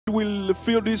will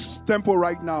fill this temple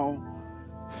right now.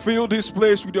 Fill this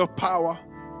place with your power.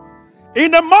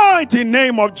 In the mighty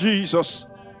name of Jesus.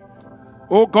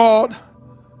 Oh God,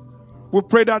 we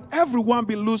pray that everyone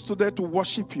be loose today to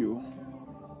worship you.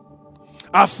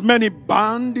 As many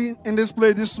bound in this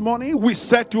place this morning, we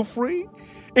set you free.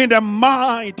 In the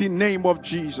mighty name of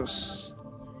Jesus.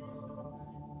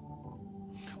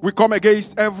 We come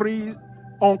against every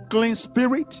unclean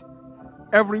spirit,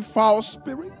 every foul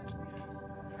spirit,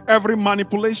 every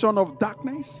manipulation of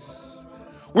darkness.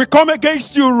 We come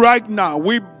against you right now.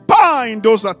 We bind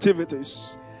those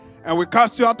activities and we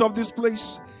cast you out of this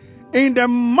place in the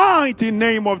mighty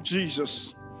name of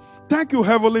Jesus. Thank you,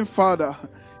 Heavenly Father.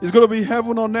 It's going to be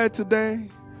heaven on earth today.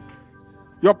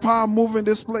 Your power move in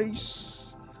this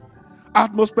place.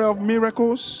 Atmosphere of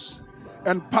miracles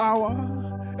and power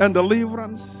and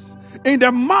deliverance in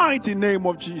the mighty name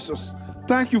of Jesus.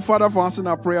 Thank you, Father, for answering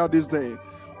our prayer this day.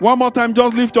 One more time,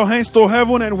 just lift your hands to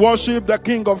heaven and worship the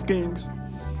King of Kings.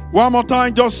 One more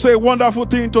time, just say wonderful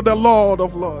thing to the Lord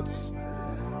of Lords.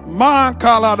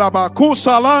 Makaladaba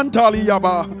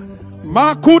kusalantaliyaba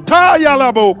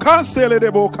makutayalabo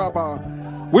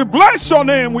kanseledebokaba. We bless your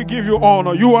name. We give you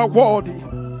honor. You are worthy.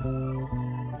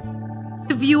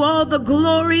 Give you all the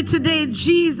glory today,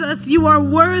 Jesus. You are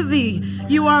worthy.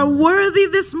 You are worthy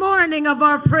this morning of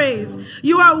our praise.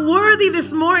 You are worthy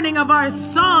this morning of our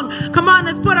song. Come on,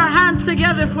 let's put our hands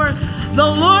together for the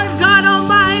Lord God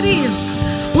Almighty.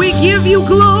 We give you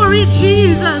glory,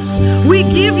 Jesus. We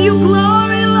give you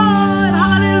glory, Lord.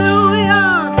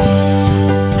 Hallelujah.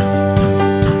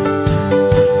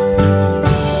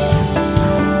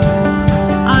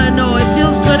 I know it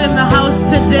feels good in the house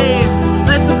today.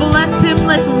 Let's bless him.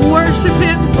 Let's worship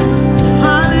him.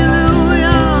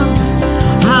 Hallelujah.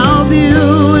 How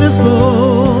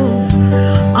beautiful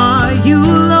are you,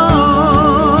 Lord.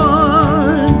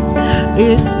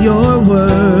 It's your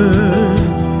word.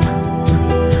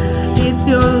 It's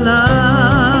your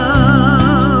love.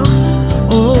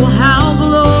 Oh, how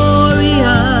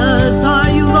glorious are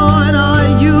you, Lord. Are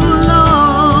you,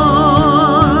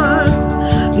 Lord.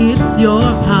 It's your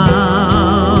power.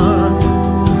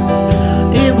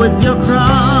 It was your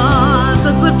cross.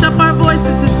 Let's lift up our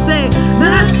voices to say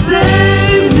that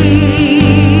saved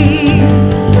me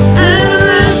and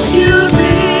rescued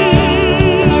me.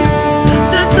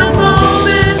 Just a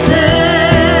moment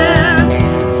there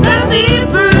set me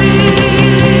free.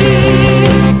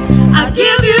 I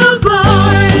give you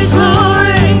glory,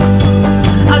 glory.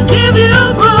 I give you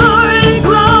glory,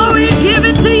 glory. Give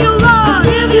it to you, Lord. I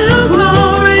give you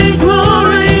glory,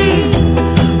 glory.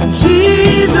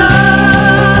 Jesus.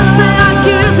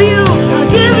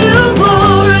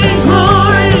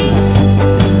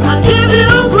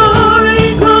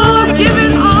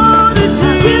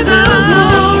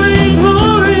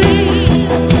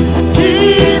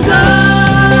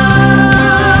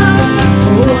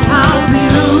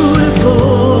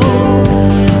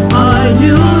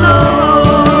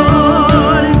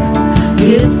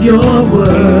 Your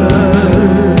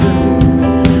words,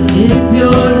 it's your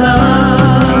love.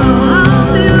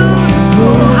 How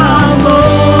beautiful, how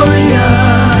glorious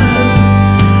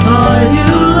are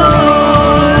you,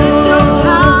 Lord. It's your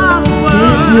power.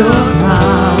 It's your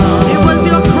power. It was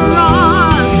your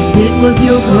cross. It was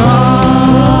your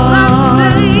cross that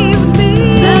saved me.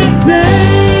 That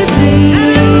saved me. And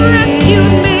it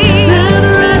rescued me. And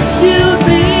rescued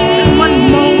me. In one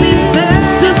moment there.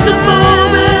 Just a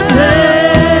moment there.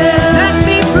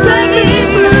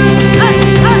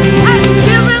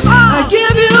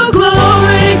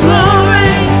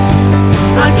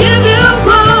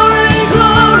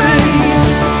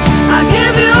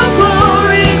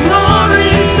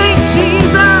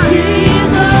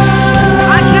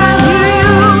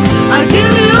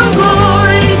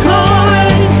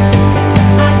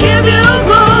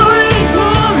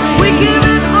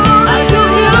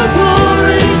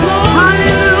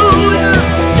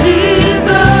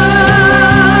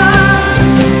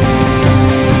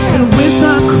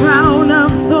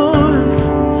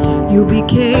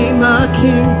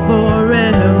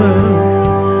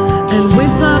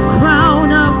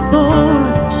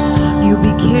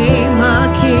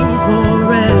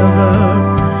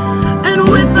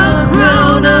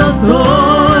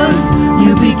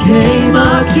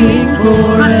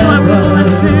 That's why we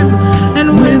bless him. And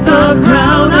with a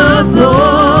crown of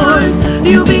thorns,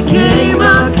 you became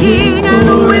a king. And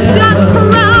with that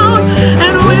crown,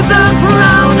 and with the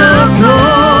crown of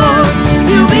thorns,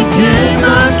 you became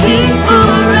a king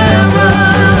forever.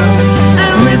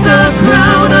 And with the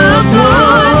crown of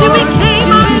thorns, you became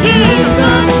a king.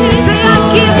 Say, I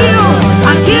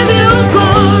give you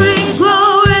glory,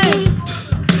 glory.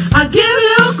 I give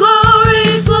you glory.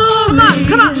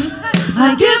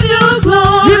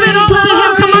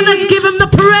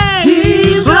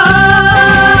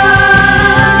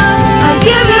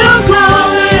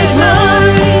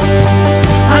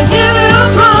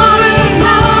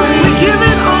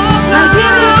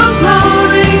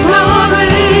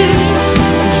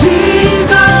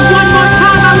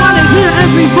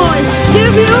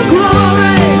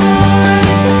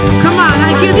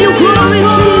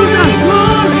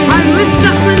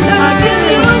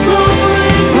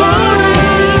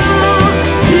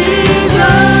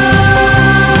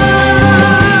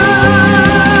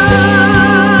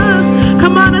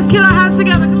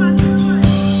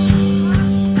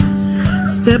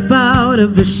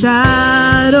 of the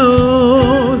shadows,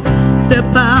 step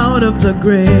out of the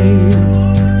grave,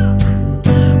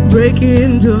 break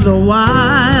into the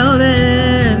wild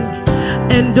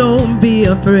and don't be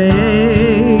afraid.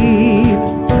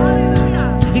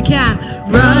 If you can,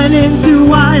 run into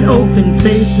wide open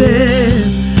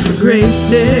spaces.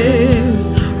 Grace is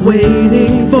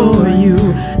waiting for you.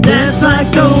 Dance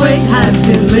like the weight has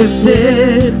been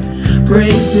lifted.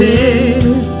 Grace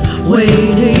is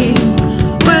waiting.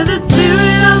 Where the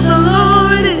Spirit of the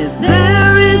Lord is,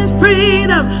 there is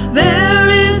freedom. There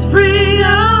is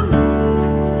freedom.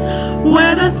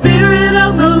 Where the Spirit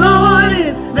of the Lord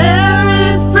is, there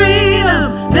is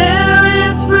freedom. There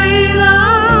is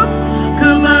freedom.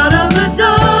 Come out of the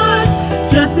dark,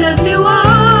 just as you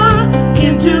are,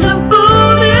 into the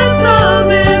fullness of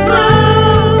His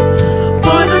love.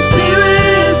 For the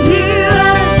Spirit is here,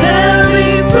 let there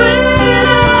be freedom.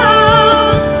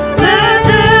 Let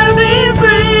there be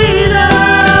freedom.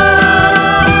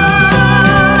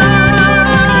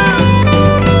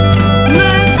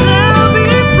 Let there be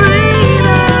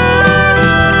freedom.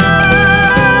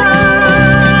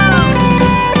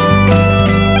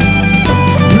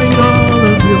 Bring all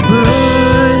of your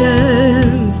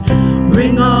burdens,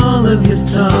 bring all of your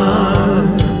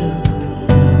stars.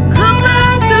 Come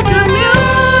back to communion.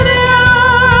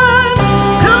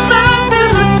 Come back to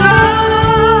the start.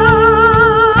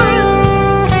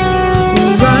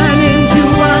 Run into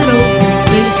wide open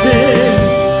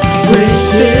spaces.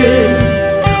 Grace is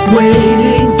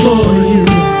waiting for you.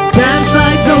 Dance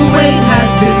like the weight has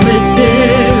been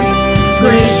lifted.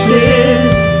 Grace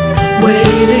is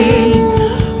waiting.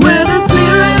 Where the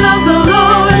Spirit of the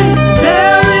Lord is,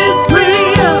 there is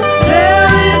freedom. There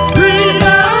is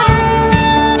freedom.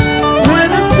 Where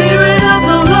the Spirit of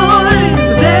the Lord is,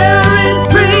 there is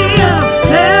freedom.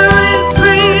 There is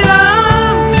freedom.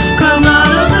 Come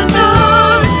out of the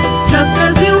dark, just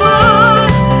as you are,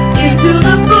 into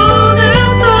the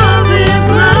fullness of His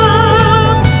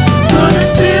love. For the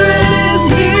Spirit is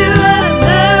here, let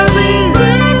there be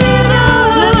freedom.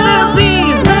 Let there be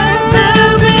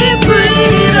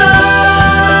freedom.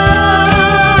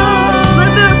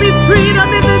 Let there be freedom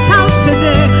in this house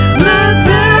today. Let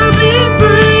there be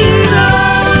freedom.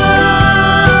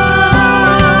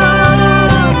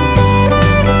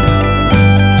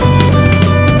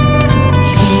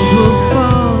 Chains will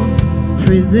fall,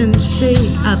 prison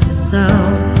shake at the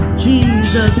sound.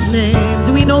 Jesus' name.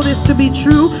 Do we know this to be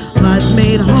true? Lives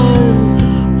made whole,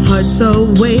 hearts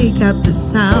awake at the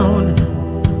sound.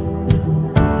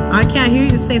 I can't hear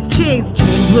you, saints. Chains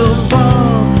will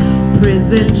fall,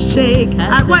 prison shake.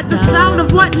 At what? The sound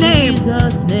of what name?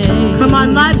 Jesus' name. Come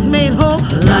on, lives made whole.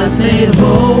 Lives made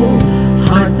whole,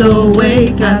 hearts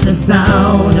awake at the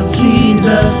sound of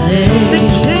Jesus' name. Say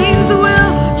chains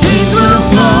will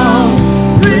fall,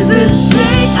 prison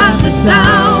shake at the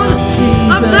sound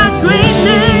of that great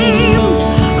name.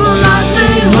 Lives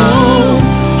made whole,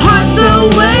 hearts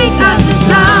awake at the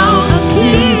sound of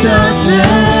Jesus'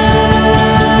 name.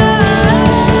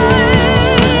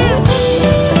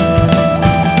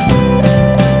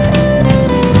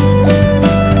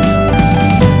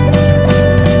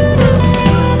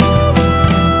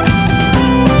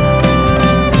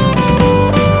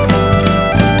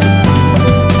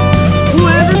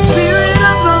 Where the Spirit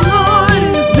of the Lord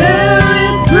is, there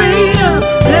is freedom.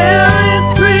 There is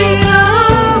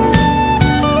freedom.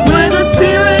 Where the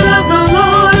Spirit of the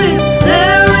Lord is,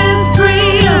 there is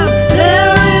freedom.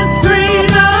 There is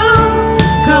freedom.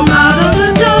 Come out of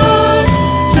the dark,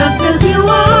 just as you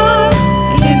are,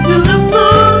 into the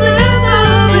fullness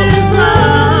of His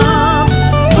love.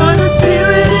 For the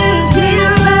Spirit is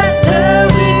here, let there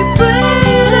be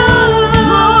freedom.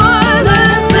 Lord,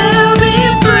 let there be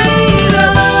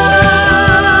freedom.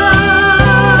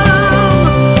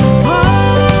 Oh,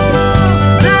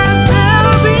 let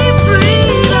there be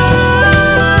freedom.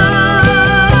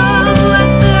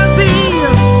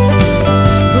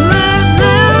 Let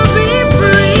there be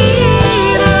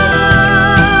freedom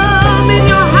in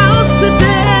your house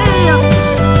today.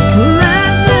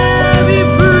 Let there be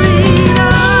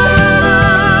freedom.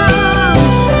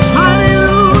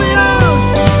 Hallelujah.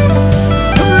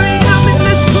 Freedom in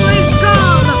this place,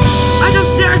 God. I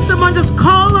just dare someone just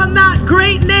call on that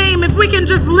great name. If we can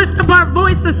just lift up our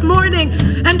voice this morning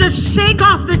and just shake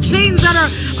off the chains that are,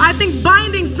 I think,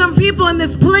 binding some people in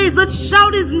this place. Let's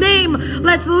shout His name.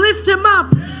 Let's lift Him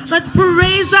up. Let's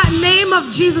praise that name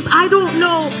of Jesus. I don't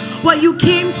know what you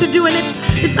came to do, and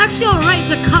it's actually all right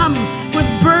to come with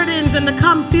burdens and to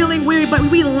come feeling weary, but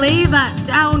we lay that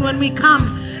down when we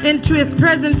come into His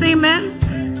presence. Amen.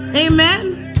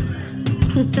 Amen.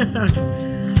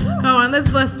 Come on, let's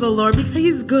bless the Lord because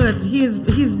He's good.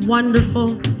 He's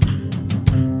wonderful.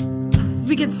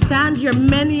 We could stand here.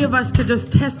 Many of us could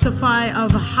just testify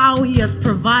of how He has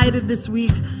provided this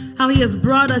week, how He has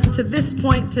brought us to this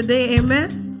point today.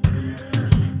 Amen.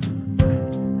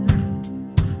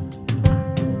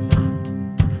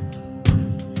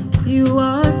 You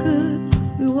are good.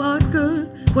 You are good.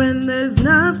 When there's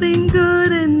nothing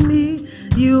good in me,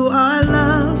 you are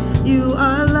love. You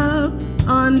are love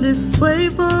on display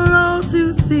for all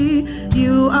to see.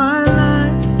 You are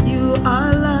light. You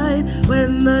are light.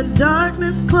 When the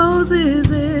darkness closes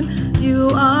in, you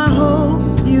are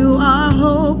hope. You are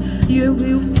hope. You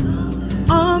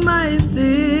all my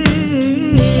sin.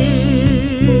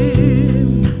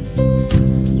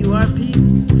 You are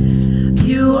peace.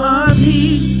 You are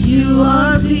peace. You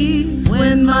are peace.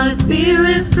 When my fear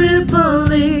is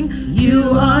crippling,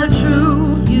 you are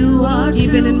true. You are true.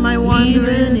 Even in my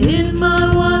wandering, even in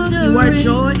my wandering, you are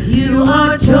joy. You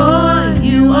are joy.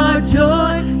 You are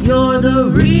joy. You're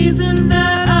the reason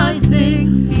that I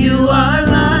sing. You are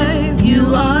life.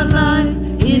 You are life.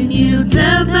 In you,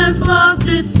 death has lost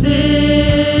its sting.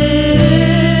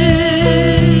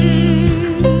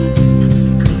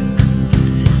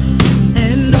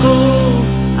 And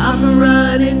oh, I'm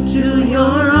running to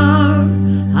your arms.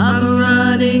 I'm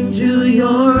running to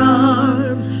your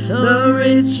arms. The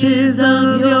riches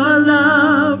of your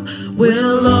love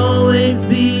will always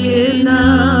be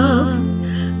enough.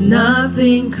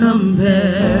 Nothing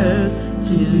compares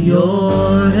to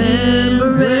your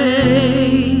embrace.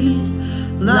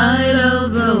 Light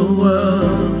of the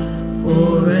world,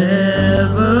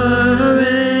 forever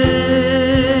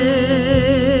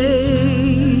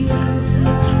reign.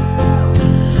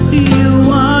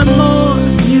 You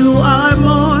are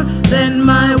more than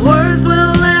my words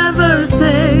will ever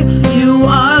say. You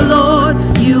are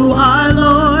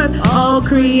Lord, all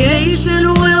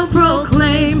creation will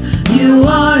proclaim. You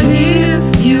are here,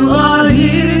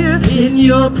 in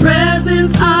your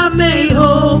presence I'm made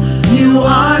whole. You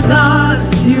are God,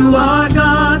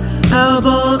 of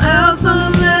all else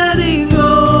I'm letting go.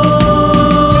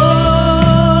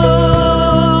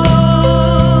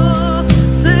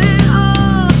 Say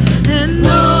oh, and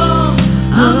oh,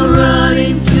 I'm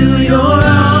running to your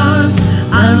arms,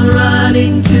 I'm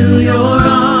running to your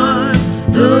arms.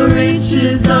 The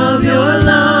riches of your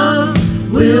love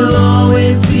will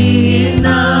always be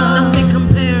enough.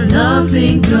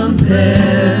 Nothing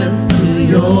compares to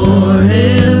your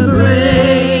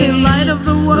embrace. Say, light of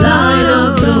the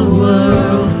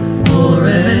world,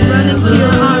 forever. And running to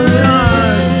your arms,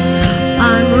 God.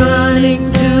 I'm running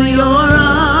to your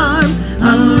arms.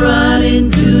 I'm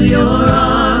running to your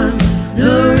arms.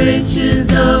 The riches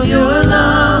of your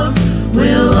love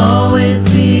will always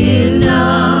be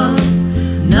enough.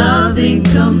 Nothing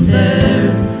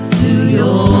compares to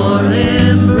your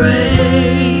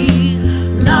embrace.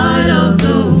 Light of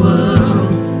the world,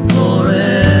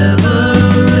 forever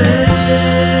reign.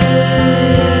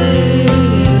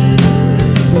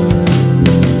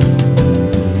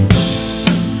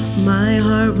 My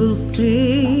heart will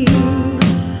sing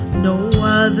no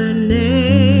other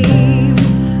name.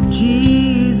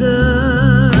 Jesus,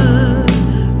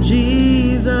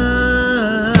 Jesus.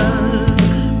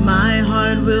 My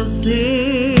heart will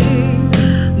sing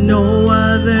no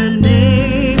other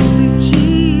name. Sweet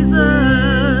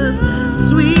Jesus,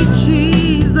 sweet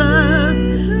Jesus.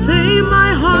 Say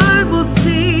my heart will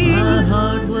sing. My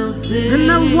heart will sing. In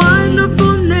the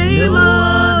wonderful name No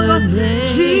of other name.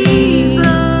 Jesus.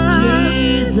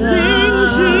 Sing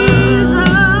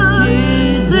Jesus.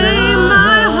 Say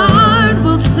my heart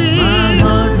will My sing.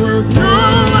 heart will sing. No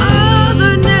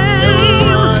other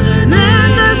name than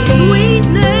the sweet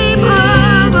name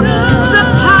of the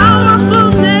powerful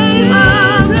name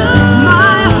of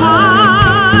my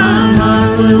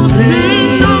heart will sing.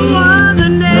 No other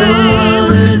name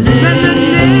than the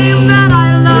name that I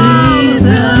love,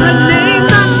 the name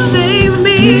that saved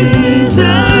me.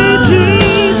 Say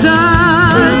Jesus,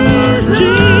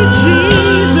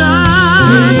 Jesus,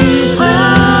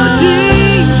 oh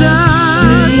Jesus,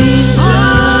 oh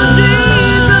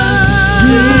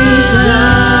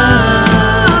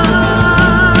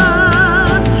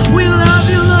Jesus. We love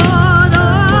you, Lord,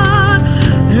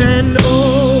 and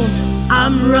oh,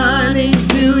 I'm running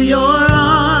to your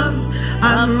arms.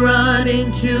 I'm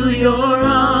running to your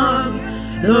arms.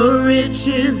 The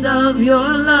riches of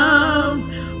your love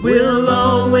will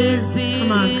always be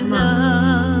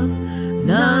enough.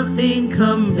 Nothing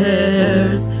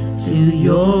compares to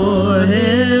your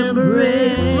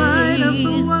embrace. Light of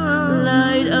the world,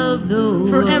 Light of the world,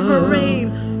 forever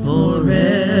reign,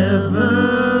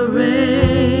 forever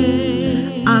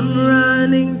reign. I'm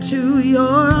running to your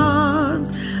arms.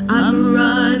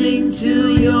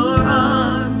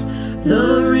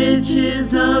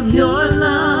 of your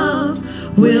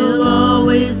love will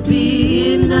always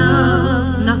be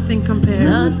enough. Nothing compares.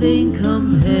 Nothing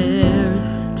compares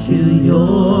to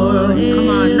your Come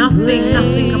on,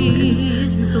 nothing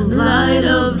compares. He's the light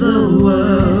of the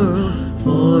world,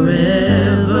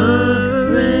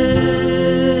 forever reign.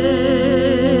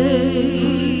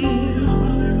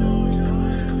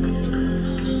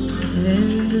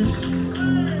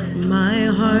 And my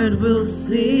heart will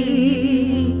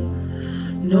sing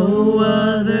no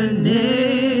other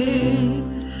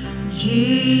name,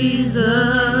 Jesus.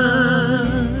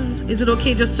 Is it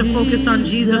okay just to focus on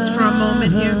Jesus for a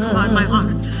moment here? Come on, my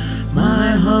heart.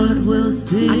 My heart will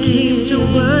sing. I came to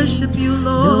worship you,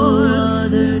 Lord. No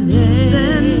other name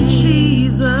Than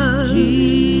Jesus.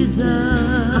 Jesus.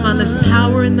 Come on, there's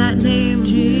power in that name.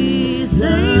 Jesus.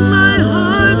 Say, my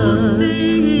heart will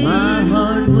sing. My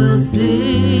heart will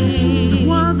sing.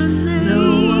 No other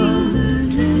name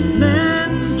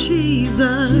than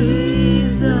Jesus.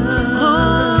 Jesus.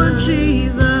 Oh,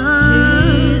 Jesus.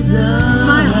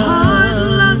 My heart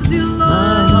loves you, Lord.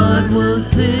 My heart will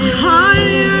sing. My heart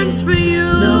yearns for you.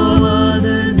 No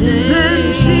other name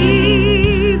than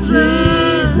Jesus.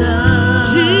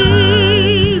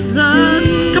 Jesus.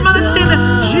 Come on, let's stand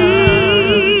there.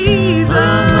 Jesus.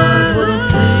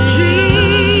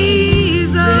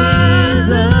 Jesus.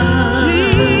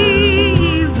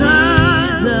 Jesus.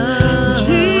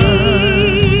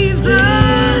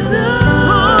 Jesus.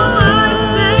 Oh, my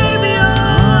Savior.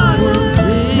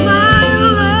 My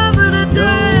lover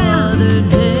today.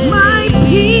 My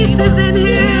peace is in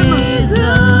Him.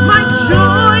 My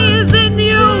joy is in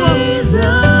you.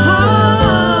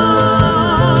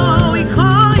 Oh, we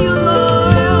call you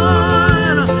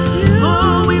Lord.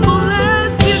 Oh, we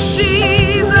bless you,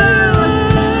 Jesus.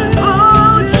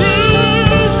 Oh,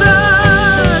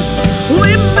 Jesus.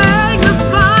 We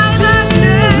magnify that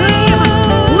name.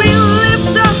 We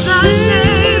lift up that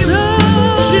name.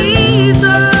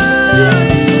 Jesus.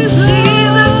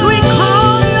 Jesus, we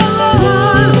call you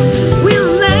Lord. We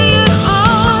lay it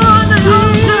all on the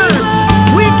altar.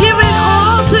 We give it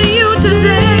all to you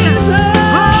today.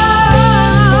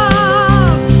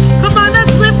 Oh, come on,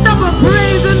 let's lift up a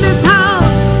praise in this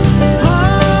house.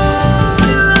 Oh,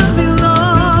 we love you,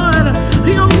 Lord.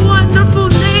 Your wonderful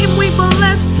name we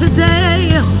bless today.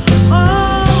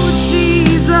 Oh,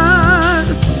 Jesus.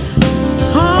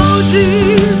 Oh,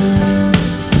 Jesus.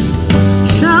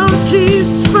 Shout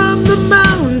Jesus from the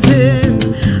mountains,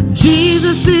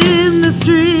 Jesus in the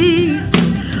streets,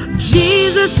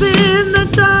 Jesus in the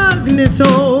darkness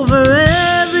over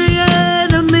every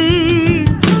enemy,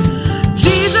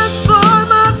 Jesus for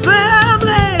my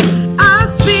family. I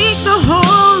speak the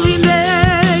holy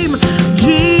name,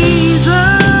 Jesus.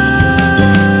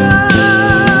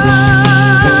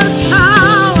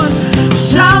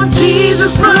 Shout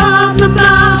Jesus from the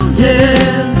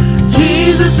mountains,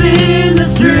 Jesus in the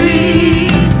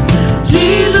streets,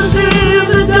 Jesus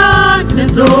in the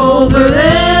darkness over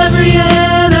every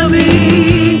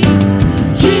enemy,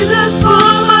 Jesus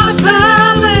for my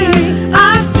family.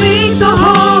 I speak the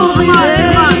holy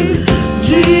name,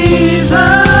 Jesus.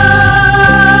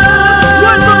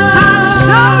 One more time,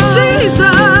 shout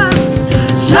Jesus.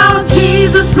 Shout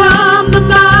Jesus from the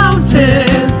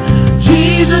mountains,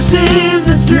 Jesus in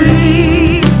the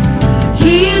streets,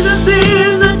 Jesus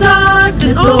in the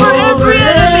darkness over every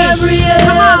enemy.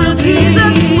 Come on,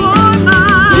 Jesus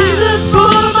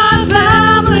for my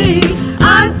family.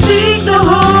 I speak the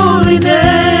holy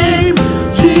name,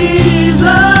 Jesus.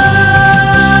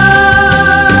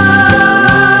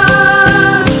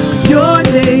 Your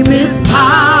name is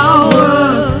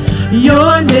power.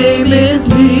 Your name is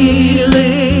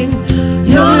healing.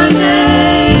 Your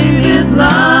name is life.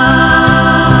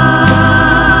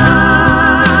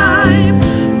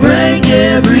 Break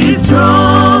every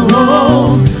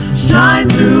stronghold. Shine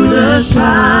through the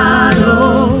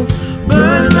shadows.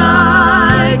 Burn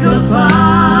like a fire.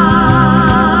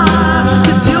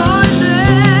 'Cause your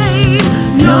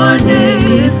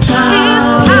name is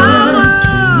power.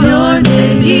 Your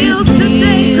name heals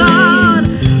today, God.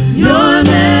 Your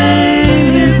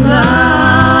name is life.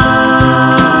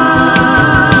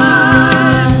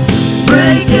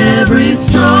 Break every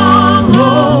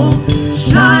stronghold.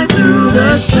 Shine through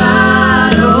the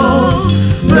shadows.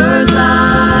 Burn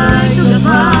like a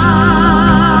fire.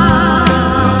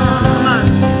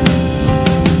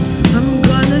 I'm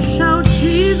gonna shout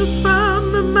Jesus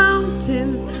from the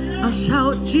mountains. I'll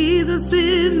shout Jesus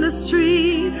in the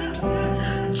streets,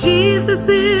 Jesus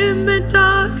in the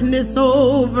darkness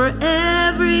over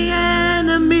every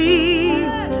enemy,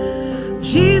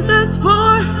 Jesus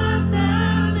for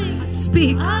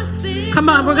speak. Come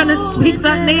on, we're going to speak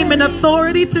that name in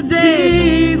authority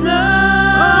today. Jesus. Oh,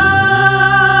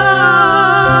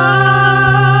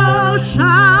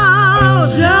 shout.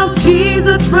 Shout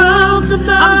Jesus from the mountain.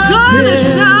 I'm going to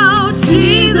shout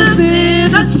Jesus.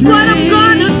 That's what I'm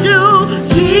going to do.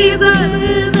 Jesus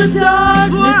in the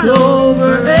darkness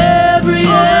over everything.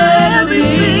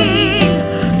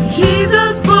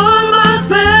 Jesus for my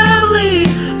family.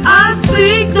 I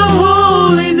speak the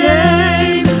holy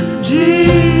name.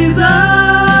 Jesus.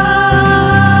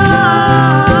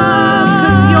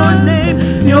 Because your name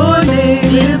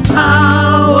is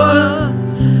power.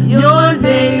 Your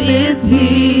name is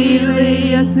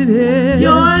healing. Yes, it is.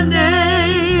 Your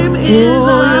name is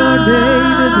life.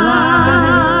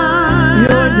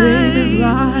 Your name is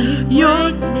life.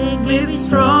 Your name is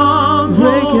strong.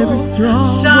 Break every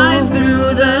stronghold. Shine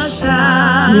through the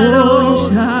shadows.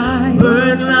 Shine.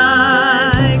 Burn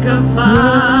like a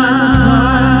fire.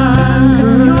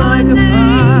 'Cause your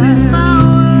name is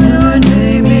power. Your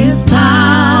name is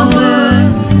power.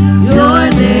 Your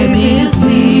name is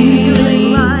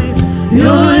healing.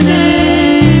 Your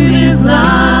name is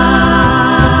life.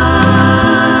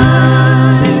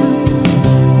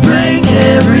 Break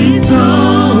every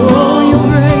stronghold. You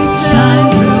break. Shine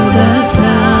through the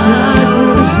shadow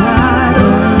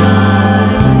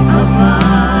like a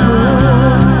fire.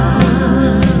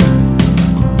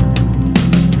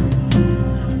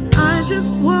 I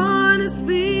just want to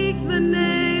speak the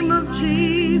name of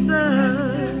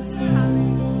Jesus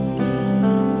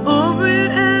over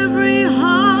every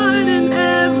heart and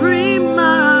every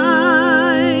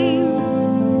mind.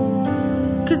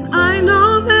 'Cause I know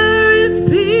there is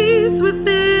peace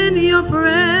within your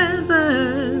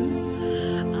presence.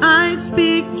 I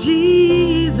speak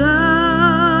Jesus.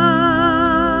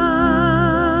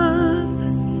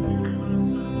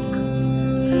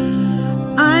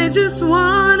 I just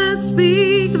want to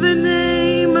speak the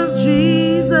name of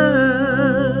Jesus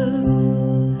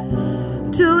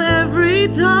till every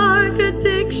dark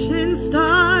addiction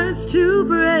starts to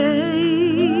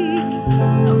break.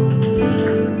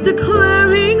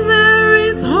 Declaring there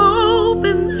is hope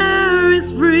and there is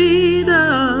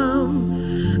freedom.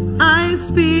 I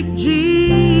speak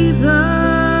Jesus.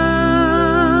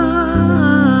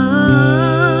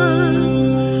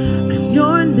 'Cause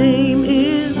your name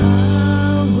is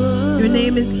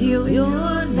healing.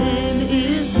 Your name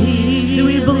is healing. Do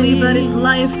we believe that it's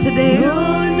life today?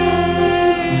 Your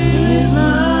name is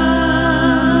life.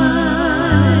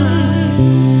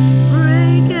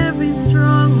 Break every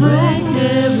stronghold. Break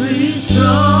every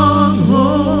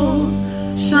Stronghold.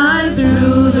 Shine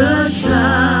through the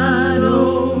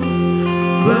shadows.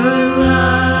 Burn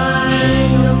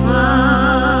like a fire.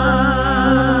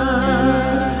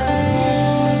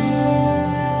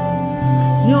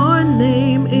 'Cause your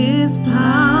name is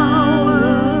power.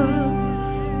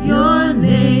 Your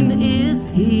name is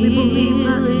healing. We believe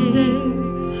that today.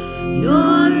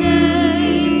 Your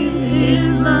name is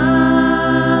life.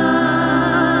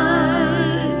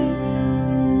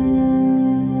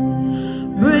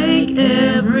 Break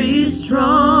every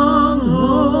stronghold.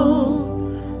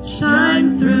 Shine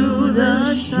through the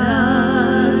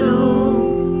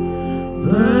shadows.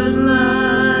 Burn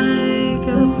like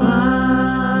a fire.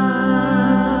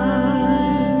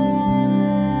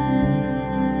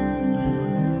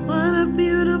 What a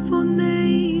beautiful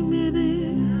name it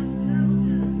is.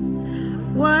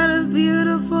 What a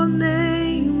beautiful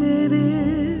name it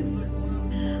is.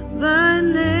 The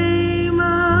name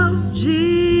of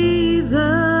Jesus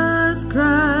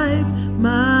Christ,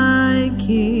 my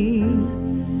King.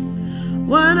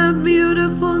 What a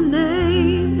beautiful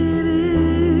name it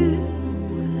is.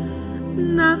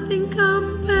 Nothing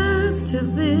compares to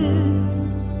this.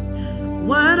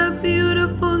 What a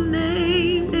beautiful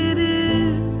name it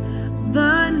is.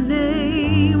 The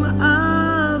name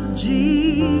of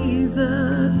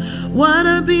Jesus. What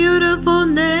a beautiful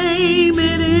name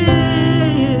it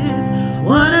is.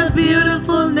 What a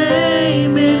beautiful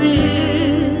name it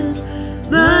is.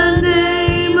 The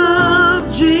name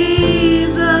of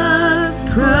Jesus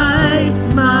Christ,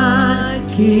 my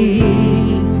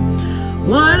King.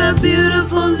 What a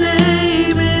beautiful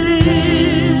name it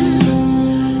is.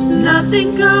 Nothing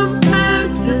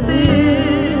compares to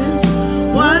this.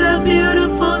 What a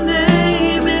beautiful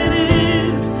name it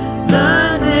is.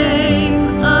 The name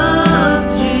of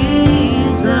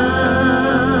Jesus.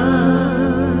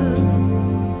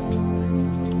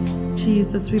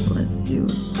 Jesus, we bless you.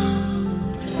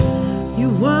 You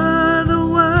were the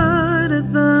Word at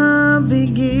the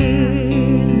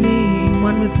beginning.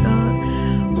 One with God.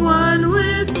 One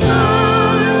with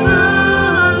God, the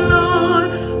Lord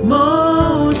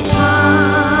Most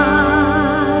High.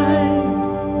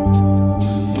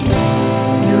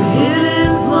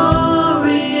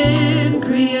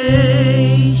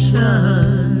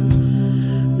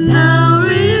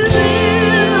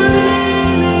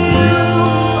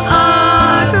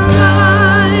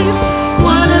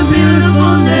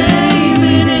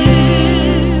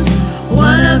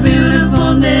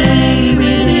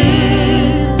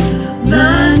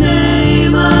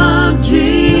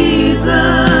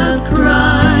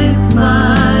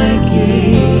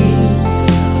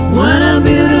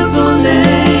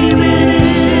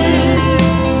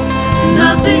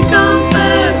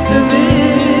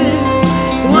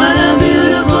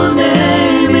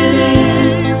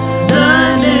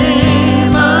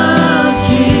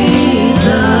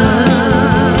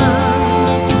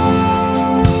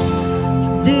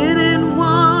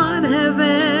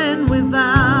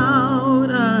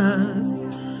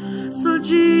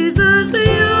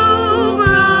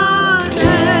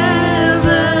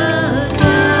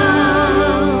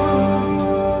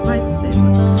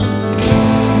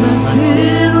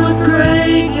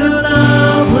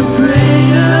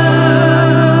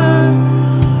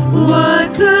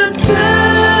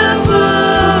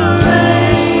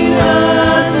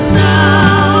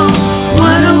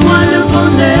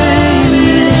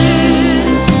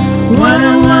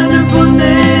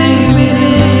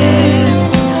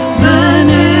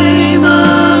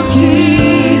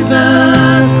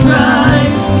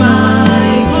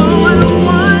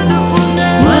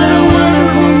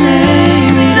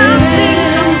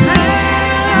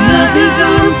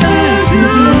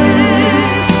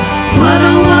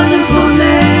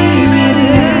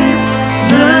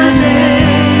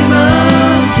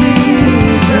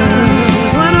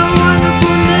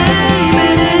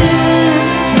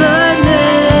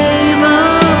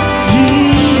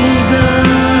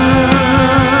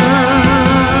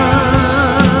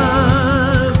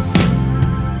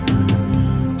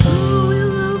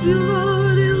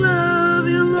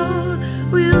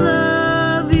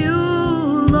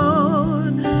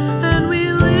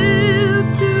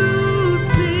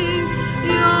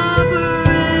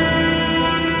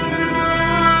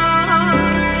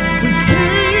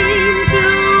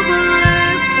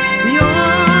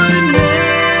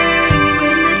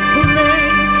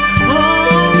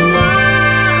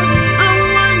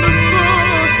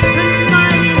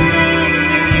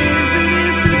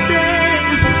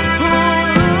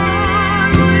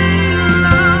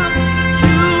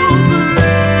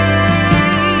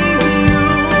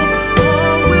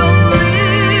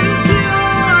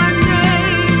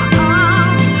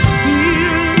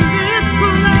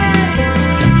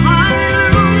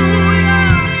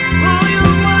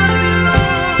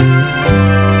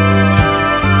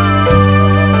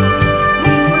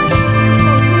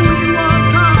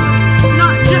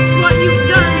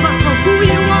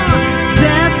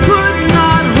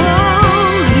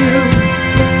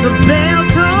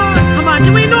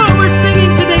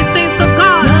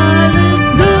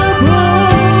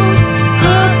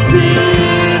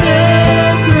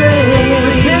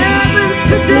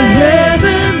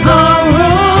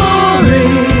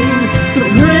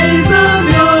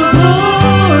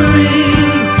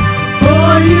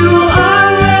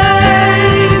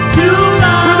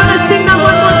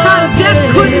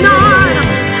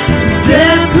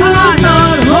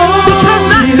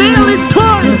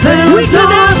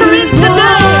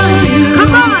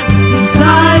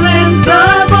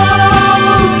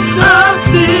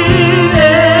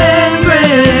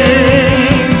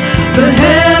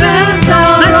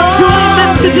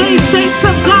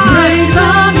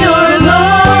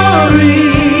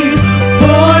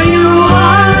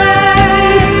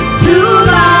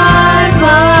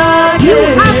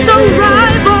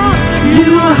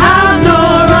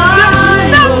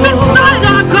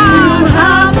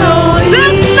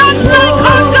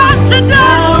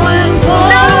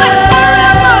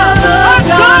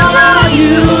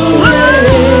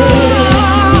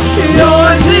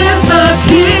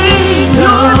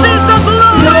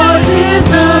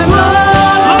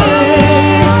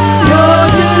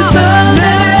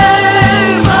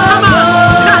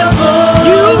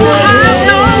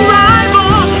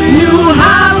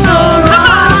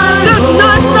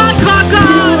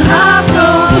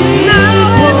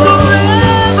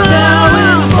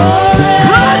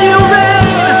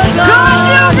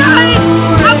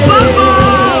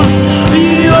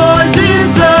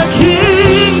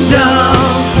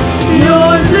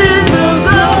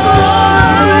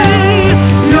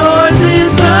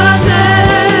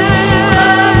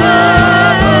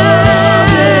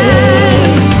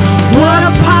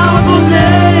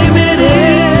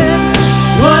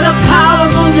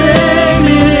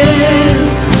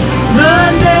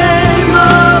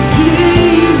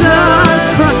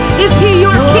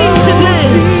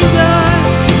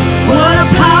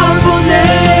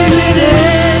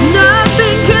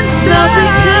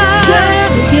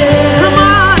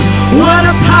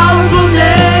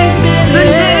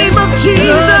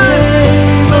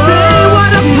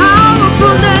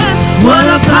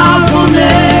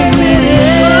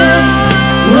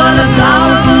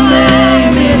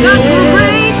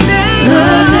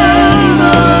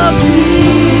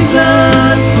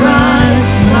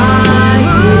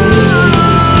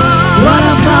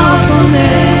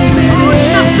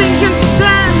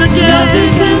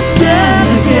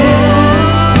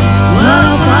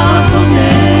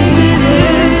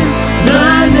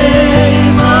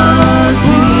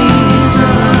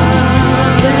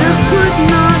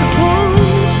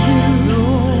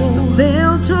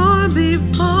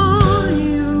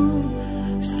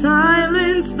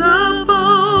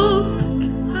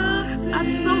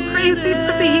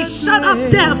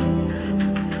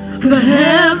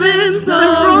 heavens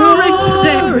are roaring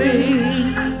today.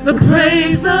 The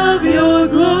praise of your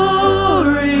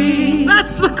glory.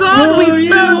 That's the God we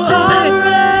serve today.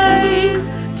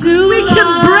 We can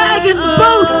brag and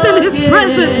boast in his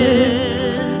presence.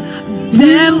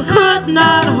 Death could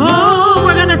not hold.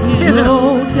 We're gonna sing it.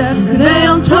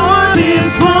 They'll tore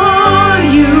before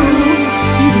you.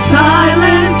 You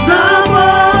silence the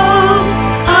wolves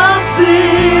of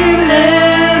sin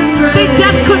and grace. See,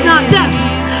 death could not.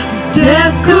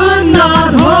 Death could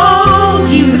not hold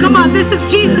you. Come on, this is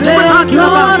Jesus we're talking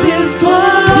about. You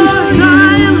silence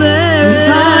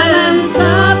the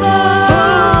wolves.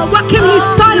 Oh, what can you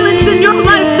silence in your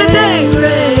life today?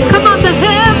 Come on, the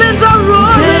heavens are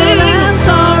roaring.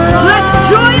 Let's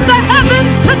join the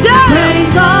heavens today.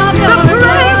 The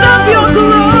praise of your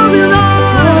glory,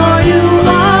 Lord.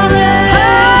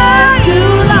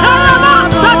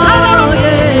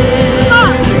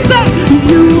 Say,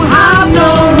 you have no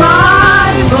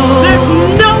rival. There's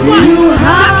no one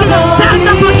that can stand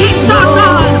up against our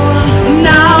God.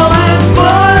 Now and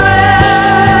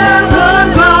forever,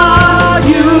 God,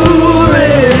 you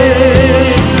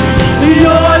reign.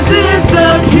 Yours is the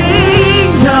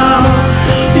kingdom.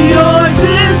 Yours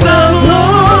is the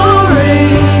glory.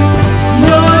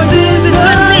 Yours is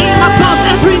the name above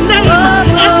every name.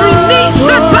 Every knee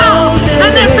should bow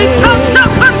and every tongue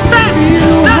shall confess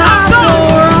that our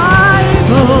God.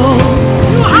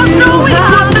 You have no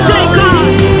equal today, God.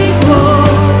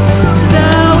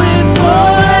 Now and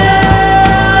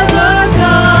forever,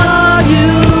 God, you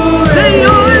Say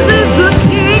yours is the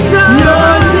kingdom.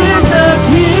 Yours is the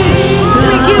kingdom.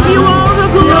 We give you all the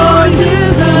glory.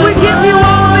 We give you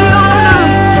all the honor.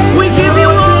 We give you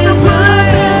all the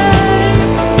praise.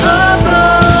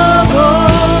 Above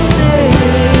all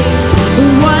names.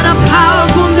 What a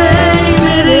powerful name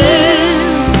it is.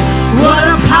 What a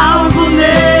powerful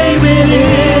name it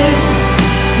is.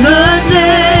 The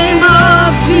name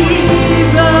of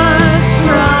Jesus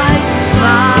Christ,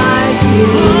 my King.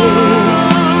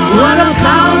 What a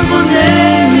powerful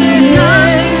name it is.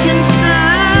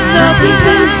 Nothing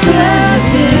can stand.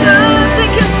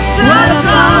 Nothing can stand. What a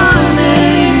powerful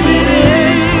name it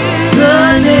is. The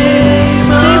name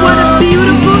Say what a of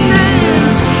beautiful name.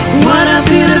 What a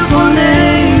beautiful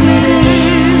name it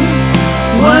is.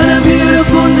 What a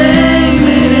beautiful name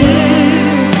it is.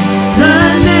 The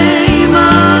name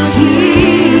of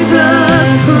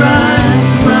Jesus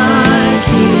Christ, my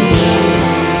King.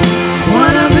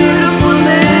 What a beautiful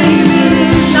name it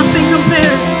is. Nothing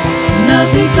compares.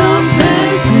 Nothing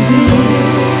compares to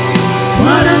this.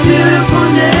 What a beautiful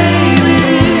name it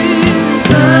is.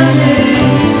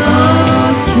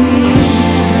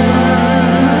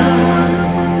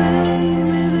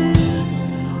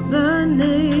 The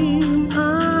name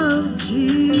of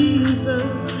Jesus.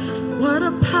 What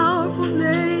a powerful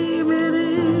name it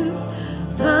is.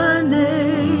 The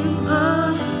name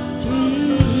of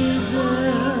Jesus.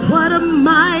 What a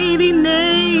mighty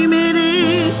name it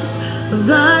is.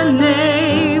 The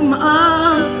name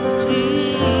of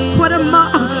Jesus. What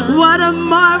a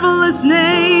marvelous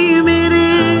name it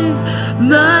is.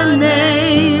 The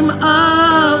name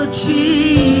of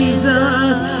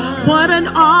Jesus. What an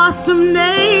awesome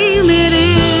name it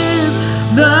is.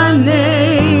 The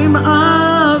name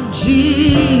of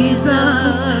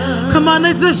Jesus. Come on,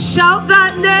 let's just shout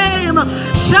that name.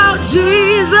 Shout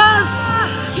Jesus.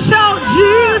 Shout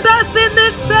Jesus in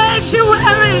this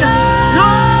sanctuary.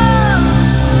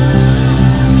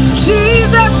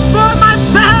 Jesus for my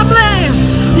family.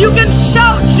 You can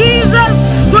shout Jesus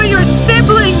for your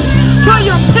siblings, for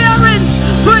your parents,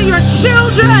 for your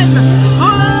children.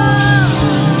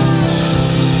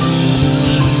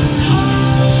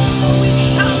 We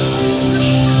shout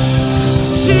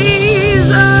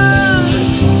Jesus.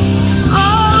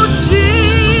 Oh,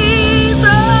 Jesus.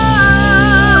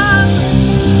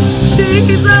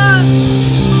 Jesus.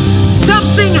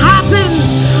 Something happens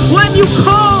when you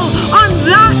call on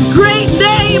that great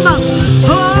name.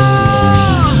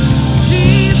 Oh,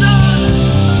 Jesus.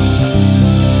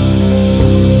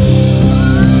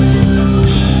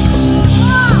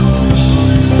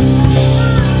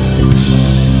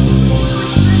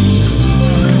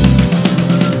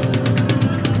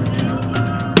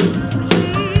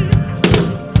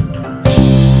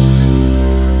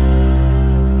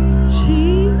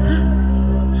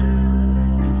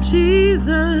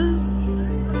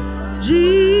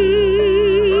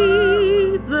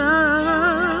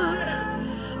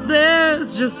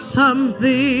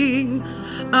 Something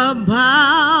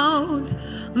about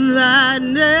that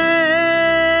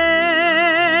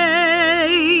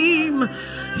name.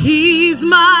 He's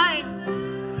my,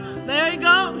 there you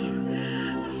go,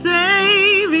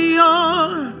 Savior,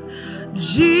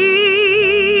 Jesus,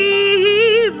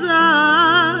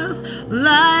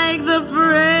 like the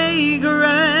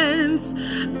fragrance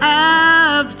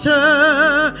after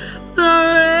the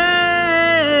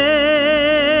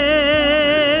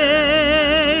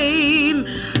rain.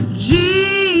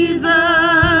 Jesus,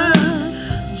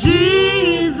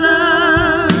 Jesus,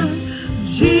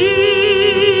 Jesus,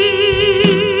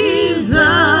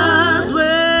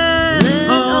 when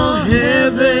all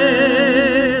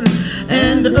heaven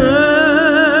and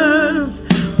earth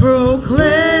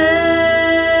proclaim,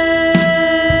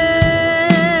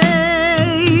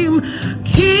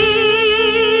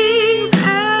 kings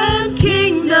and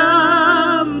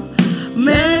kingdoms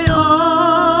may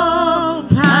all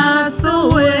pass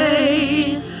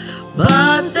away,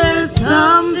 but there's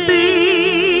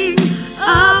something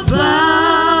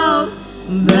about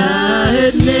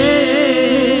that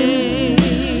name.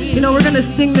 You know, we're going to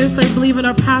sing this. I believe in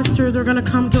our pastors are going to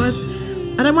come to us.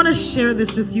 And I want to share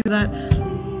this with you, that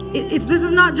this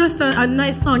is not just a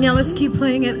nice song. Yeah, let's keep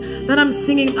playing it. That I'm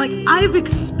singing. Like, I've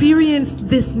experienced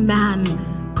this man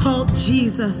called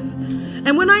Jesus.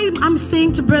 And when I'm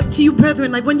saying to you,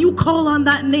 brethren, like when you call on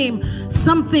that name,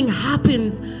 something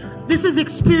happens. This is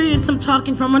experience I'm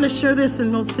talking from. I'm going to share this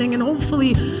and we'll sing. And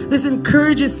hopefully this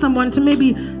encourages someone to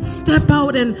maybe step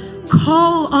out and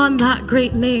call on that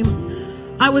great name.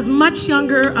 I was much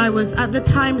younger. I was at the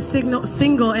time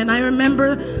single, and I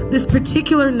remember this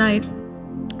particular night,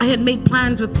 I had made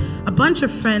plans with a bunch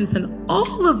of friends, and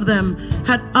all of them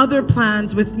had other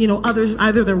plans with, you know,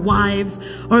 either their wives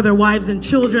or their wives and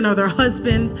children or their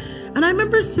husbands. And I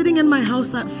remember sitting in my house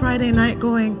that Friday night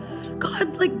going,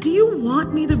 God, like, do you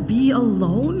want me to be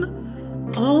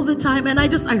alone all the time? And I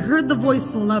heard the voice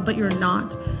so loud, but you're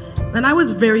not. And I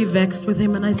was very vexed with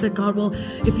him. And I said, God, well,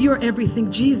 if you're everything,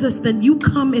 Jesus, then you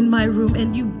come in my room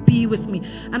and you be with me.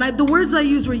 And the words I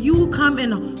used were, you come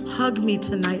and hug me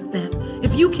tonight then.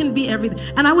 If you can be everything.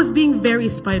 And I was being very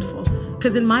spiteful,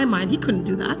 because in my mind, he couldn't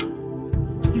do that.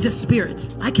 He's a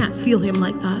spirit. I can't feel him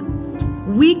like that.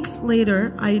 Weeks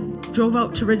later, I drove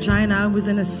out to Regina. I was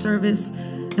in a service,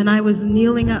 and I was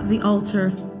kneeling at the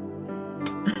altar.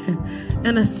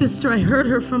 And a sister, I heard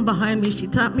her from behind me. She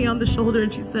tapped me on the shoulder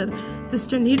and she said,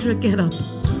 Sister Nidra, get up.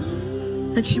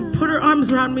 And she put her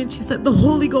arms around me and she said, the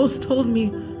Holy Ghost told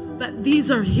me that these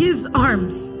are his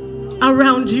arms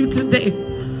around you today.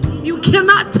 You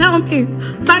cannot tell me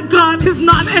that God is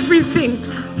not everything.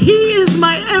 He is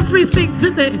my everything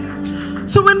today.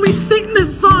 So when we sing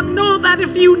this song, know that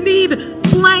if you need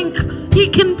blank, he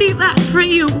can be that for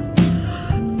you.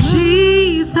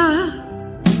 Jesus.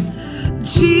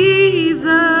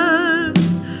 Jesus,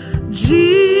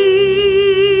 Jesus.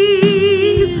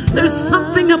 There's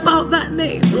something about that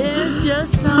name. There's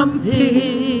just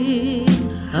something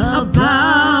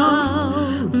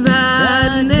about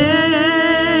that name.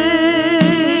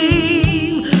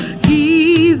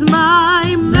 He's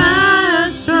my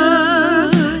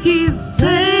master. He's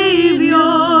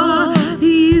Savior.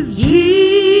 He's Jesus.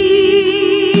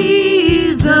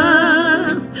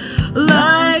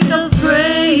 Like a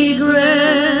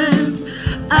fragrance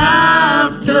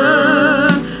after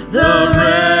the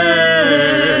rain.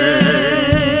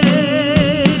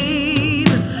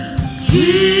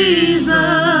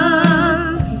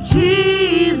 Jesus,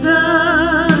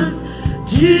 Jesus,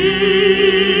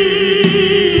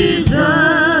 Jesus,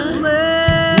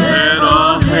 let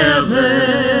all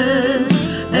heaven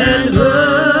and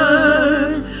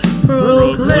earth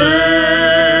proclaim.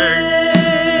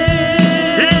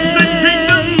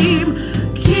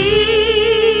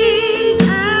 Kings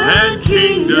and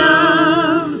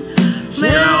kingdoms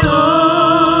may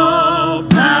all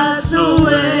pass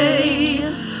away,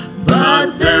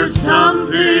 but there's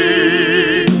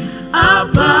something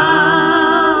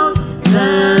about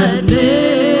that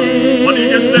name. Why don't you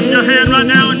just lift your hand right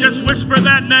now and just whisper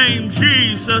that name,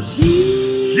 Jesus.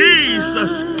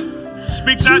 Jesus.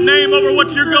 Speak that name over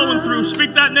what you're going through.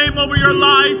 Speak that name over your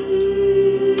life,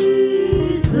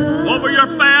 over your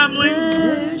family,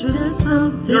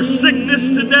 your sickness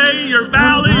today, your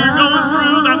valley you're going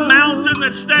through, that mountain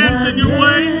that stands in your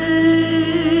way.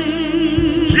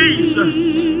 Jesus.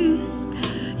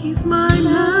 He's my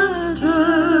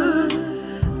master.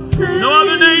 No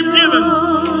other name given.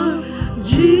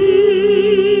 Jesus.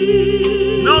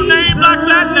 No name like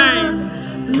that name.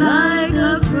 Like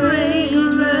a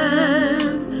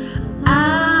fragrance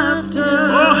after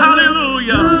Oh,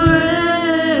 hallelujah. the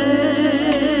rain.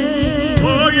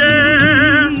 Oh,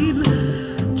 yeah.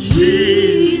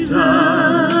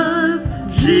 Jesus,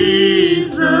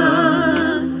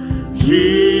 Jesus,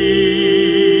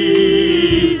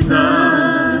 Jesus,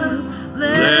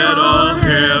 let all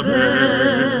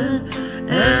heaven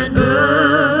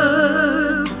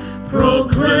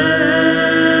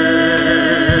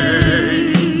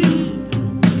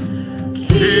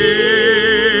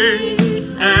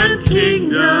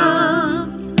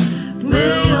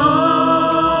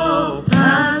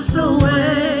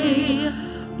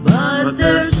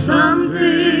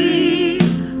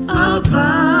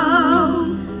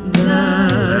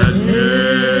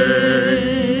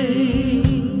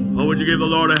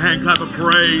any type of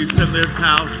praise in this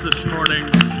house this morning?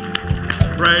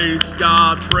 Praise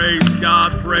God, praise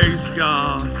God, praise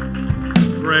God.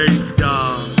 Praise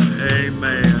God.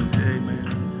 Amen.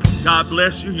 Amen. God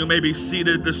bless you. You may be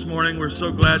seated this morning. We're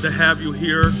so glad to have you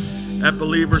here at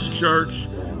Believers Church.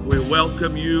 We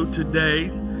welcome you today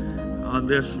on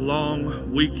this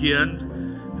long weekend,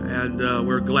 and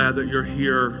we're glad that you're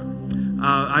here.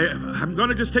 I'm going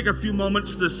to just take a few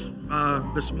moments this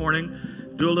morning,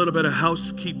 do a little bit of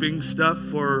housekeeping stuff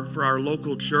for our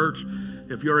local church.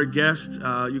 If you're a guest,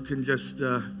 you can just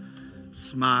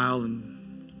smile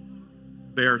and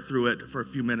bear through it for a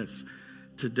few minutes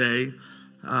today.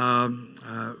 I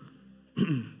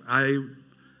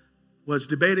was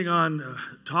debating on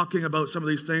talking about some of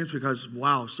these things because,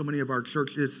 wow, so many of our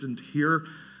church isn't here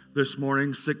this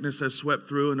morning. Sickness has swept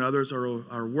through, and others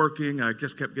are working. I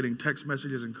just kept getting text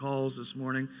messages and calls this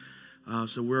morning.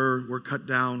 So we're cut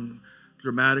down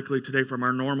dramatically today from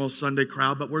our normal Sunday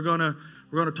crowd, but we're gonna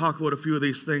talk about a few of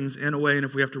these things in a way, and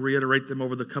if we have to reiterate them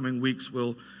over the coming weeks,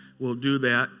 we'll do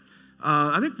that.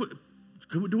 I think,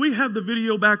 do we have the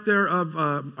video back there of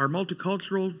our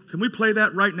multicultural? Can we play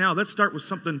that right now? Let's start with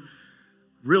something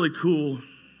really cool.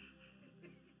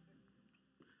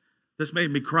 This made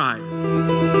me cry.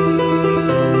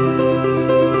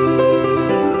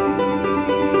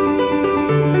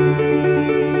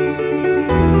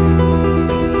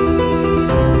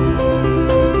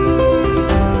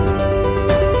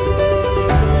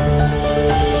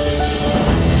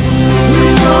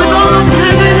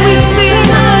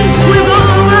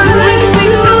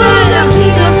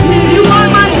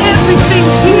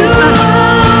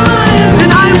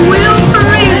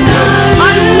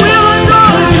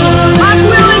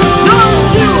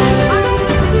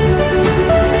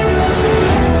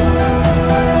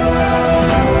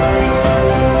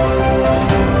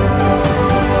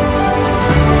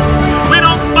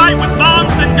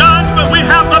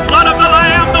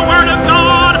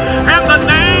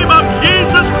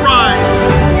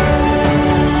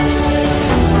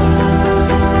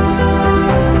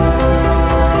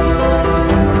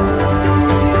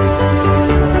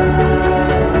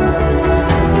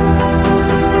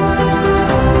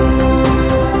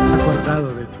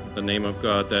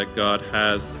 That God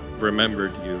has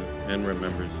remembered you and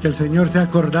remembers you. Que el Señor se ha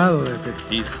acordado de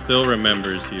ti. He still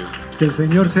remembers you. Que el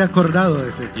Señor se ha acordado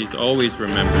de ti. He's always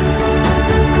remembered you.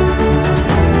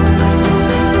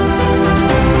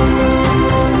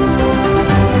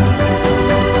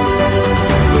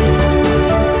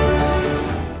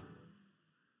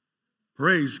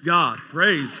 Praise God.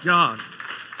 Praise God.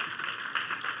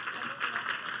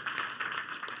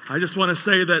 I just want to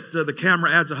say that the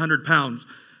camera adds 100 pounds.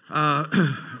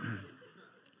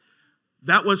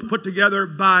 That was put together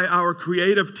by our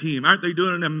creative team. Aren't they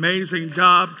doing an amazing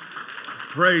job?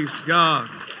 Praise God.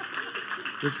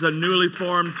 This is a newly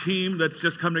formed team that's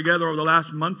just come together over the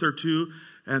last month or two,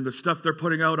 and the stuff they're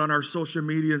putting out on our social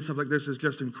media and stuff like this is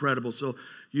just incredible. So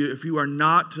if you are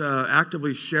not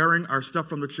actively sharing our stuff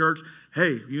from the church,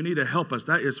 hey, you need to help us.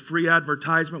 That is free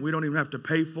advertisement. We don't even have to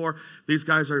pay for. These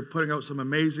guys are putting out some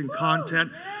amazing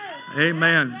content.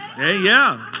 Amen. Hey,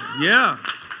 yeah.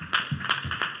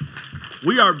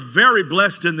 We are very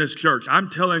blessed in this church. I'm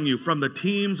telling you, from the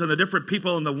teams and the different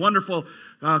people and the wonderful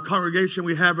congregation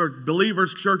we have, our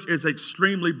Believers Church is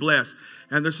extremely blessed.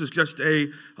 And this is just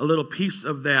a little piece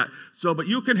of that. So, but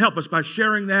you can help us by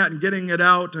sharing that and getting it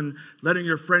out and letting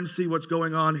your friends see what's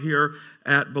going on here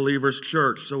at Believers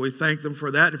Church. So we thank them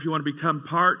for that. If you want to become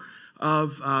part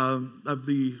of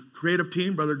the creative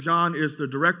team, Brother John is the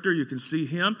director. You can see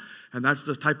him. And that's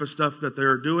the type of stuff that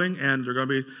they're doing, and they're going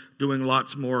to be doing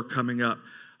lots more coming up.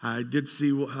 I did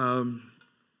see a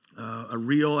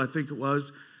reel, I think it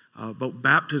was, about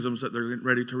baptisms that they're getting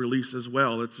ready to release as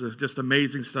well. It's just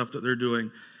amazing stuff that they're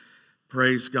doing.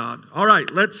 Praise God. All right,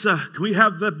 let's. Can we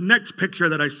have the next picture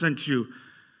that I sent you?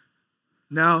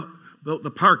 Now,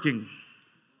 the parking.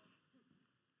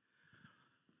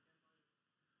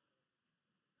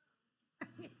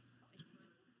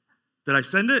 Did I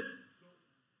send it?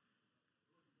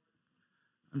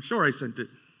 I'm sure I sent it.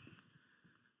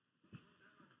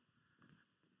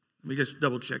 Let me just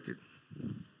double check it.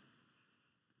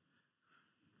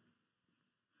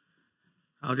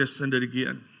 I'll just send it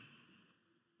again.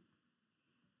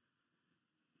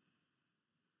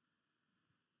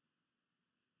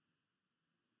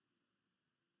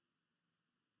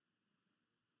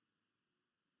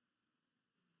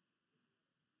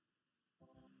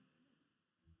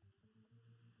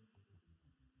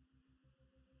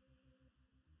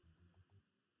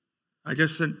 I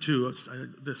just sent two.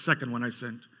 The second one I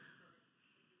sent.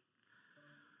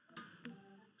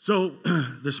 So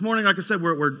this morning, like I said,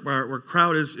 our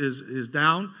crowd is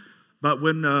down, but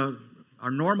when our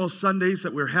normal Sundays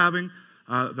that we're having,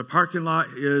 the parking lot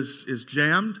is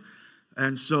jammed,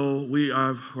 and so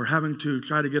we're having to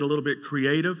try to get a little bit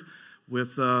creative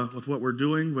with what we're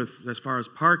doing as far as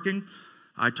parking.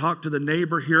 I talked to the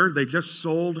neighbor here. They just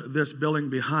sold this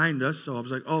building behind us, so I was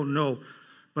like, oh no.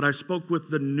 But I spoke with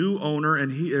the new owner,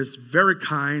 and he is very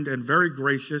kind and very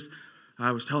gracious.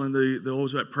 I was telling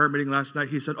those at prayer meeting last night,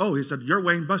 he said, you're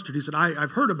Wayne Bustard. He said, I've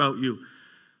heard about you.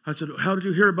 I said, how did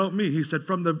you hear about me? He said,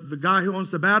 from the guy who owns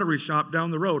the battery shop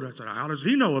down the road. I said, how does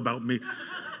he know about me?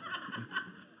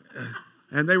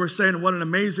 And they were saying what an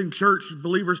amazing church,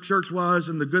 Believers Church was,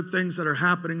 and the good things that are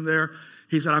happening there.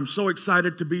 He said, I'm so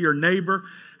excited to be your neighbor.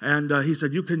 And he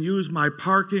said, you can use my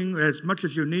parking as much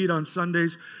as you need on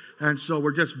Sundays. And so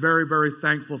we're just very, very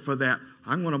thankful for that.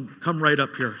 I'm going to come right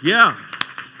up here. Yeah.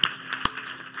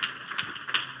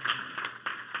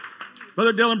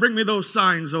 Brother Dylan, bring me those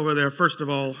signs over there, first of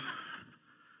all.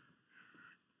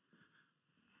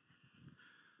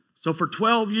 So for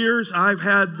 12 years, I've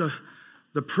had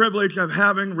the privilege of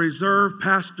having reserved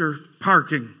pastor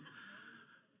parking.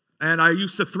 And I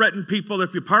used to threaten people,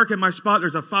 if you park in my spot,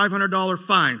 there's a $500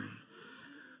 fine.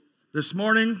 This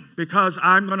morning, because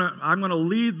I'm gonna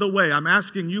lead the way, I'm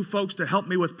asking you folks to help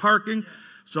me with parking.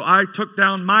 So I took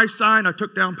down my sign, I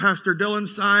took down Pastor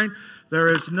Dylan's sign. There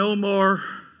is no more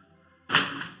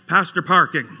pastor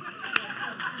parking.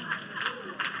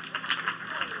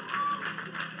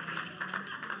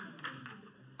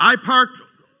 I parked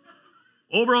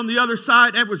over on the other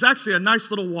side. It was actually a nice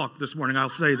little walk this morning, I'll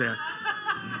say that.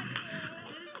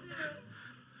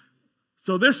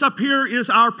 So this up here is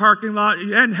our parking lot.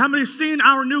 And how many seen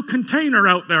our new container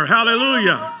out there?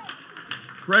 Hallelujah.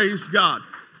 Praise God.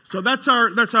 So that's our,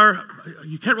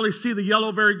 you can't really see the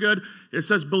yellow very good. It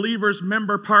says Believers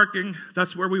Member Parking.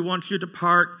 That's where we want you to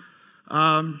park.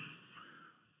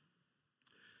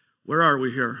 Where are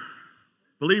we here?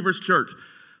 Believers Church.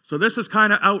 So this is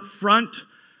kind of out front.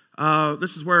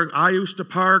 This is where I used to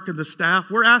park and the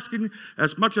staff. We're asking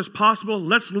as much as possible,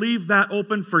 let's leave that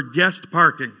open for guest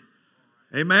parking.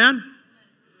 Amen?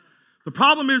 The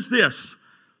problem is this.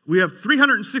 We have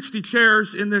 360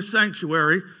 chairs in this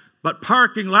sanctuary, but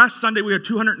parking, last Sunday we had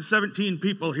 217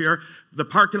 people here. The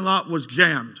parking lot was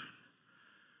jammed.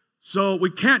 So we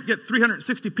can't get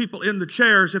 360 people in the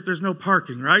chairs if there's no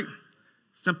parking, right?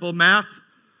 Simple math.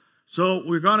 So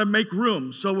we're going to make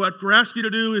room. So what we're asking you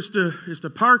to do is to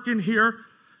park in here,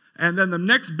 and then the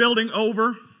next building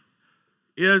over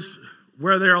is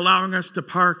where they're allowing us to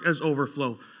park as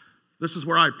overflow. This is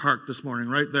where I parked this morning,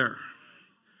 right there.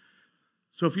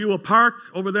 So if you will park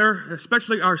over there,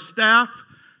 especially our staff,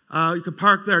 you can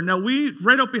park there. Now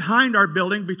right up behind our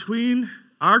building, between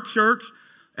our church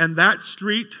and that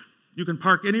street, you can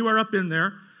park anywhere up in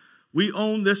there. We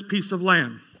own this piece of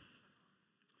land.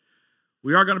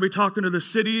 We are going to be talking to the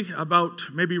city about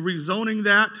maybe rezoning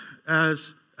that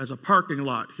as a parking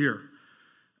lot here.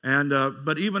 And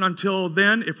but even until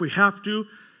then, if we have to,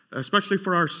 especially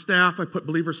for our staff, I put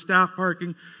Believer staff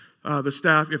parking. The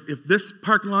staff, if this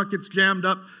parking lot gets jammed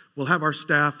up, we'll have our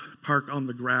staff park on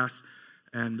the grass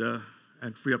and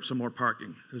free up some more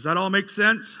parking. Does that all make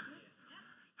sense?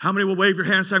 How many will wave your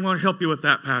hand and say, I'm going to help you with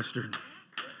that, Pastor?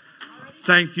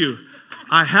 Thank you.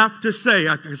 I have to say,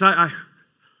 because I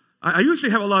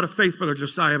usually have a lot of faith, Brother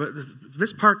Josiah, but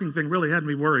this parking thing really had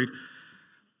me worried.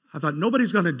 I thought,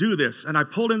 nobody's going to do this. And I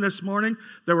pulled in this morning.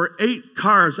 There were 8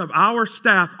 cars of our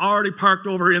staff already parked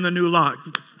over in the new lot.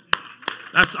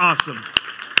 That's awesome.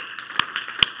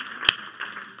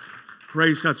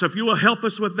 Praise God. So if you will help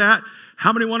us with that,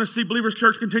 how many want to see Believers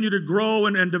Church continue to grow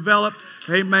and develop?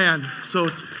 Amen. So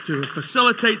to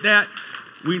facilitate that,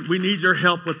 we need your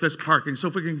help with this parking. So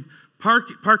if we can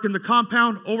park in the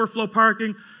compound, overflow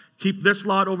parking, keep this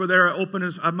lot over there open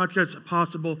as much as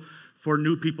possible for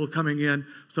new people coming in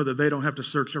so that they don't have to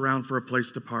search around for a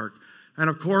place to park.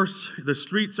 And of course, the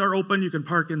streets are open. You can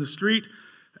park in the street,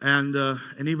 and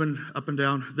even up and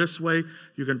down this way,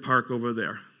 you can park over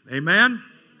there. Amen?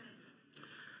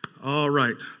 All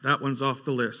right, that one's off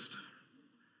the list.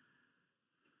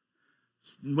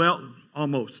 Well,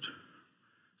 almost.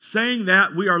 Saying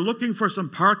that, we are looking for some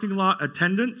parking lot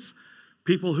attendants,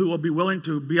 people who will be willing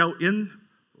to be out in.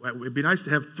 It would be nice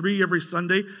to have 3 every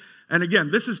Sunday. And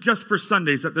again, this is just for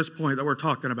Sundays at this point that we're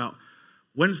talking about.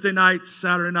 Wednesday nights,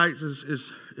 Saturday nights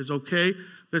is okay.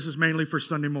 This is mainly for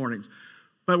Sunday mornings.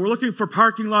 But we're looking for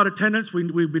parking lot attendants.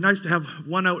 We'd be nice to have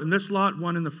one out in this lot,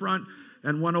 one in the front,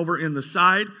 and one over in the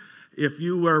side. If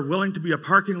you are willing to be a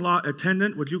parking lot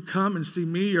attendant, would you come and see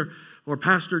me or or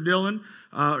Pastor Dylan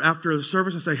after the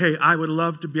service and say, hey, I would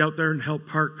love to be out there and help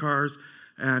park cars.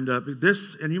 And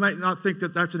and you might not think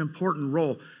that that's an important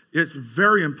role. It's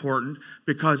very important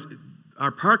because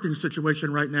our parking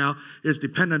situation right now is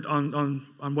dependent on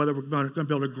whether we're going to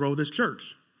be able to grow this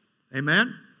church.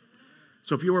 Amen?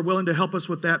 So if you are willing to help us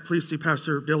with that, please see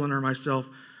Pastor Dylan or myself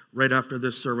right after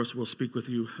this service. We'll speak with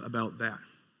you about that.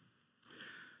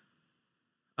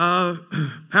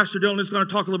 Pastor Dylan is going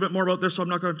to talk a little bit more about this, so I'm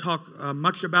not going to talk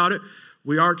much about it.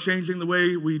 We are changing the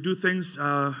way we do things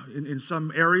in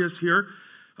some areas here.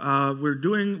 In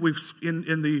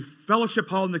the fellowship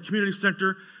hall in the community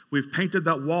center, we've painted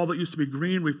that wall that used to be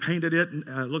green. We've painted it, and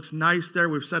it looks nice there.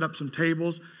 We've set up some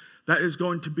tables. That is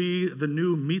going to be the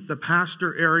new Meet the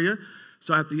Pastor area.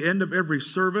 So at the end of every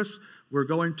service, we're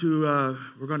going to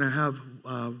have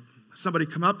somebody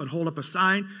come up and hold up a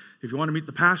sign. If you want to meet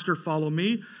the pastor, follow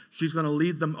me. She's going to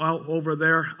lead them out over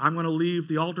there. I'm going to leave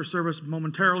the altar service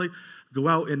momentarily, go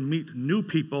out and meet new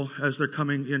people as they're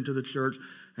coming into the church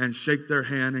and shake their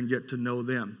hand and get to know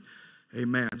them.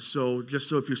 Amen. So just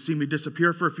so if you see me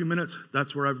disappear for a few minutes,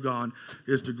 that's where I've gone,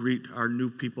 is to greet our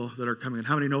new people that are coming in.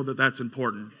 How many know that that's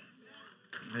important?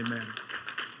 Amen.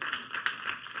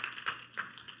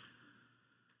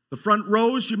 The front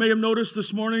rows, you may have noticed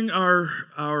this morning, are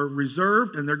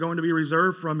reserved, and they're going to be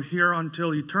reserved from here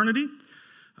until eternity.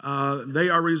 They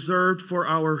are reserved for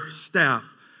our staff,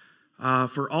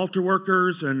 for altar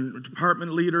workers and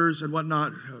department leaders and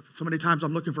whatnot. So many times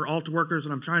I'm looking for altar workers,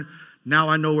 and now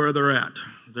I know where they're at.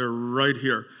 They're right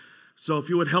here. So if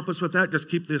you would help us with that, just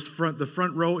keep the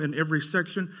front row in every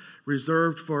section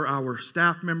reserved for our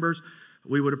staff members.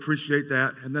 We would appreciate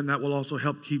that, and then that will also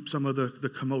help keep some of the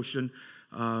commotion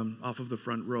off of the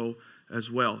front row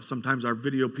as well. Sometimes our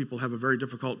video people have a very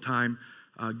difficult time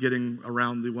getting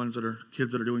around the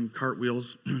kids that are doing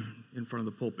cartwheels in front of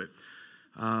the pulpit.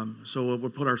 So we'll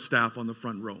put our staff on the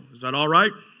front row. Is that all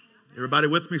right? Everybody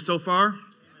with me so far?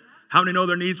 How many know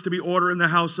there needs to be order in the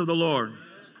house of the Lord?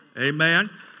 Amen.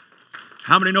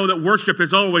 How many know that worship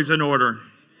is always in order?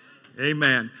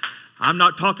 Amen. I'm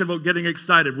not talking about getting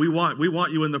excited. We want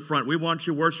you in the front. We want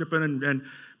you worshiping,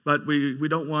 but we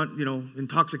don't want,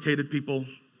 intoxicated people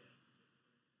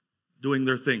doing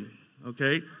their thing.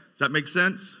 Okay? Does that make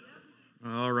sense?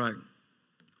 All right.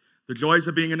 The joys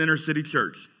of being an inner city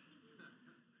church.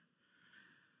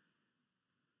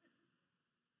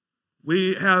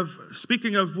 We have,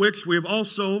 speaking of which, we have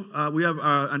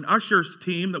an ushers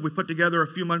team that we put together a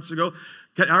few months ago.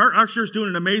 Our ushers doing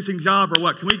an amazing job, or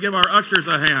what? Can we give our ushers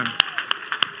a hand?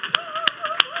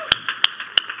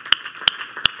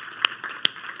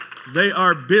 They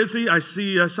are busy. I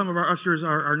see some of our ushers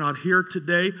are not here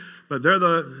today, but they're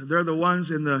the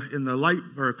ones in the light,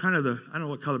 or kind of I don't know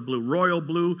what color, blue, royal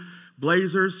blue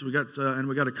blazers. We got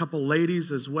a couple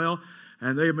ladies as well,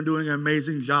 and they have been doing an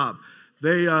amazing job.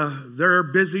 They're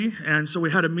busy, and so we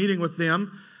had a meeting with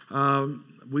them.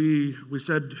 We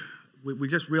said we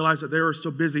just realized that they were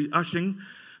so busy ushing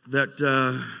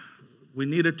that we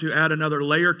needed to add another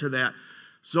layer to that.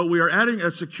 So we are adding a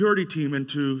security team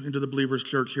into the Believers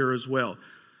Church here as well.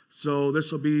 So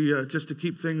this will be just to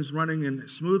keep things running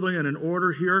smoothly and in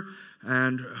order here,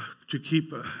 and to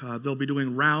keep they'll be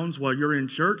doing rounds while you're in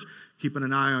church, keeping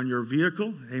an eye on your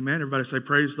vehicle. Amen. Everybody say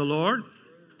praise the Lord.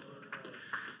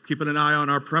 Keeping an eye on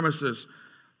our premises.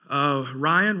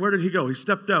 Ryan, where did he go? He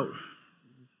stepped out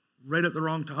right at the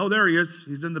wrong time. Oh, there he is.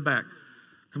 He's in the back.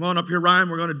 Come on up here, Ryan.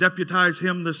 We're going to deputize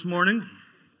him this morning.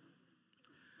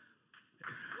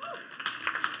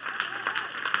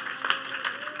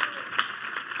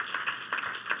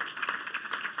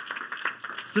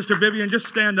 Sister Vivian, just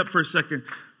stand up for a second.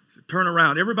 Turn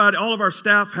around. Everybody, all of our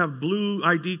staff have blue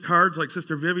ID cards like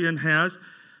Sister Vivian has.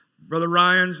 Brother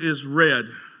Ryan's is red.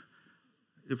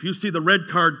 If you see the red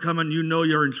card coming, you know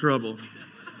you're in trouble.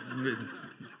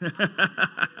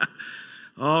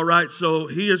 All right, so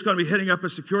he is going to be heading up a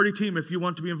security team. If you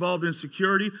want to be involved in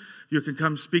security, you can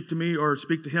come speak to me or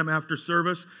speak to him after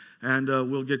service, and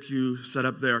we'll get you set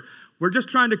up there. We're just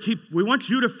trying to we want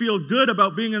you to feel good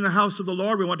about being in the house of the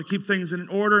Lord. We want to keep things in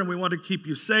order, and we want to keep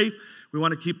you safe. We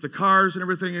want to keep the cars and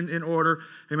everything in order.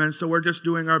 Amen. So we're just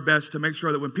doing our best to make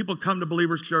sure that when people come to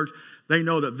Believers Church, they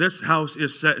know that this house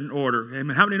is set in order.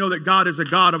 Amen. How many know that God is a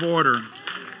God of order?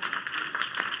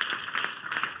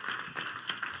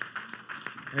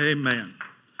 Amen.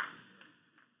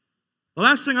 The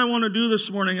last thing I want to do this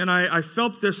morning, and I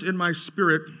felt this in my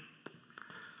spirit,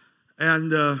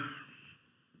 and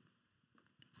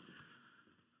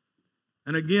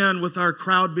again, with our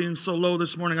crowd being so low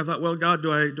this morning, I thought, well, God,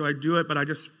 do I do it? But I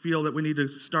just feel that we need to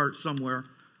start somewhere.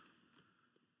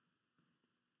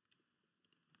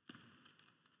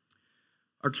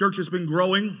 Our church has been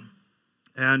growing,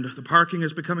 and the parking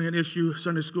is becoming an issue.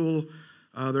 Sunday school,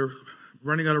 they're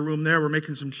running out of room there. We're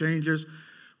making some changes.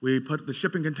 We put the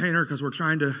shipping container because we're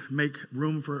trying to make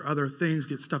room for other things,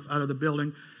 get stuff out of the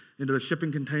building into the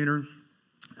shipping container.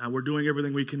 We're doing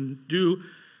everything we can do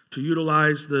to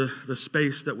utilize the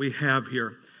space that we have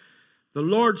here. The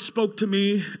Lord spoke to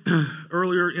me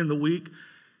earlier in the week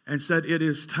and said, it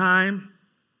is time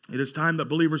that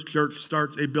Believers Church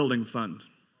starts a building fund.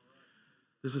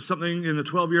 This is something in the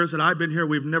 12 years that I've been here,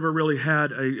 we've never really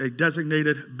had a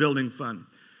designated building fund.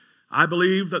 I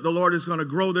believe that the Lord is going to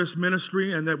grow this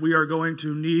ministry and that we are going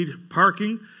to need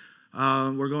parking.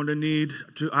 We're going to need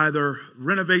to either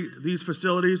renovate these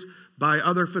facilities, buy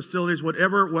other facilities,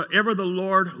 whatever the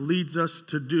Lord leads us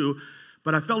to do.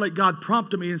 But I felt like God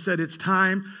prompted me and said it's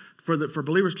time for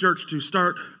Believers Church to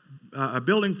start a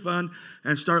building fund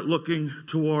and start looking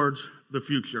towards the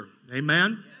future.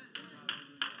 Amen?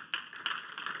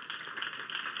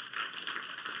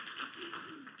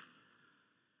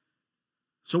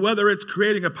 So whether it's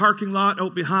creating a parking lot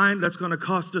out behind, that's going to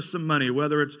cost us some money.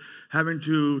 Whether it's having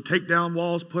to take down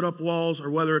walls, put up walls,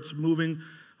 or whether it's moving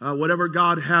whatever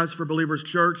God has for Believers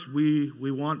Church,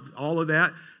 we want all of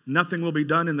that. Nothing will be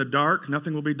done in the dark.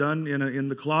 Nothing will be done in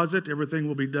the closet. Everything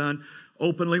will be done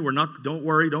openly. Don't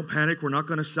worry, don't panic. We're not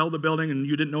going to sell the building and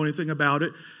you didn't know anything about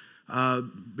it.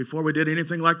 Before we did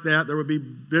anything like that, there would be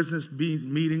business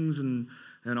meetings and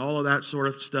all of that sort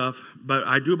of stuff. But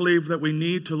I do believe that we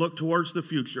need to look towards the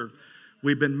future.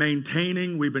 We've been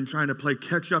maintaining, we've been trying to play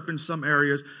catch up in some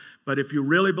areas. But if you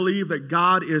really believe that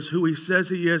God is who He says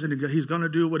He is and He's going to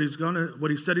do what He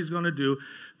said He's going to do,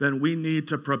 then we need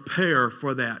to prepare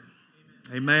for that.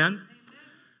 Amen?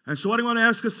 And so what I want to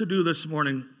ask us to do this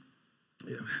morning,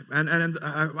 and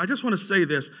I just want to say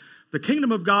this, the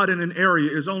kingdom of God in an area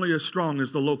is only as strong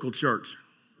as the local church.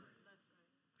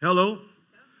 Hello?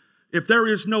 If there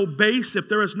is no base, if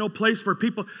there is no place for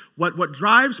people, what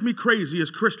drives me crazy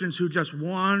is Christians who just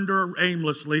wander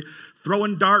aimlessly,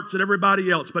 throwing darts at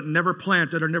everybody else, but never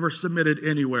planted or never submitted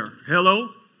anywhere.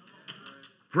 Hello?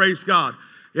 Praise God.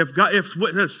 If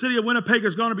the city of Winnipeg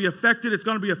is going to be affected, it's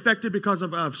going to be affected because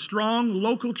of strong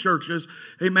local churches,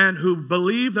 amen, who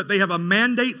believe that they have a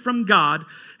mandate from God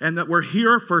and that we're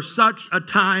here for such a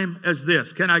time as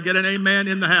this. Can I get an amen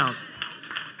in the house?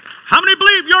 How many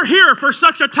believe you're here for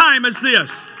such a time as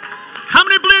this? How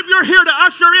many believe you're here to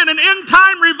usher in an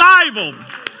end-time revival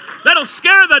that'll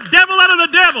scare the devil out of the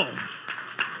devil?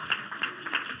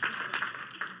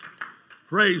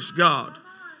 Praise God.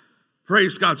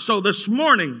 Praise God. So this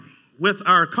morning, with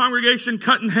our congregation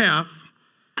cut in half,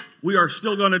 we are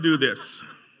still going to do this.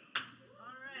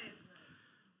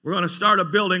 We're going to start a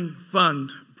building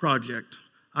fund project.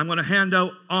 I'm going to hand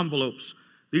out envelopes.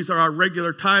 These are our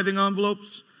regular tithing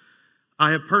envelopes.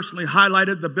 I have personally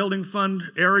highlighted the building fund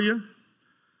area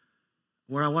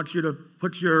where I want you to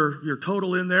put your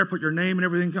total in there, put your name and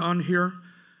everything on here.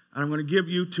 And I'm going to give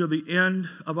you to the end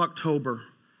of October.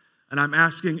 And I'm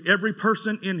asking every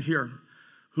person in here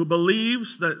who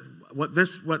believes that what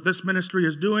this ministry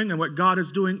is doing and what God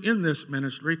is doing in this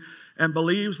ministry and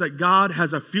believes that God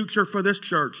has a future for this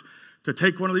church to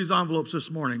take one of these envelopes this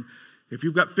morning. If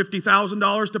you've got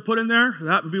 $50,000 to put in there,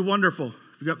 that would be wonderful.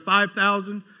 If you've got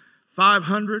 $5,000,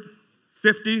 $500,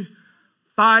 $50,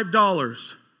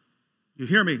 $5. You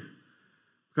hear me?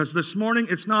 Because this morning,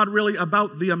 it's not really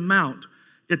about the amount.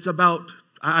 It's about,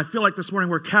 I feel like this morning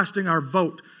we're casting our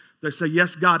vote that say,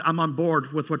 yes, God, I'm on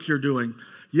board with what you're doing.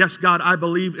 Yes, God, I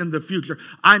believe in the future.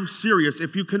 I'm serious.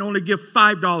 If you can only give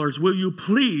 $5, will you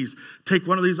please take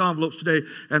one of these envelopes today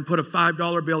and put a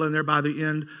 $5 bill in there by the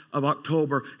end of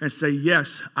October and say,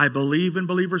 yes, I believe in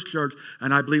Believers Church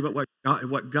and I believe at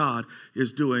what God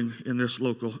is doing in this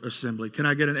local assembly. Can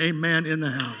I get an amen in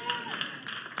the house?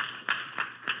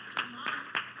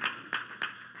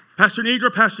 Pastor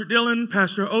Nidra, Pastor Dylan,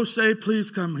 Pastor Osei,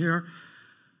 please come here.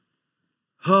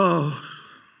 Oh,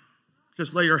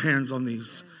 just lay your hands on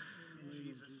these.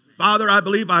 Father, I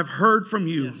believe I've heard from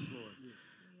you.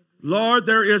 Lord,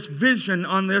 there is vision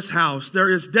on this house. There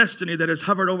is destiny that has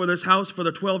hovered over this house for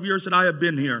the 12 years that I have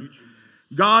been here.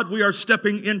 God, we are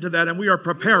stepping into that and we are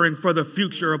preparing for the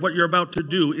future of what you're about to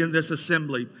do in this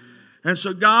assembly. And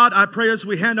so, God, I pray as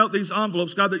we hand out these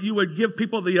envelopes, God, that you would give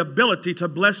people the ability to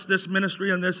bless this ministry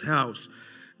and this house.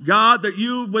 God, that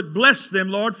you would bless them,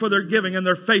 Lord, for their giving and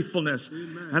their faithfulness.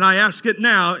 Amen. And I ask it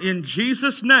now in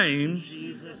Jesus' name.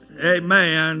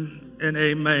 Amen and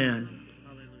amen.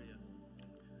 Hallelujah.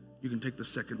 You can take the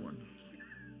second one.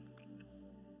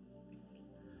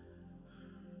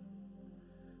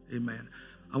 Amen.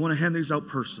 I want to hand these out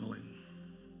personally.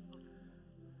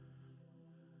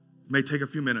 may take a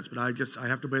few minutes, but I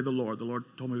have to obey the Lord. The Lord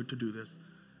told me to do this.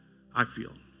 I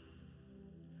feel.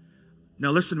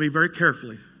 Now listen to me very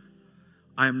carefully.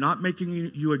 I am not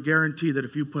making you a guarantee that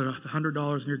if you put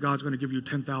 $100 in here, God's going to give you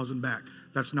 10,000 back.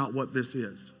 That's not what this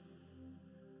is.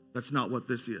 That's not what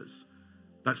this is.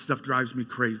 That stuff drives me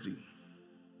crazy.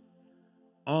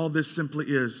 All this simply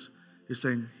is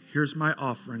saying, here's my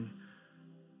offering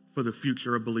for the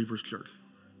future of Believers Church.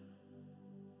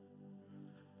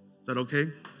 Is that okay?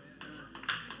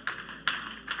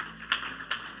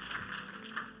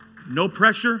 No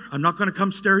pressure. I'm not going to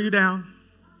come stare you down.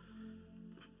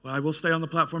 Well, I will stay on the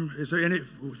platform. Is there any,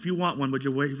 if you want one, would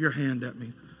you wave your hand at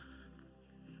me?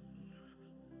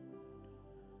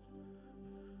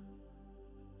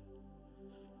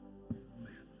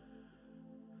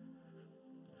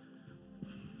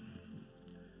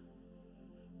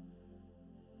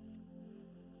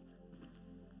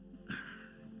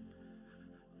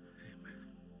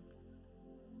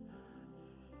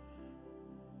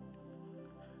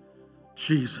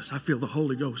 Jesus, I feel the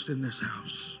Holy Ghost in this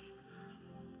house.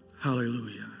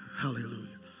 Hallelujah.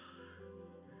 Hallelujah.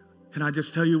 Can I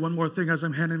just tell you one more thing as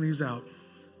I'm handing these out?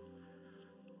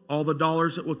 All the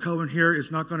dollars that will come in here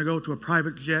is not going to go to a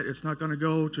private jet. It's not going to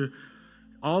go to,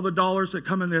 all the dollars that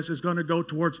come in this is going to go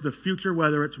towards the future,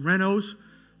 whether it's renos,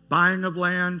 buying of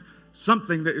land,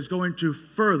 something that is going to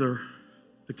further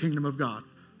the kingdom of God.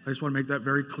 I just want to make that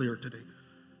very clear today.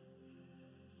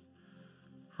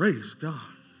 Praise God.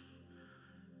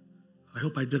 I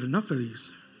hope I did enough of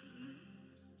these.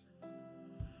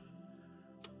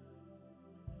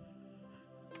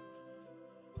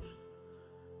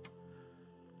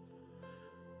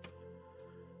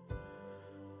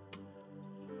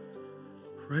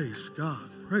 Praise God.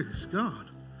 Praise God.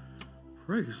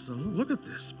 Praise the Lord. Look at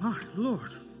this. My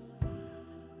Lord.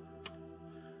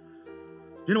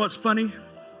 You know what's funny?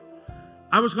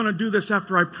 I was going to do this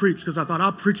after I preached because I thought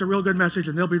I'll preach a real good message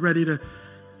and they'll be ready to.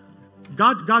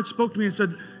 God spoke to me and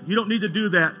said, you don't need to do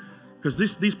that because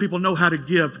these people know how to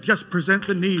give. Just present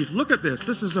the need. Look at this.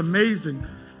 This is amazing.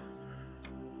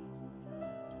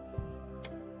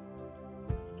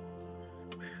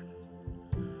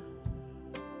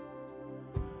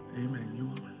 Amen. You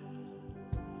want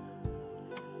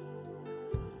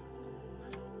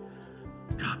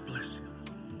it? God bless you.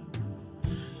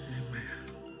 Amen.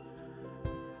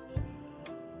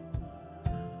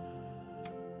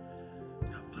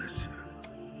 God bless you.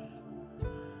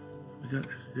 We got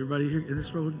everybody here in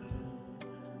this road.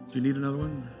 Do you need another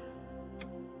one?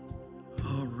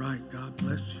 All right. God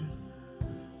bless you.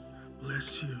 God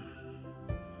bless you.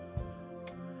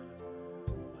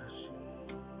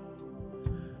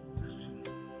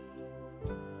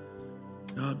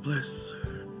 God bless.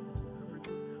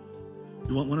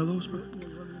 You want one of those, brother?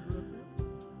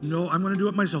 No, I'm going to do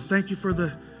it myself. Thank you for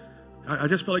the. I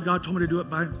just felt like God told me to do it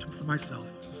for myself.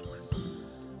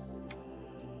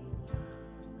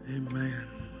 Amen.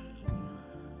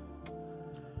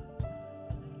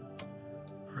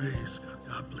 Praise God.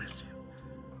 God bless you.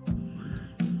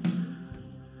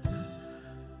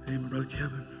 Amen, Brother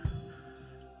Kevin.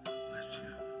 God bless you.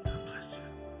 God bless you.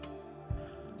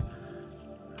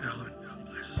 Alan. God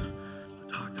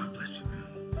bless you, man.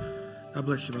 God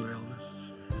bless you, Brother Elvis.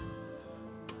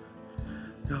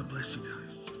 God bless you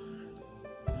guys.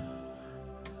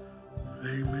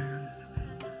 Amen.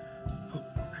 Oh,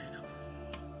 there you go.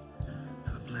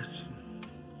 God bless you.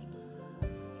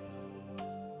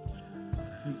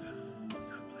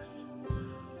 God bless you.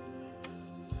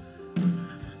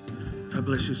 God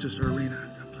bless you, Sister Arena.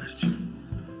 God bless you.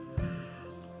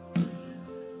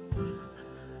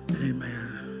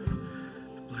 Amen.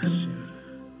 God bless you.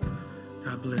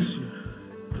 God bless you.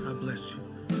 God bless you.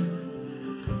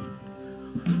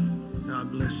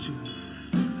 God bless you.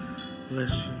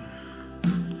 Bless you.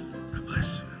 God bless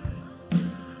you.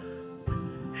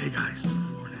 Hey guys, good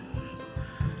morning.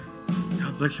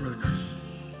 God bless you, Brother Chris.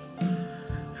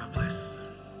 God bless.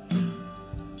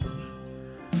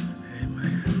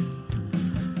 Amen.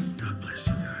 God bless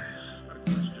you guys. Got a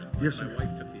question. Yes, sir. My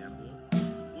wife took the envelope.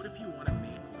 What if you want to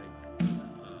make like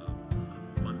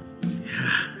monthly?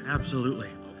 Yeah, absolutely.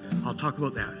 I'll talk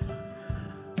about that.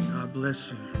 God bless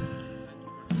you.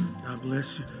 God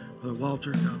bless you. Brother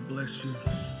Walter, God bless you.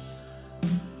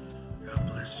 God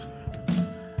bless you.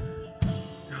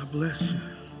 God bless you.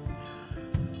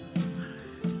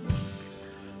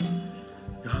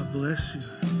 God bless you.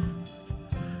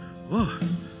 Whoa.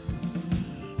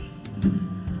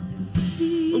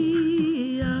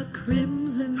 See a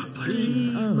crimson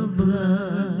stream of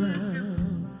blood.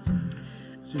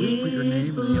 So you put your name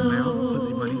and the amount, put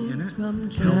the money in it.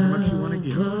 Tell how much you want to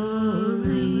give.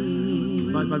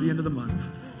 By the end of the month.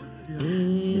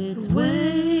 Its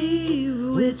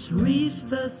wave which reached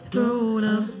the throne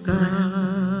of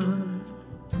God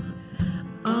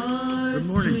are Good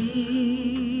morning.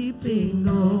 sweeping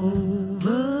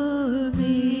over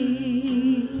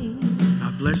me.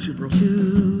 God bless you, bro.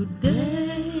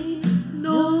 Today,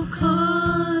 no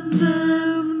condemnation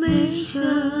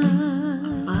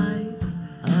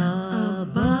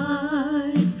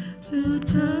abides to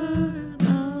turn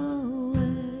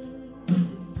away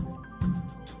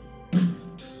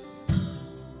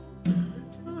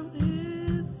from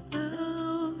His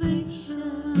salvation.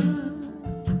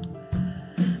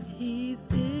 He's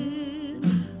in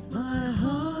my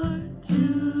heart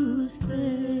to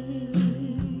stay.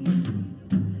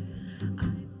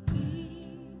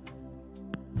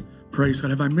 Praise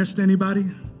God. Have I missed anybody?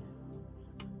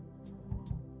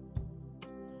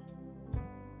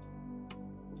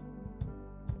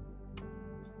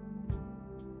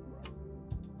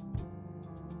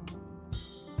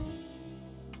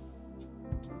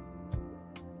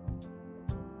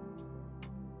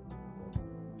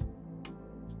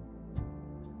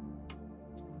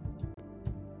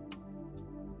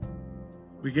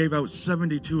 We gave out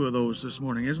 72 of those this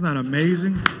morning. Isn't that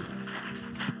amazing?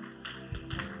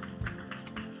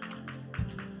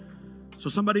 So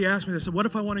somebody asked me, they said, what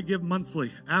if I want to give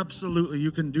monthly? Absolutely,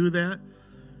 you can do that.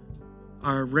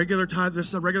 Our regular tithe, this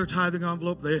is a regular tithing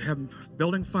envelope. They have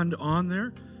building fund on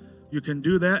there. You can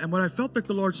do that. And what I felt like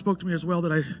the Lord spoke to me as well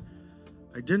that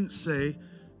I didn't say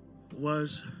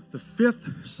was the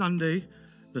fifth Sunday,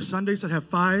 the Sundays that have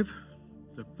five,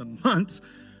 the months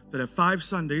that have 5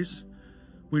 Sundays.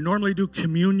 We normally do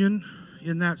communion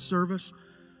in that service.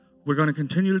 We're going to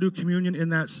continue to do communion in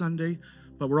that Sunday,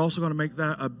 but we're also going to make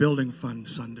that a building fund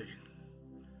Sunday.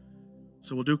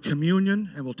 So we'll do communion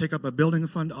and we'll take up a building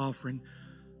fund offering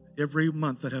every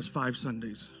month that has 5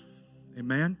 Sundays.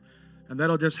 Amen? And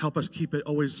that'll just help us keep it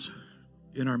always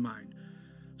in our mind.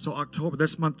 So October,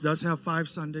 this month does have 5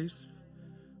 Sundays.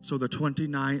 So the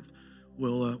 29th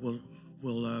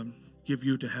we'll give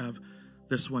you to have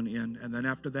this one in. And then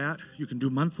after that, you can do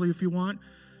monthly if you want.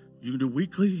 You can do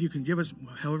weekly. You can give us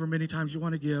however many times you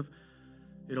want to give.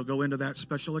 It'll go into that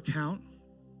special account.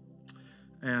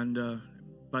 And,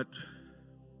 but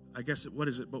I guess, what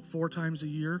is it, about 4 times a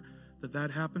year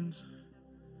that happens?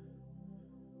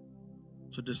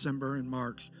 So December and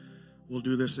March, we'll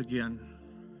do this again.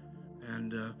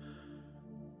 And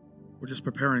we're just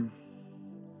preparing.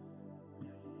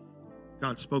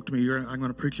 God spoke to me. I'm going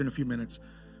to preach in a few minutes.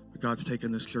 But God's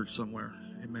taken this church somewhere.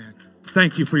 Amen.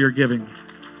 Thank you for your giving.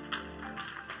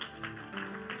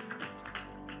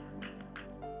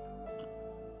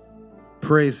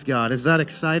 Praise God. Is that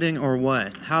exciting or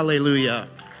what? Hallelujah.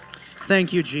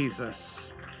 Thank you, Jesus.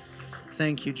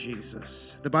 Thank you,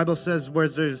 Jesus. The Bible says where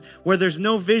there's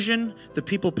no vision, the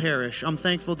people perish. I'm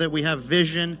thankful that we have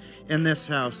vision in this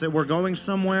house, that we're going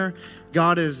somewhere.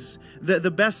 God is, the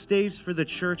best days for the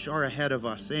church are ahead of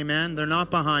us. Amen. They're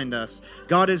not behind us.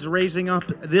 God is raising up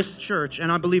this church,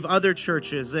 and I believe other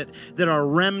churches that are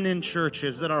remnant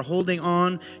churches that are holding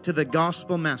on to the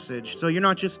gospel message. So you're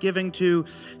not just giving to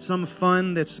some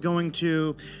fund that's going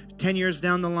to 10 years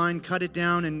down the line, cut it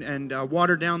down and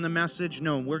water down the message.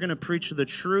 No, we're going to preach the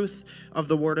truth of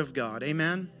the Word of God.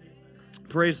 Amen?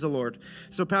 Praise the Lord.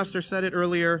 So Pastor said it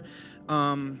earlier.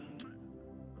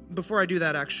 Before I do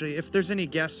that, actually, if there's any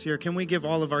guests here, can we give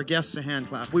all of our guests a hand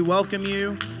clap? We welcome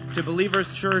you to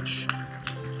Believers Church.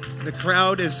 The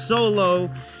crowd is so low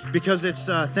because it's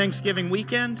Thanksgiving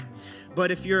weekend. But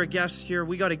if you're a guest here,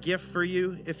 we got a gift for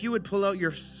you. If you would pull out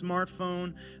your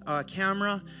smartphone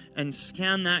camera and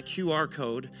scan that QR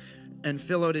code and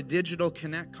fill out a digital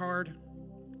connect card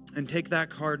and take that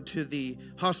card to the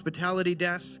hospitality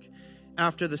desk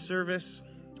after the service,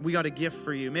 we got a gift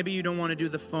for you. Maybe you don't want to do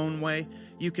the phone way.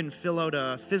 You can fill out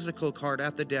a physical card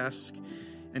at the desk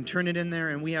and turn it in there,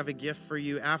 and we have a gift for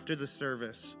you after the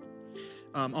service.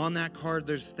 On that card,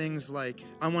 there's things like,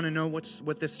 I want to know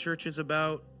what this church is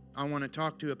about. I want to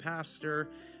talk to a pastor.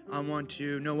 I want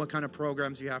to know what kind of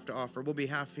programs you have to offer. We'll be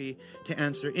happy to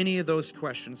answer any of those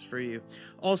questions for you.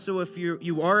 Also, if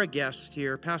you are a guest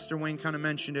here, Pastor Wayne kind of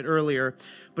mentioned it earlier,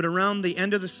 but around the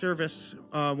end of the service,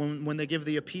 when they give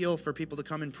the appeal for people to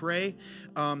come and pray,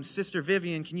 Sister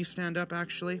Vivian, can you stand up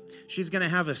actually? She's going to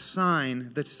have a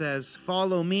sign that says,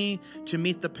 "Follow me to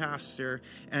meet the pastor,"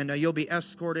 and you'll be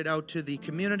escorted out to the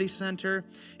community center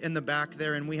in the back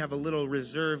there, and we have a little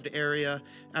reserved area.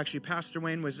 Actually, Pastor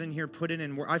Wayne was in here putting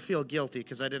in work. I feel guilty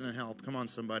because I didn't help. Come on,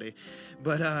 somebody.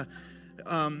 But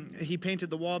he painted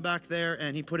the wall back there,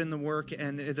 and he put in the work.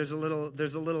 And there's a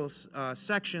little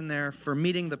section there for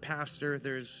meeting the pastor.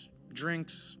 There's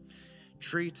drinks,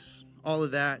 treats, all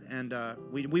of that. And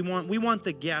we want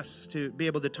the guests to be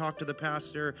able to talk to the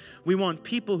pastor. We want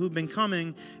people who've been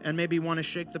coming and maybe want to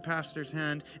shake the pastor's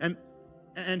hand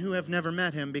and who have never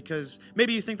met him, because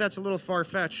maybe you think that's a little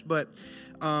far-fetched, but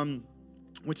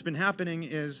what's been happening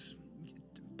is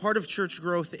part of church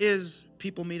growth is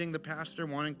people meeting the pastor,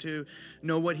 wanting to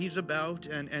know what he's about,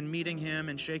 and meeting him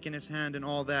and shaking his hand and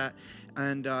all that.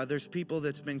 And there's people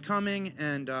that's been coming,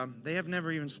 and they have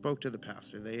never even spoke to the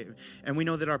pastor. And we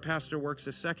know that our pastor works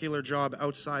a secular job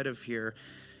outside of here.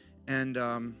 And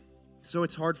so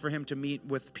it's hard for him to meet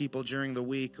with people during the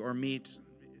week or meet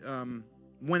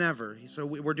whenever. So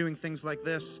we're doing things like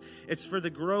this. It's for the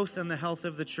growth and the health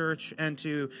of the church and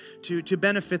to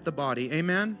benefit the body.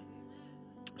 Amen?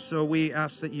 So we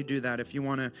ask that you do that if you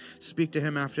want to speak to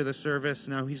him after the service.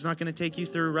 Now, he's not going to take you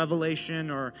through Revelation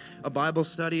or a Bible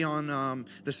study on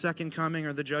the second coming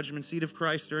or the judgment seat of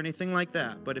Christ or anything like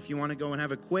that. But if you want to go and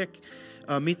have a quick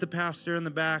meet the pastor in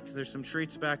the back, there's some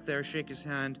treats back there, shake his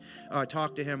hand,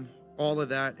 talk to him. All of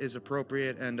that is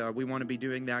appropriate, and we want to be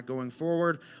doing that going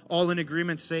forward. All in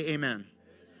agreement, say amen.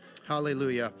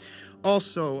 Hallelujah.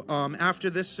 Also, after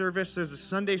this service, there's a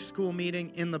Sunday school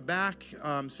meeting in the back.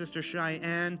 Sister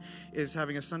Cheyenne is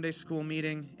having a Sunday school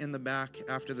meeting in the back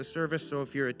after the service. So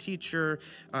if you're a teacher,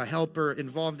 a helper,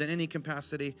 involved in any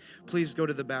capacity, please go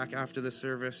to the back after the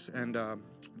service, and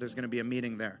there's going to be a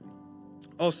meeting there.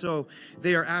 Also,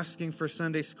 they are asking for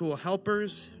Sunday school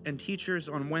helpers and teachers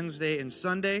on Wednesday and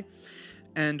Sunday,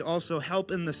 and also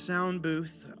help in the sound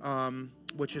booth,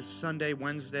 which is Sunday,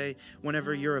 Wednesday,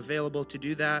 whenever you're available to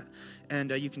do that.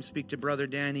 And you can speak to Brother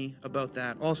Danny about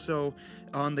that. Also,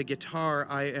 on the guitar,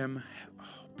 I am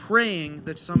praying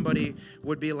that somebody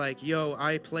would be like, yo,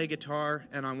 I play guitar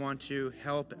and I want to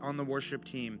help on the worship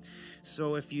team.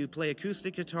 So if you play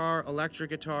acoustic guitar, electric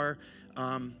guitar,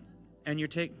 and you're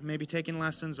maybe taking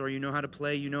lessons, or you know how to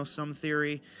play, you know some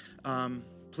theory,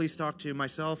 please talk to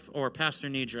myself or Pastor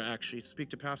Nidra, actually. Speak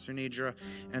to Pastor Nidra,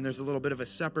 and there's a little bit of a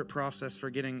separate process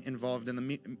for getting involved in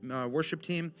the worship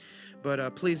team,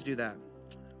 but please do that.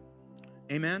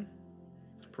 Amen?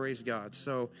 Praise God.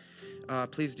 So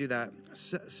please do that.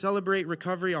 Celebrate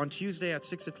Recovery on Tuesday at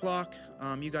 6 o'clock.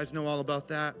 You guys know all about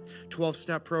that.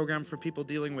 12-step program for people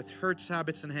dealing with hurts,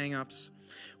 habits, and hang-ups.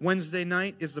 Wednesday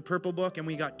night is the Purple Book, and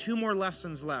we got 2 more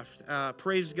lessons left.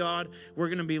 Praise God. We're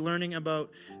going to be learning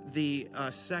about the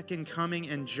second coming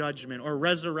and judgment, or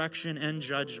resurrection and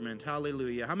judgment.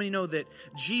 Hallelujah. How many know that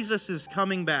Jesus is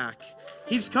coming back?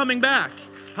 He's coming back.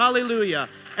 Hallelujah.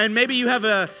 And maybe you have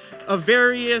a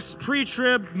various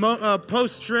pre-trib,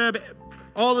 post-trib,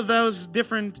 all of those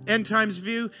different end times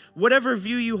view. Whatever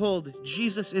view you hold,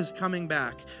 Jesus is coming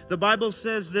back. The Bible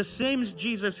says the same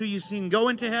Jesus who you've seen go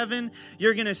into heaven,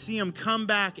 you're going to see him come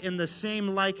back in the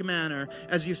same like manner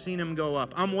as you've seen him go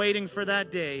up. I'm waiting for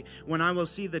that day when I will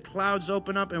see the clouds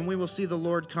open up and we will see the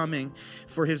Lord coming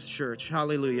for his church.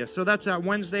 Hallelujah. So that's at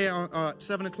Wednesday at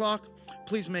 7 o'clock.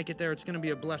 Please make it there. It's going to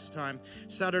be a blessed time.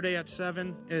 Saturday at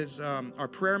 7 is our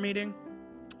prayer meeting.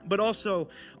 But also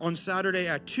on Saturday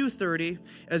at 2:30,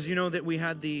 as you know that we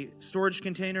had the storage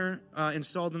container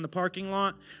installed in the parking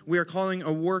lot, we are calling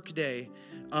a work day.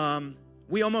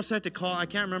 We almost had to call, I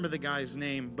can't remember the guy's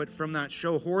name, but from that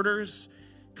show Hoarders.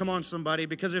 Come on, somebody,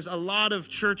 because there's a lot of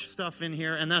church stuff in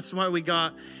here, and that's why we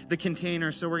got the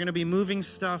container. So we're going to be moving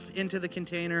stuff into the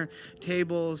container,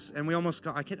 tables, and we almost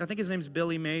got, I think his name's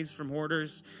Billy Mays from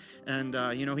Hoarders, and,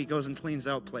 he goes and cleans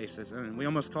out places, and we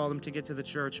almost called him to get to the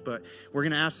church, but we're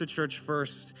going to ask the church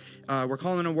first. We're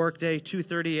calling a work day,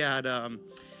 2:30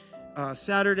 at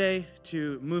Saturday,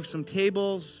 to move some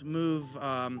tables, move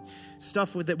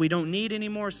stuff that we don't need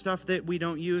anymore, stuff that we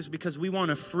don't use, because we want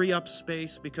to free up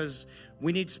space, because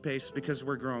we need space, because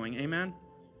we're growing. Amen?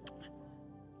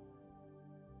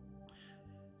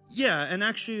 Yeah, and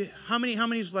actually, how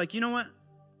many's like, you know what?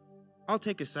 I'll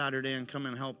take a Saturday and come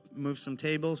and help move some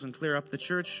tables and clear up the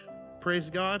church.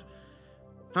 Praise God.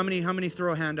 How many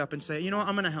throw a hand up and say, you know what?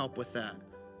 I'm going to help with that.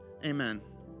 Amen.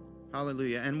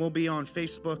 Hallelujah. And we'll be on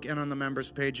Facebook and on the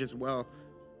members page as well.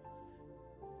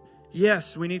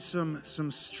 Yes, we need some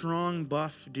strong,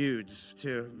 buff dudes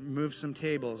to move some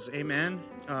tables. Amen.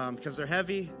 Because they're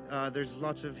heavy. There's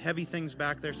lots of heavy things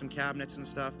back there, some cabinets and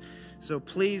stuff. So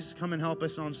please come and help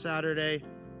us on Saturday.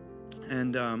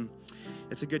 And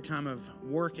it's a good time of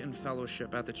work and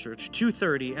fellowship at the church.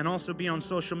 2:30, and also be on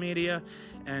social media,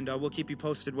 and we'll keep you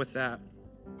posted with that.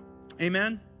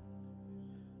 Amen?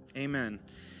 Amen.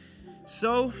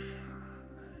 So,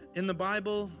 in the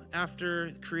Bible,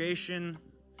 after creation,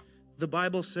 the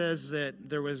Bible says that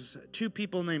there was 2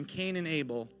 people named Cain and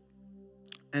Abel.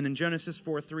 And in Genesis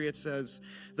 4:3, it says,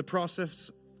 the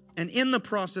process And in the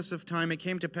process of time, it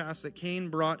came to pass that Cain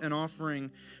brought an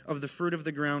offering of the fruit of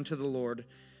the ground to the Lord.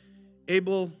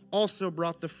 Abel also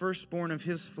brought the firstborn of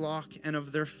his flock and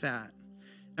of their fat.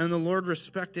 And the Lord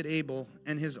respected Abel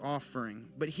and his offering.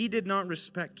 But he did not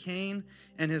respect Cain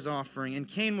and his offering. And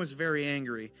Cain was very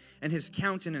angry, and his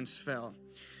countenance fell.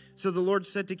 So the Lord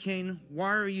said to Cain,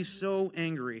 "Why are you so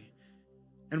angry?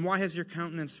 And why has your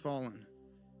countenance fallen?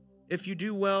 If you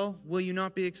do well, will you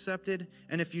not be accepted?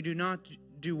 And if you do not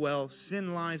do well,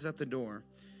 sin lies at the door,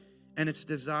 and its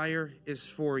desire is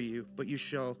for you, but you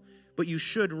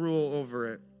should rule over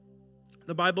it."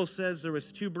 The Bible says there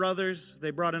was 2 brothers.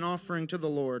 They brought an offering to the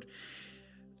Lord,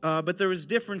 but there was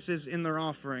differences in their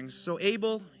offerings. So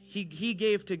Abel, he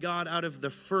gave to God out of the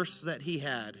first that he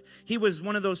had. He was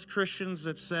one of those Christians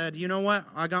that said, "You know what?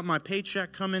 I got my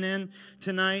paycheck coming in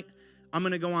tonight. I'm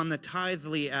going to go on the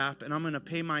Tithely app, and I'm going to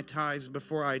pay my tithes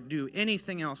before I do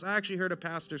anything else." I actually heard a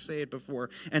pastor say it before,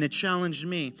 and it challenged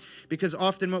me, because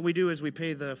often what we do is we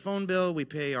pay the phone bill, we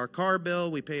pay our car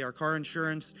bill, we pay our car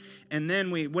insurance, and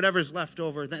then whatever's left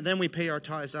over, then we pay our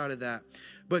tithes out of that.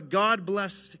 But God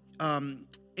blessed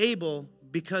Abel,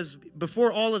 because before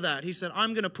all of that, he said,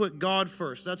 "I'm going to put God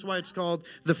first." That's why it's called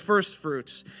the first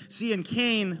fruits. See, and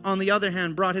Cain, on the other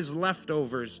hand, brought his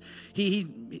leftovers.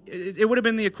 It would have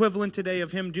been the equivalent today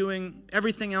of him doing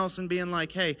everything else and being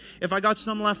like, "Hey, if I got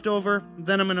some left over,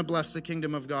 then I'm going to bless the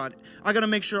kingdom of God. I got to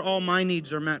make sure all my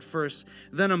needs are met first,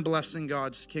 then I'm blessing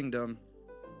God's kingdom."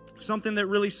 Something that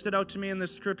really stood out to me in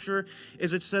this scripture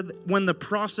is it said, when the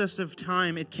process of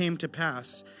time, it came to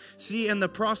pass. See, and the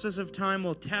process of time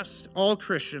will test all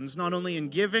Christians, not only in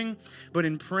giving, but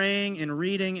in praying, in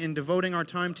reading, in devoting our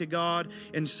time to God,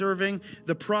 in serving.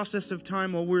 The process of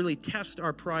time will really test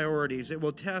our priorities. It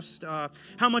will test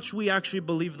how much we actually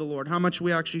believe the Lord, how much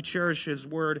we actually cherish His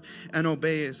word and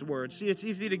obey His word. See, it's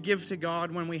easy to give to God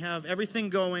when we have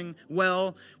everything going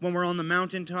well, when we're on the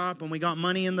mountaintop, when we got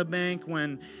money in the bank,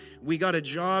 when we got a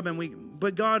job,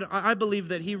 but God, I believe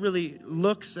that He really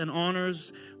looks and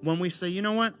honors when we say, "You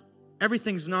know what?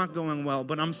 Everything's not going well,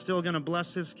 but I'm still going to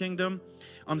bless His kingdom.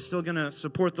 I'm still going to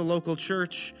support the local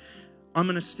church. I'm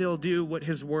going to still do what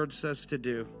His word says to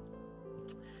do."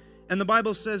 And the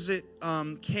Bible says that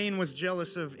Cain was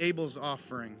jealous of Abel's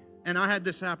offering. And I had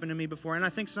this happen to me before, and I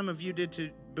think some of you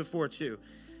did before too.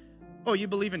 "Oh, you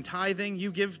believe in tithing?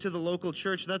 You give to the local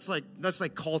church? That's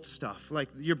like cult stuff. Like,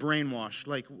 you're brainwashed.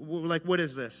 Like what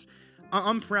is this?"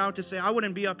 I'm proud to say I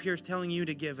wouldn't be up here telling you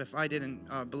to give if I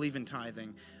didn't believe in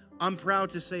tithing. I'm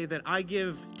proud to say that I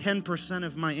give 10%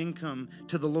 of my income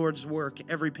to the Lord's work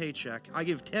every paycheck. I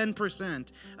give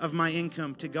 10% of my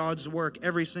income to God's work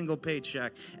every single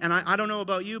paycheck. And I don't know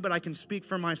about you, but I can speak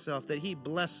for myself that He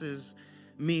blesses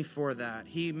me for that.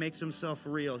 He makes Himself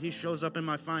real. He shows up in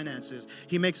my finances.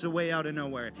 He makes a way out of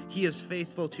nowhere. He is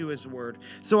faithful to His word.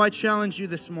 So I challenge you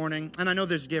this morning, and I know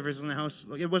there's givers in the house.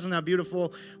 It wasn't that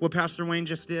beautiful what Pastor Wayne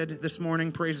just did this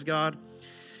morning. Praise God.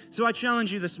 So I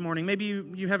challenge you this morning. Maybe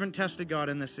you haven't tested God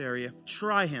in this area.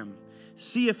 Try Him.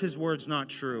 See if His word's not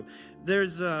true.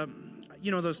 There's,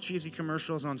 those cheesy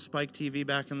commercials on Spike TV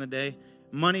back in the day.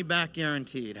 Money back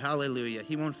guaranteed. Hallelujah.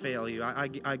 He won't fail you.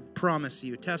 I promise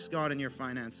you. Test God in your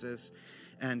finances,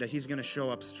 and He's going to show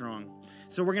up strong.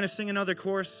 So we're going to sing another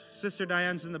chorus. Sister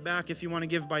Diane's in the back if you want to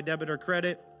give by debit or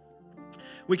credit.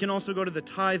 We can also go to the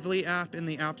Tithely app in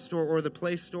the App Store or the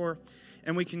Play Store,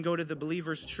 and we can go to the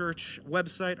Believers Church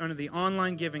website under the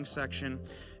online giving section.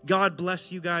 God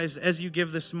bless you guys as you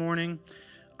give this morning.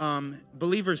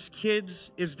 Believers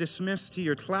Kids is dismissed to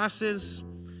your classes.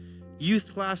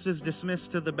 Youth class is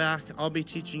dismissed to the back. I'll be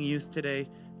teaching youth today.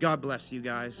 God bless you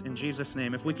guys. In Jesus'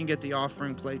 name, if we can get the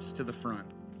offering plates to the front.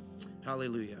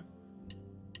 Hallelujah.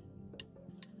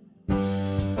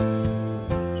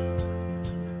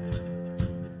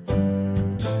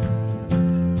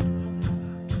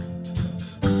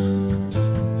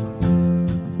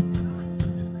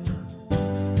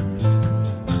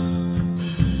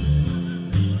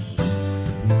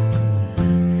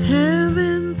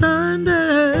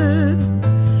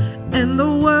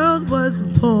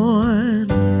 Born.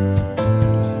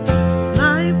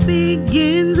 Life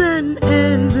begins and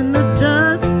ends in the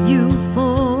dust.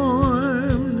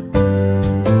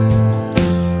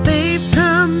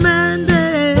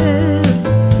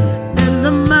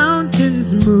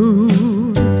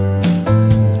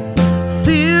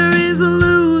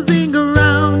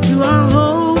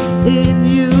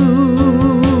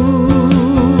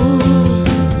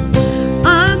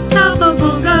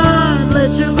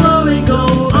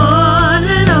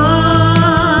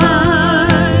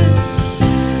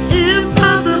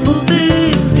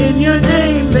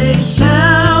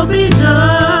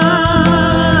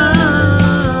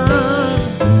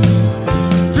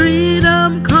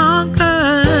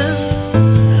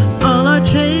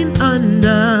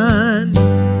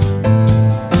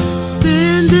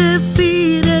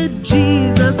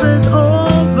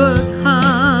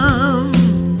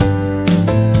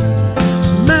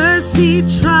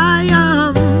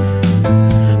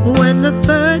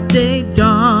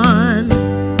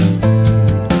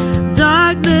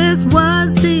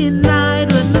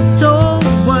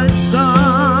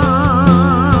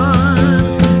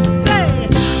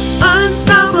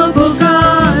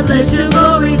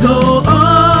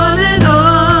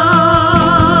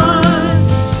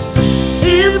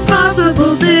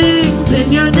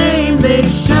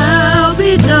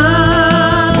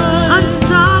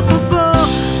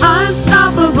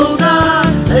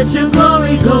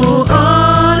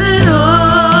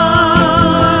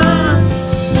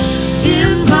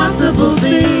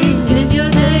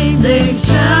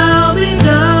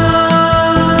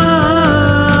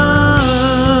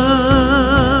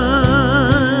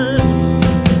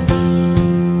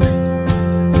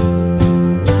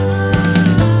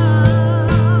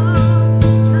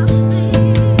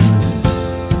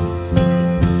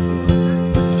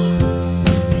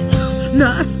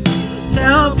 Nothing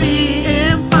shall be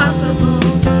impossible.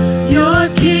 Your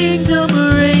kingdom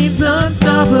reigns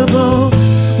unstoppable.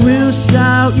 We'll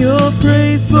shout your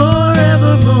praise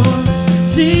forevermore.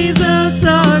 Jesus,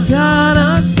 our God,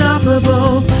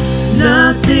 unstoppable.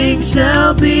 Nothing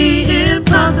shall be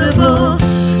impossible.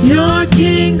 Your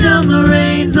kingdom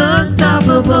reigns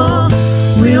unstoppable.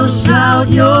 We'll shout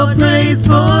your praise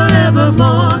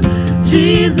forevermore.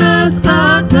 Jesus,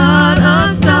 our God,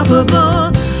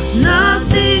 unstoppable.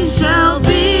 Nothing shall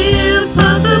be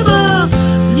impossible.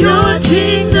 Your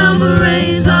kingdom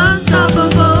reigns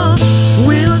unstoppable.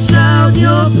 We'll shout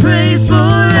your praise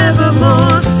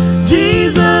forevermore.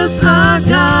 Jesus, our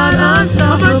God,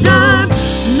 unstoppable.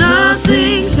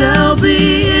 Nothing shall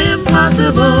be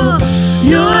impossible.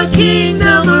 Your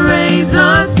kingdom reigns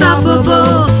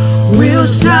unstoppable. We'll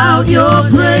shout your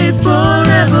praise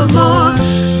forevermore.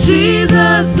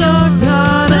 Jesus, our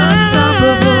God,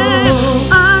 unstoppable.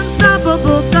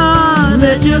 Unstoppable God,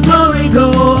 let your glory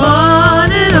go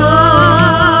on and on.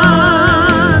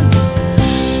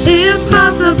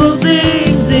 Impossible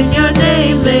things in your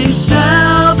name, they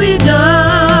shall be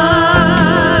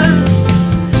done.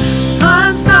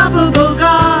 Unstoppable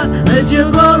God, let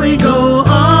your glory go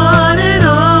on and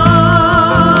on.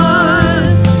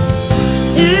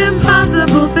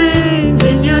 Impossible things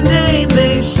in your name,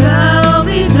 they shall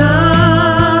be done.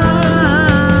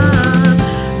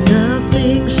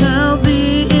 Nothing shall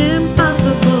be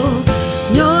impossible.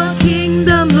 Your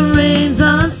kingdom reigns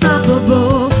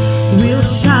unstoppable. We'll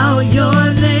shout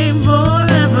your name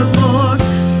forevermore.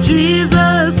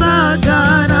 Jesus, our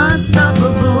God,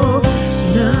 unstoppable.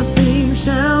 Nothing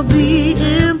shall be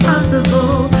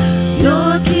impossible.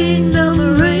 Your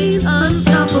kingdom reigns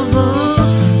unstoppable.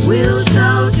 We'll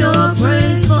shout your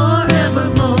praise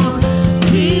forevermore.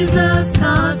 Jesus,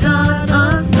 our God,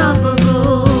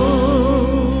 unstoppable.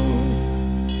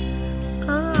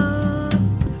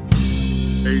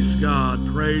 Praise God.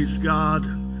 Praise God.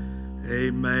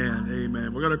 Amen.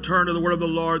 Amen. We're going to turn to the word of the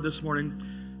Lord this morning.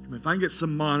 If I can get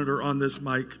some monitor on this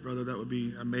mic, brother, that would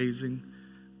be amazing.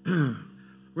 We're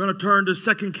going to turn to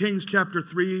 2 Kings chapter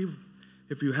 3.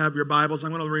 If you have your Bibles,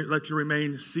 I'm going to let you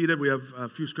remain seated. We have a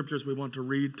few scriptures we want to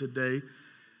read today.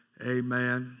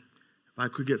 Amen. If I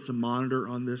could get some monitor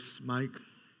on this mic.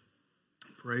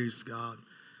 Praise God.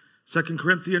 2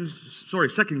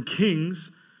 Kings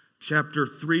chapter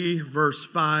 3, verse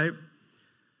 5.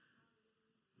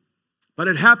 But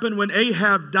it happened when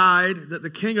Ahab died that the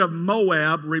king of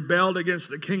Moab rebelled against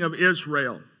the king of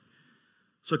Israel.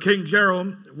 So King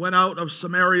Jeroboam went out of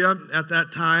Samaria at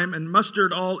that time and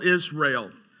mustered all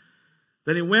Israel.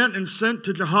 Then he went and sent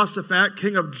to Jehoshaphat,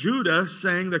 king of Judah,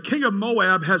 saying, the king of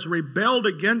Moab has rebelled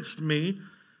against me.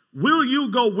 Will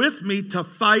you go with me to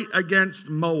fight against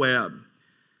Moab?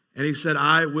 And he said,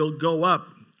 I will go up.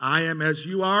 I am as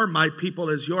you are, my people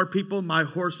as your people, my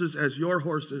horses as your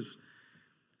horses.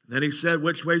 Then he said,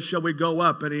 which way shall we go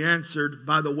up? And he answered,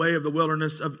 by the way of the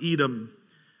wilderness of Edom.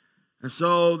 And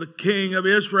so the king of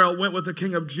Israel went with the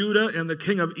king of Judah and the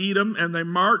king of Edom, and they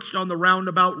marched on the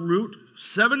roundabout route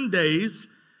 7 days,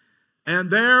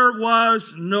 and there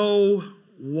was no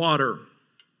water.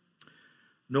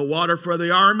 No water for the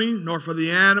army, nor for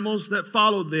the animals that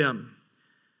followed them.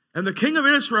 And the king of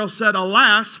Israel said,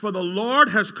 alas, for the Lord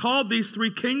has called these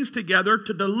 3 kings together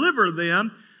to deliver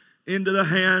them into the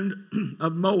hand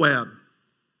of Moab.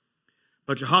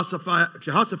 But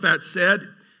Jehoshaphat said,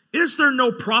 is there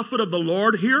no prophet of the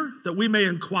Lord here, that we may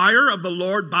inquire of the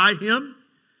Lord by him?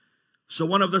 So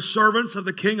one of the servants of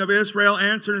the king of Israel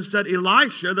answered and said,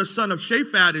 Elisha, the son of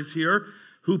Shaphat, is here,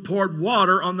 who poured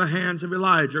water on the hands of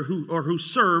Elijah, who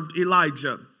served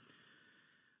Elijah.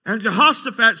 And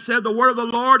Jehoshaphat said, the word of the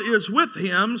Lord is with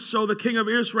him. So the king of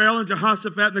Israel and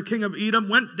Jehoshaphat and the king of Edom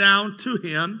went down to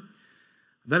him.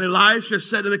 Then Elisha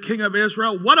said to the king of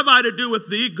Israel, what have I to do with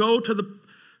thee? Go to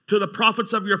the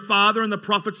prophets of your father and the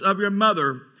prophets of your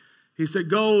mother. He said,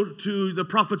 go to the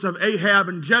prophets of Ahab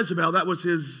and Jezebel. That was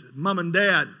his mom and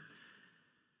dad.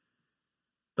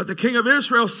 But the king of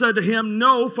Israel said to him,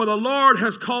 no, for the Lord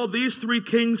has called these 3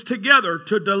 kings together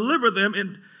to deliver them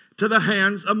into the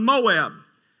hands of Moab.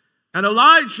 And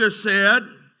Elijah said,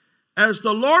 as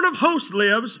the Lord of hosts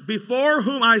lives, before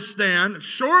whom I stand,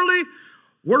 surely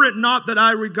were it not that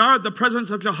I regard the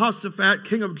presence of Jehoshaphat,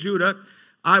 king of Judah,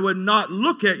 I would not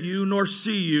look at you nor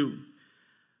see you.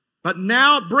 But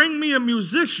now bring me a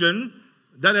musician.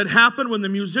 That had happened when the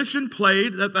musician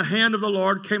played, that the hand of the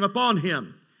Lord came upon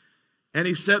him. And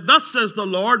he said, thus says the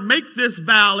Lord, make this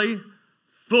valley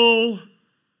full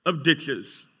of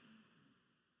ditches.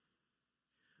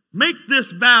 Make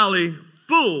this valley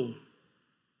full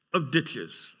of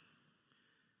ditches.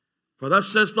 For thus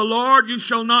says the Lord, you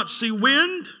shall not see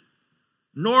wind,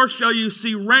 nor shall you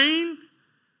see rain,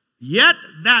 yet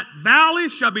that valley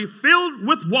shall be filled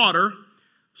with water,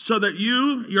 so that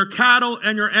you, your cattle,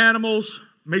 and your animals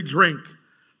may drink.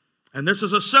 And this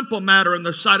is a simple matter in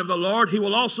the sight of the Lord. He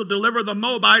will also deliver the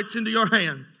Moabites into your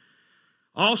hand.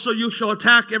 Also you shall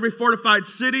attack every fortified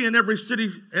city and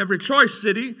every choice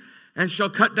city, and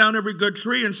shall cut down every good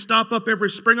tree, and stop up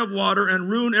every spring of water, and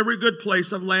ruin every good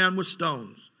place of land with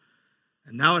stones.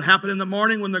 And now it happened in the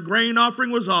morning when the grain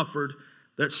offering was offered,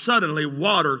 that suddenly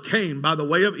water came by the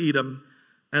way of Edom,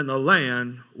 and the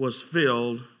land was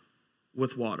filled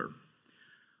with water.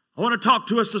 I want to talk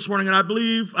to us this morning, and I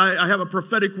believe I have a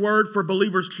prophetic word for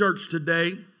Believers Church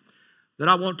today that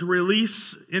I want to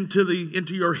release into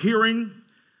your hearing,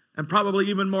 and probably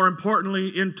even more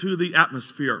importantly, into the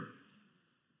atmosphere.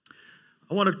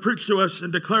 I want to preach to us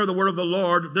and declare the word of the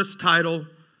Lord, this title,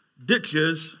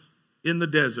 Ditches in the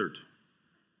Desert.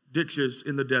 Ditches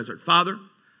in the desert. Father,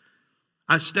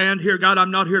 I stand here, God,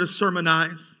 I'm not here to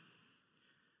sermonize.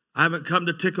 I haven't come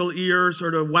to tickle ears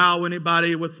or to wow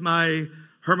anybody with my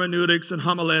hermeneutics and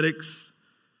homiletics.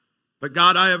 But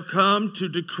God, I have come to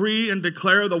decree and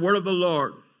declare the word of the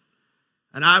Lord.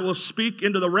 And I will speak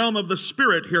into the realm of the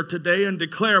Spirit here today and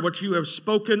declare what you have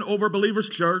spoken over Believers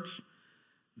Church.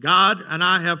 God, and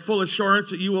I have full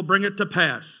assurance that you will bring it to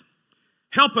pass.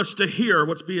 Help us to hear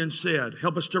what's being said.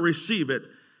 Help us to receive it.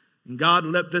 And God,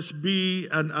 let this be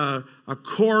a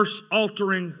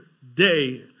course-altering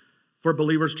day for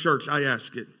Believers Church, I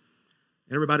ask it.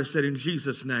 Everybody said in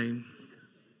Jesus' name,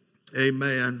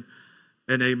 amen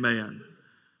and amen.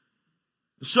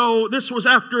 So this was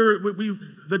after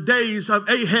the days of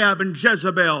Ahab and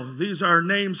Jezebel. These are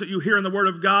names that you hear in the Word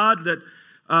of God, that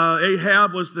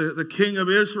Ahab was the king of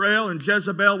Israel and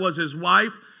Jezebel was his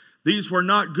wife. These were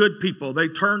not good people. They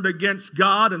turned against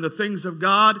God and the things of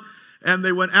God, and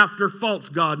they went after false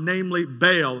god, namely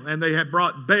Baal. And they had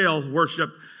brought Baal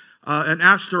worship and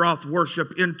Ashtaroth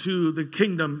worship into the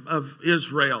kingdom of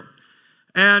Israel.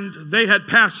 And they had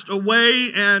passed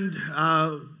away, and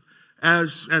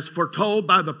as foretold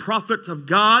by the prophets of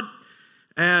God.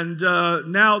 And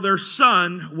now their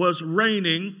son was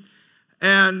reigning,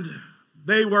 and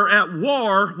they were at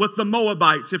war with the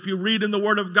Moabites. If you read in the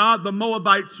Word of God, the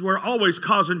Moabites were always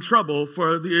causing trouble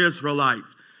for the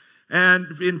Israelites.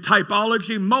 And in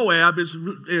typology, Moab is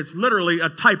literally a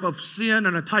type of sin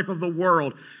and a type of the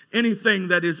world, anything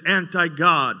that is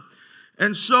anti-God.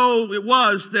 And so it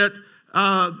was that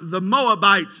the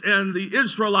Moabites and the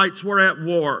Israelites were at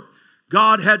war.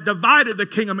 God had divided the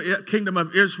kingdom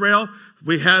of Israel.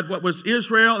 We had what was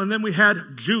Israel, and then we had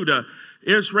Judah.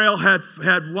 Israel had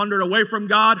wandered away from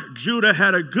God. Judah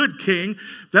had a good king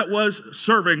that was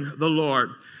serving the Lord.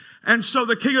 And so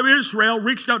the king of Israel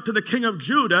reached out to the king of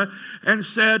Judah and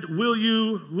said, will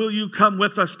you come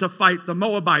with us to fight the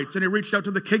Moabites? And he reached out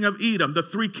to the king of Edom, the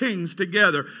three kings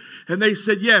together. And they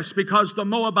said, yes, because the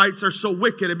Moabites are so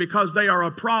wicked and because they are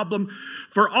a problem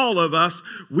for all of us,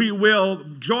 we will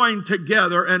join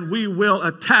together and we will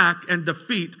attack and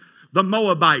defeat the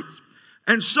Moabites.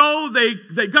 And so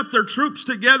they got their troops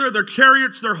together, their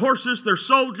chariots, their horses, their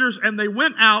soldiers, and they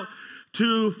went out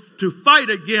to fight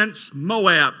against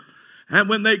Moab. And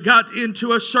when they got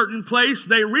into a certain place,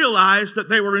 they realized that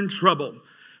they were in trouble.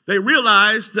 They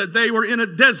realized that they were in a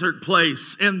desert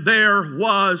place and there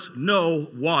was no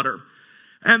water.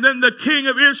 And then the king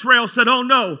of Israel said, oh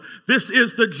no, this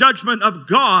is the judgment of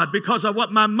God because of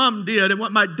what my mom did and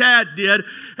what my dad did,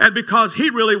 and because he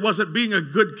really wasn't being a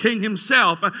good king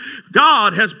himself.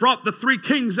 God has brought the three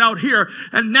kings out here,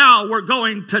 and now we're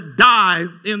going to die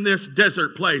in this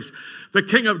desert place. The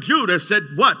king of Judah said,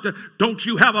 what? Don't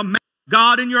you have a man of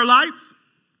God in your life?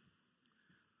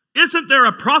 Isn't there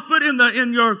a prophet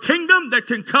in your kingdom that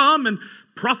can come and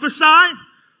prophesy?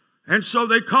 And so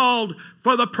they called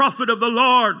for the prophet of the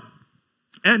Lord.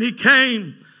 And he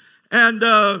came, and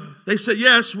they said,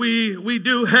 yes, we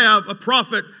do have a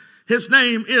prophet. His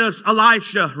name is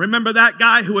Elisha. Remember that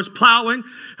guy who was plowing?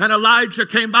 And Elijah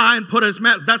came by and put his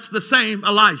mantle. That's the same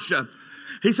Elisha.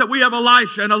 He said, we have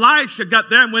Elisha. And Elisha got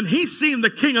there, and when he seen the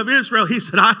king of Israel, he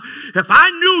said, if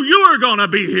I knew you were going to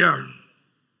be here,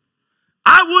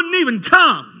 I wouldn't even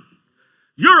come.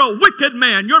 You're a wicked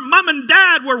man. Your mom and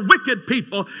dad were wicked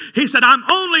people. He said, I'm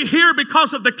only here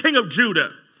because of the king of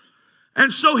Judah.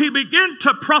 And so he began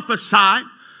to prophesy,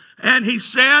 and he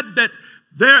said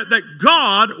that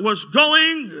God was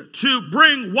going to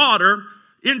bring water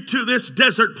into this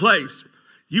desert place.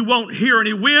 You won't hear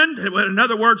any wind. In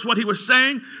other words, what he was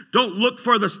saying, don't look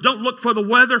for the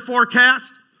weather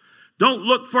forecast. Don't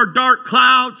look for dark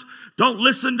clouds. Don't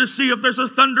listen to see if there's a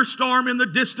thunderstorm in the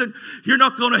distance. You're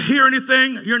not going to hear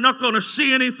anything. You're not going to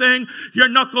see anything. You're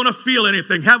not going to feel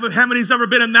anything. How many's ever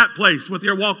been in that place with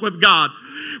your walk with God,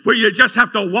 where you just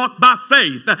have to walk by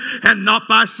faith and not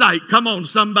by sight? Come on,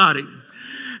 somebody.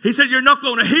 He said, you're not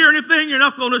going to hear anything, you're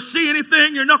not going to see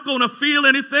anything, you're not going to feel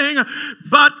anything,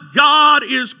 but God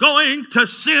is going to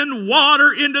send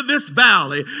water into this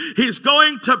valley. He's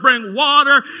going to bring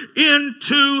water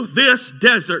into this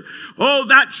desert. Oh,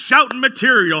 that shouting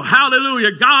material.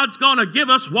 Hallelujah. God's going to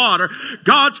give us water.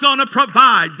 God's going to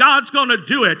provide. God's going to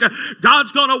do it.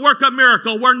 God's going to work a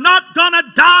miracle. We're not going to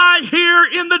die here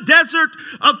in the desert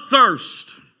of thirst.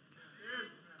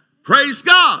 Praise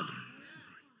God.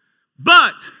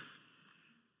 But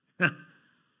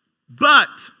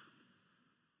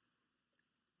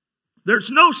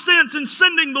there's no sense in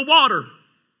sending the water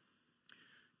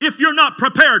if you're not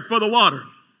prepared for the water.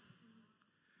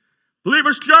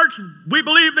 Believers Church, we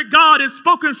believe that God has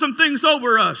spoken some things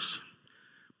over us,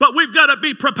 but we've got to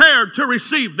be prepared to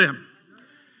receive them.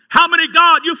 How many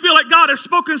you feel like God has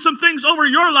spoken some things over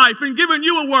your life and given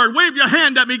you a word? Wave your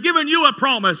hand at me, giving you a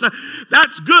promise.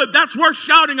 That's good. That's worth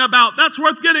shouting about. That's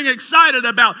worth getting excited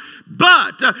about.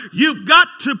 But you've got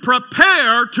to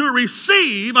prepare to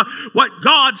receive what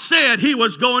God said He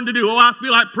was going to do. Oh, I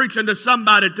feel like preaching to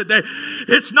somebody today.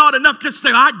 It's not enough just to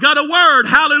say, I got a word.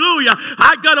 Hallelujah.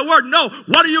 I got a word. No,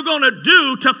 what are you going to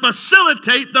do to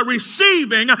facilitate the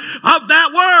receiving of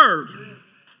that word?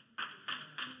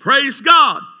 Praise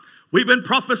God. We've been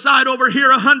prophesied over here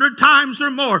 100 times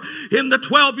or more. In the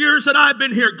 12 years that I've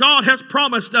been here, God has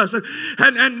promised us.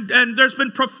 And there's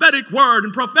been prophetic word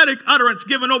and prophetic utterance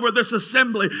given over this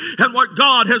assembly and what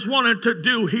God has wanted to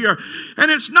do here. And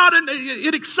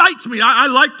it excites me. I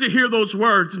like to hear those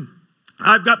words.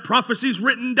 I've got prophecies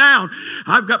written down.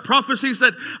 I've got prophecies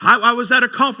that I was at a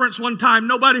conference one time.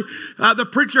 The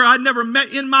preacher I'd never met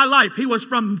in my life. He was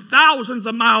from thousands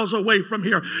of miles away from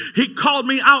here. He called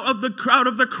me out of the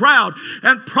crowd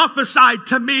and prophesied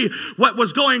to me what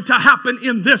was going to happen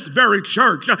in this very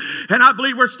church. And I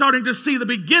believe we're starting to see the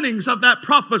beginnings of that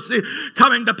prophecy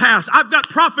coming to pass. I've got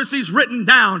prophecies written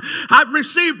down. I've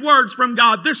received words from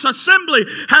God. This assembly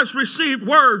has received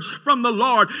words from the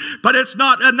Lord. But it's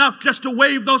not enough just to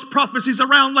wave those prophecies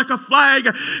around like a flag,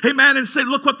 amen, and say,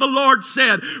 look what the Lord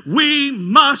said. We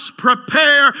must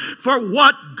prepare for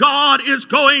what God is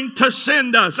going to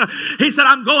send us. He said,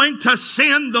 I'm going to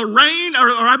send the rain, or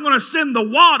I'm going to send the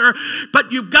water,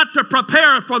 but you've got to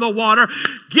prepare for the water.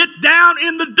 Get down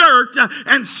in the dirt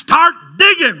and start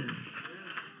digging.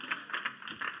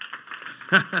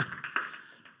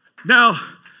 Now,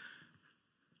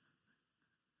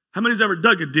 how many's ever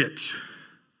dug a ditch?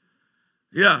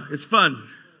 Yeah, it's fun.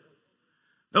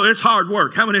 No, it's hard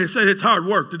work. How many say it's hard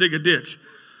work to dig a ditch?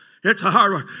 It's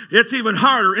hard work. It's even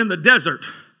harder in the desert.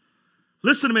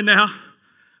 Listen to me now.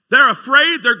 They're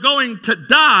afraid they're going to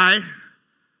die,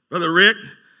 Brother Rick,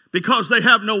 because they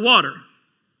have no water.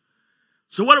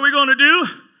 So what are we going to do?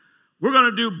 We're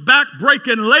going to do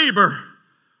back-breaking labor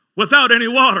without any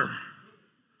water.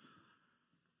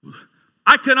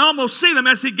 I can almost see them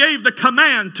as he gave the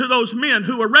command to those men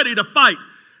who were ready to fight.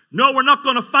 No, we're not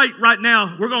going to fight right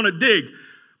now. We're going to dig.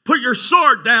 Put your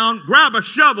sword down, grab a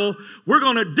shovel. We're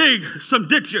going to dig some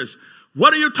ditches.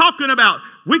 What are you talking about?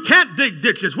 We can't dig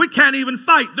ditches. We can't even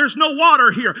fight. There's no water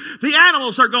here. The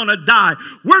animals are going to die.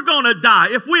 We're going to die.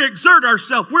 If we exert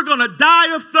ourselves, we're going to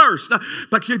die of thirst.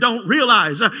 But you don't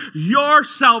realize your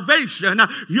salvation,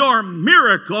 your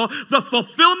miracle, the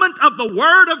fulfillment of the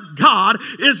Word of God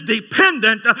is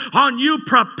dependent on you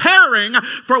preparing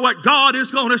for what God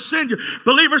is going to send you.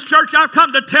 Believers Church, I've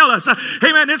come to tell us,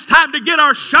 amen, it's time to get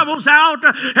our shovels out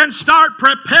and start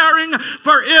preparing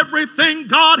for everything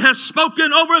God has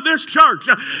spoken over this church.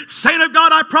 Saint of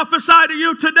God, I prophesy to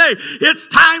you today. It's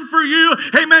time for you,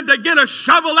 amen, to get a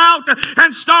shovel out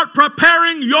and start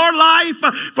preparing your life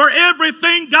for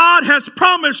everything God has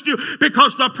promised you,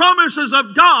 because the promises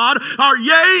of God are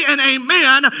yea and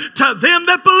amen to them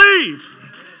that believe.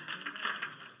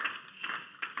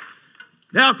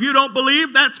 Now, if you don't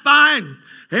believe, that's fine.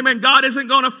 Amen. God isn't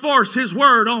going to force His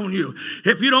word on you.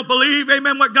 If you don't believe,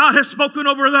 amen, what God has spoken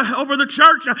over the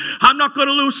church, I'm not going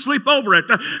to lose sleep over it,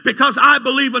 because I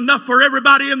believe enough for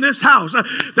everybody in this house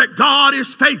that God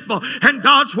is faithful and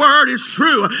God's word is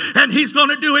true, and He's going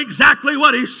to do exactly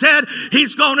what He said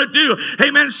He's going to do.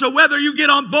 Amen. So whether you get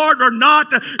on board or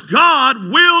not,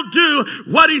 God will do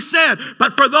what He said.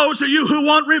 But for those of you who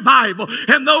want revival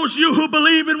and those of you who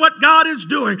believe in what God is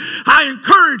doing, I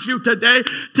encourage you today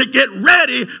to get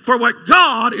ready for what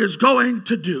God is going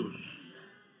to do.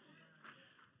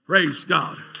 Praise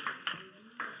God.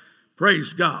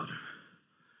 Praise God.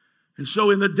 And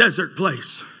so in the desert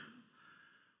place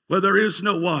where there is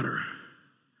no water,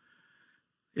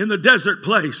 in the desert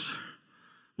place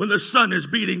when the sun is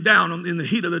beating down in the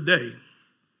heat of the day,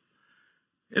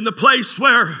 in the place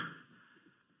where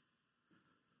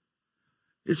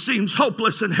it seems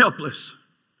hopeless and helpless,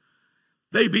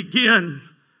 they begin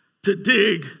to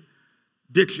dig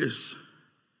ditches.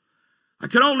 I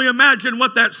can only imagine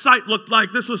what that site looked like.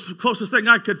 This was the closest thing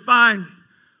I could find.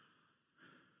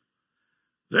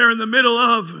 There in the middle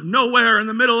of nowhere, in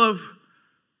the middle of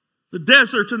the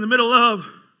desert, in the middle of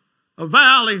a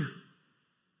valley,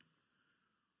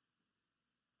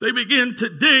 they begin to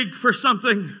dig for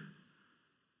something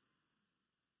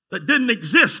that didn't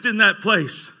exist in that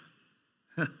place.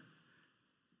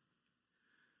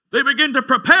 They begin to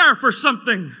prepare for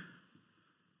something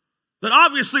that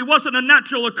obviously wasn't a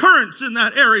natural occurrence in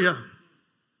that area.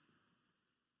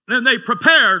 And they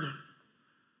prepared.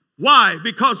 Why?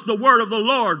 Because the word of the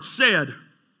Lord said,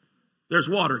 there's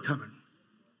water coming.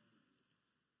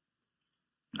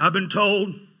 I've been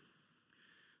told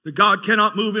that God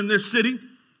cannot move in this city.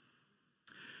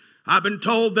 I've been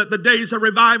told that the days of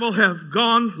revival have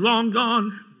gone, long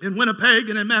gone, in Winnipeg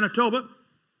and in Manitoba.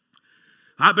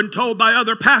 I've been told by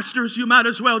other pastors, you might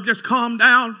as well just calm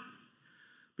down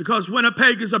because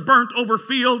Winnipeg is a burnt over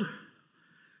field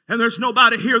and there's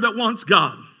nobody here that wants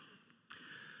God.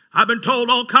 I've been told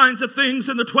all kinds of things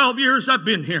in the 12 years I've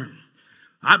been here.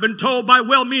 I've been told by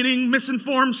well-meaning,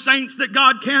 misinformed saints that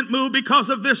God can't move because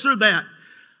of this or that.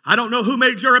 I don't know who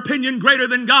made your opinion greater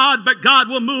than God, but God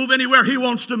will move anywhere He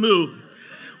wants to move.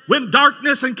 When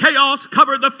darkness and chaos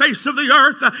covered the face of the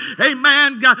earth,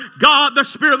 amen, God, the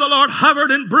Spirit of the Lord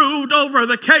hovered and brooded over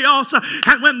the chaos.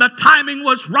 And when the timing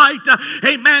was right,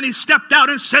 amen, He stepped out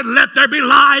and said, let there be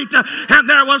light, and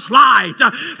there was light.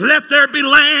 Let there be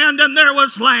land, and there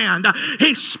was land.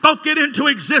 He spoke it into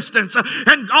existence.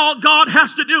 And all God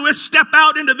has to do is step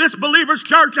out into this believer's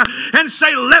church and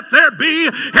say, let there be,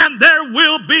 and there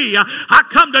will be. I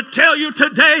come to tell you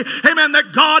today, amen,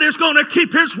 that God is going to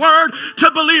keep His word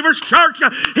to believers' church.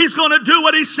 He's going to do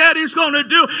what He said He's going to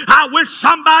do. I wish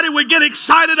somebody would get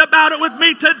excited about it with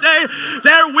me today.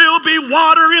 There will be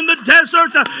water in the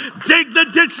desert. Dig the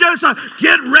ditches.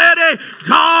 Get ready.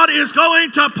 God is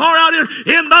going to pour out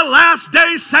in the last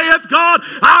days, saith God,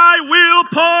 I will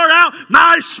pour out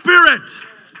my Spirit.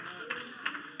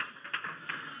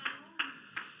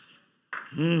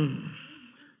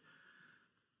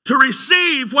 To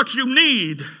receive what you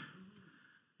need,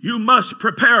 you must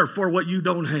prepare for what you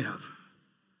don't have.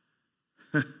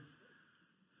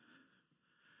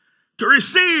 To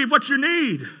receive what you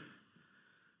need,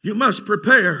 you must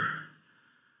prepare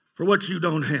for what you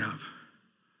don't have.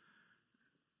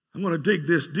 I'm going to dig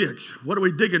this ditch. What are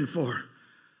we digging for?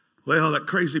 Well, that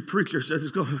crazy preacher says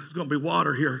there's going to be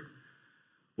water here.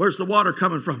 Where's the water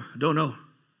coming from? I don't know.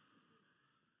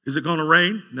 Is it going to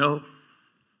rain? No.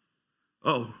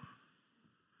 Oh.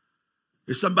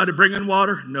 Is somebody bringing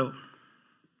water? No.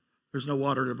 There's no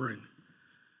water to bring.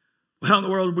 Well, how in the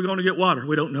world are we going to get water?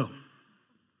 We don't know.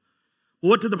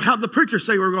 Well, how did the preacher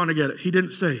say we were going to get it? He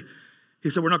didn't say.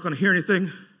 He said, we're not going to hear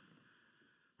anything.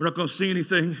 We're not going to see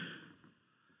anything.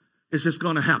 It's just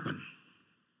going to happen.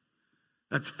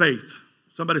 That's faith.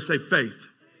 Somebody say faith.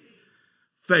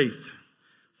 Faith.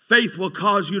 Faith will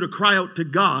cause you to cry out to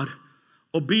God.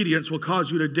 Obedience will cause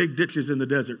you to dig ditches in the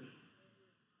desert.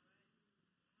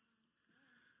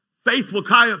 Faith will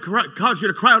cause you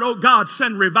to cry out, oh God,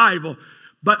 send revival.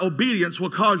 But obedience will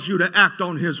cause you to act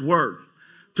on His word,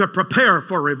 to prepare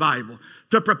for revival,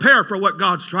 to prepare for what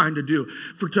God's trying to do,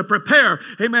 to prepare.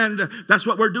 Amen. That's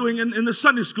what we're doing in the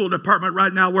Sunday school department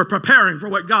right now. We're preparing for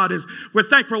what God is. We're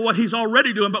thankful for what He's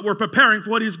already doing, but we're preparing for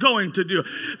what He's going to do.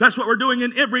 That's what we're doing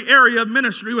in every area of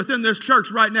ministry within this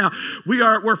church right now.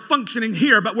 We're functioning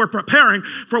here, but we're preparing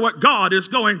for what God is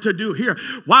going to do here.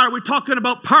 Why are we talking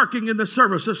about parking in the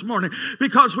service this morning?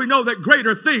 Because we know that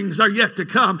greater things are yet to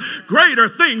come. Greater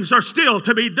things are still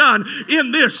to be done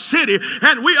in this city.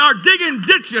 And we are digging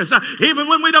ditches, even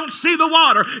when we don't see the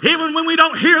water, even when we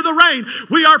don't hear the rain.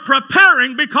 We are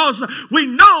preparing because we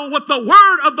know what the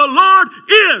word of the Lord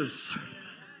is.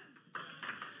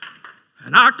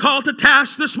 And I call to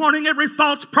task this morning every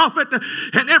false prophet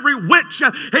and every witch,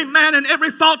 amen, and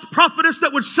every false prophetess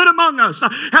that would sit among us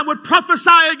and would prophesy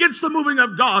against the moving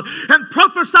of God and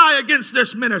prophesy against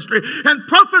this ministry and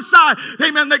prophesy,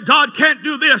 amen, that God can't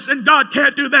do this and God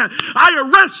can't do that. I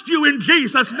arrest you in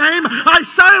Jesus' name. I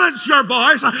silence your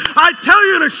voice. I tell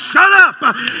you to shut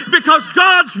up because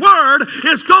God's word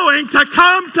is going to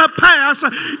come to pass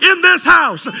in this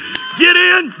house. Get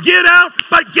in, get out,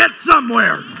 but get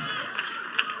somewhere.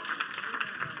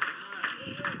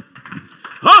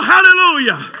 Oh, Oh,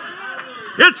 hallelujah.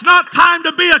 It's not time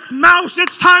to be a mouse.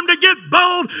 It's time to get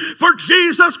bold for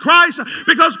Jesus Christ,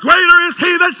 because greater is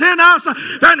he that's in us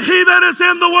than he that is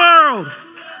in the world.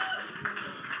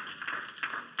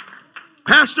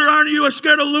 Pastor, aren't you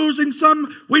scared of losing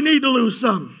some? We need to lose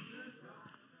some.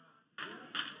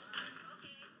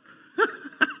 What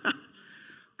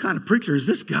kind of preacher is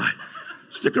this guy?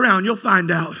 Stick around, you'll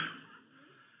find out.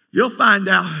 You'll find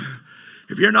out.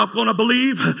 If you're not going to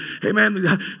believe,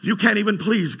 amen, you can't even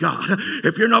please God.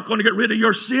 If you're not going to get rid of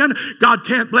your sin, God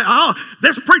can't bless. Oh,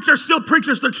 this preacher still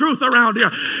preaches the truth around here.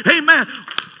 Amen.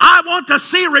 I want to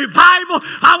see revival.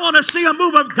 I want to see a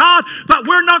move of God, but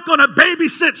we're not going to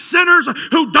babysit sinners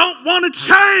who don't want to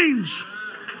change.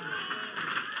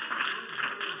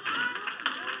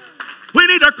 We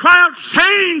need to cry out,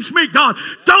 change me, God.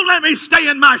 Don't let me stay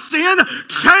in my sin.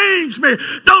 Change me.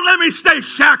 Don't let me stay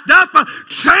shacked up.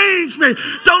 Change me.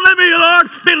 Don't let me, Lord,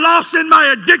 be lost in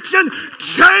my addiction.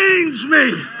 Change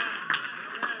me.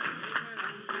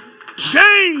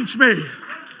 Change me.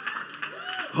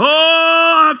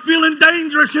 Oh, I'm feeling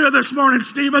dangerous here this morning,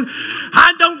 Stephen.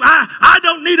 I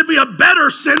don't need to be a better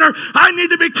sinner. I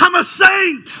need to become a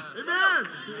saint. Amen.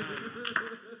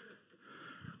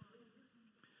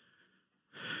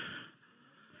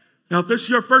 Now, if this is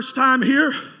your first time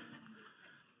here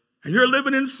and you're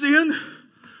living in sin,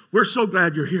 we're so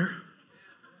glad you're here.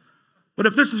 But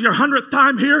if this is your 100th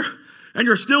time here and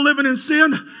you're still living in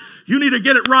sin, you need to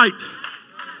get it right.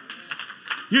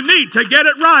 You need to get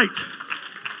it right.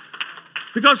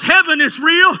 Because heaven is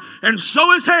real and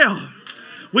so is hell.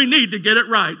 We need to get it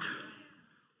right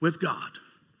with God.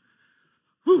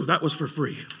 Whew, that was for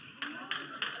free.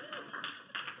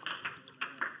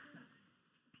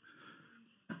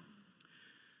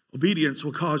 Obedience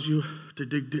will cause you to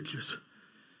dig ditches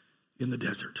in the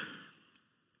desert.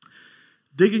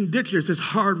 Digging ditches is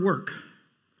hard work,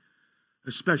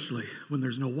 especially when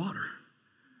there's no water.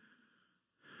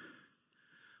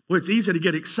 Well, it's easy to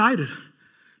get excited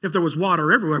if there was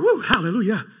water everywhere. Woo,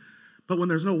 hallelujah. But when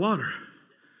there's no water,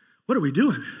 what are we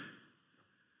doing?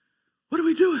 What are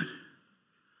we doing?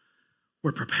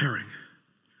 We're preparing.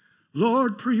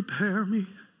 Lord, prepare me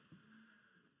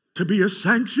to be a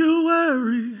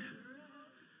sanctuary,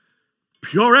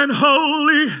 pure and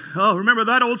holy. Oh, remember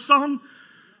that old song?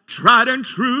 Tried and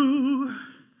true,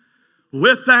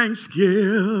 with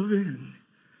thanksgiving,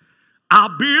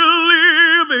 I'll be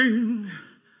a living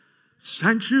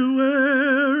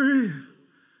sanctuary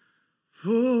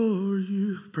for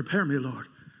you. Prepare me, Lord.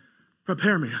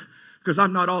 Prepare me, because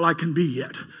I'm not all I can be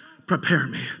yet. Prepare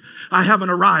me. I haven't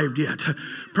arrived yet.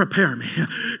 Prepare me.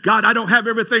 God, I don't have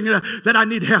everything that I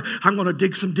need to have. I'm going to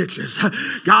dig some ditches.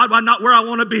 God, I'm not where I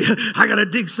want to be. I got to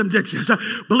dig some ditches.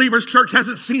 Believers Church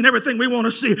hasn't seen everything we want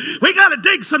to see. We got to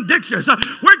dig some ditches.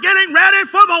 We're getting ready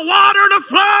for the water to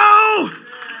flow.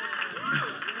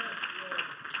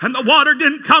 And the water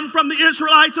didn't come from the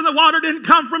Israelites, and the water didn't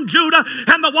come from Judah,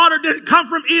 and the water didn't come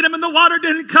from Edom, and the water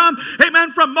didn't come,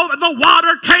 amen, from Moab. The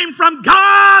water came from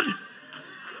God.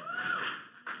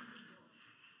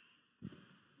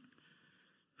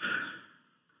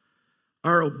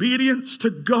 Our obedience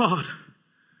to God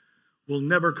will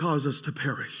never cause us to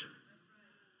perish.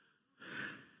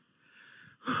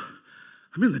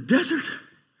 I'm in the desert.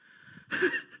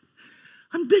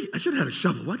 I'm digging. I should have had a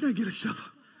shovel. Why didn't I get a shovel?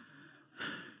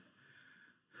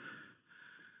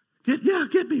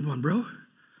 Get me one, bro.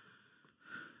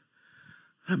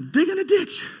 I'm digging a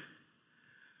ditch.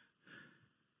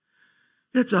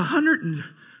 It's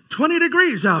 120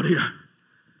 degrees out here.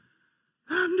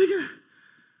 I'm digging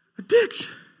a ditch.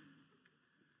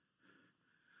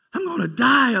 I'm going to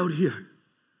die out here.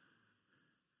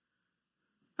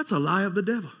 That's a lie of the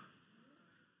devil.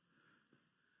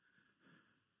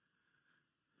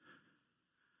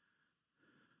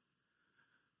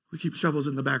 We keep shovels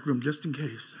in the back room just in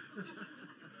case.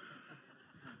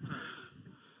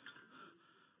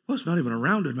 Well, it's not even a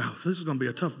rounded mouth. This is going to be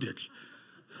a tough ditch.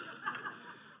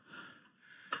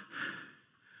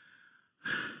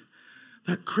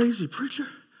 That crazy preacher,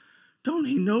 don't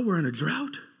he know we're in a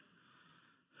drought?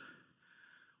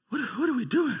 What are we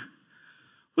doing?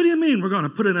 What do you mean we're going to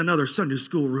put in another Sunday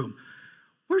school room?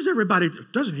 Where's everybody?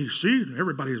 Doesn't he see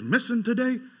everybody's missing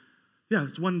today? Yeah,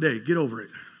 it's one day. Get over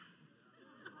it.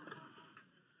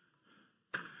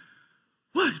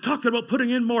 What? Talking about putting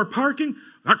in more parking?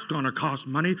 That's going to cost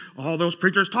money. All those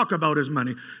preachers talk about is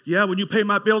money. Yeah, when you pay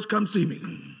my bills, come see me.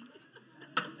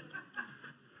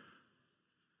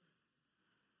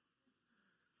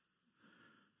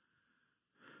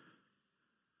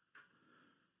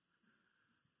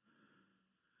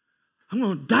 I'm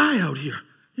going to die out here.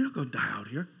 You're not going to die out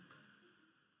here.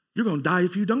 You're going to die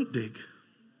if you don't dig.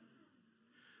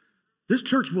 This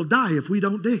church will die if we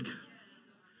don't dig.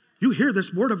 You hear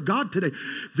this word of God today.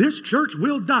 This church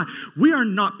will die. We are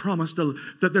not promised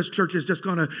that this church is just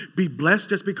going to be blessed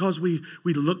just because we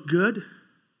look good.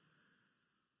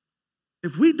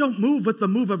 If we don't move with the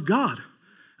move of God,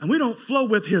 and we don't flow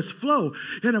with his flow,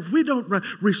 and if we don't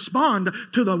respond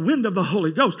to the wind of the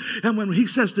Holy Ghost, and when he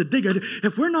says to dig it,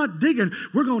 if we're not digging,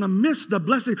 we're going to miss the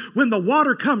blessing. When the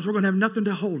water comes, we're going to have nothing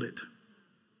to hold it.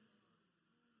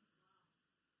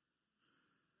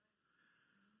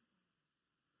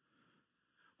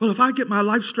 Well, if I get my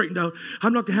life straightened out,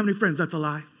 I'm not going to have any friends. That's a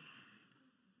lie.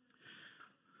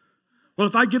 Well,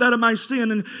 if I get out of my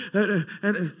sin no,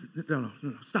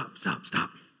 stop.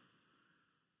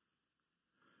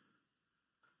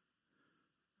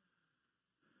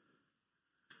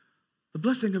 The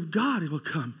blessing of God will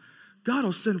come. God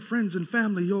will send friends and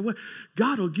family your way.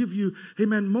 God will give you,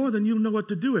 amen, more than you know what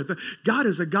to do with. God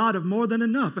is a God of more than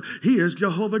enough. He is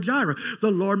Jehovah Jireh,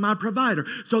 the Lord my provider.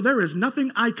 So there is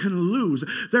nothing I can lose.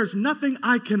 There's nothing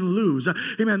I can lose,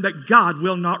 amen, that God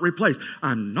will not replace.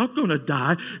 I'm not going to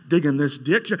die digging this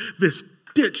ditch. This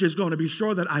ditch is going to be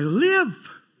sure that I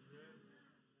live.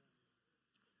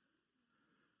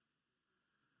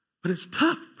 But it's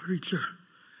tough, preacher.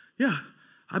 Yeah,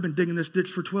 I've been digging this ditch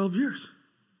for 12 years.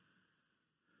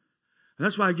 And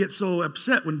that's why I get so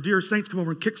upset when dear saints come over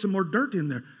and kick some more dirt in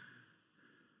there.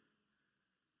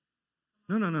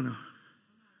 No.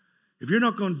 If you're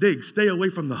not going to dig, stay away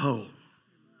from the hole.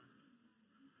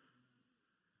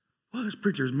 Well, this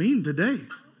preacher's mean today.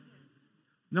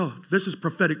 No, this is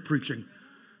prophetic preaching.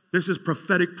 This is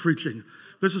prophetic preaching.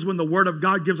 This is when the Word of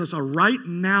God gives us a right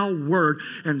now word,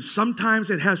 and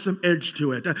sometimes it has some edge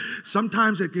to it.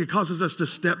 Sometimes it causes us to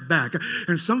step back.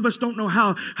 And some of us don't know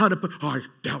how to put,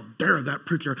 how dare that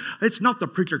preacher. It's not the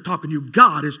preacher talking to you.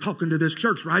 God is talking to this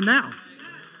church right now.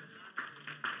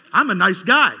 I'm a nice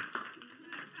guy.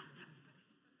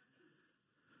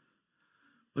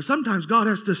 But sometimes God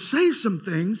has to say some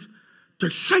things to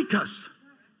shake us.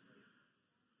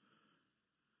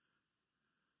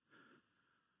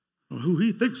 Who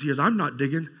he thinks he is. I'm not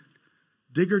digging.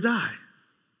 Dig or die.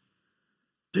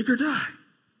 Dig or die.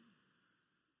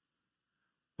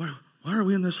 Why are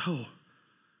we in this hole?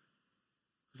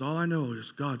 Because all I know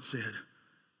is God said,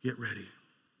 get ready.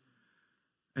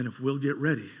 And if we'll get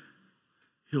ready,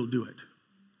 he'll do it.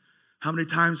 How many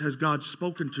times has God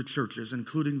spoken to churches,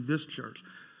 including this church?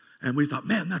 And we thought,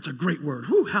 man, that's a great word.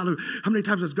 Whew, hallelujah. How many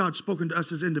times has God spoken to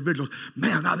us as individuals?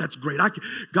 Man, now that's great.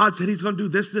 God said he's going to do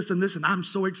this, this, and this, and I'm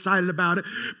so excited about it.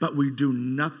 But we do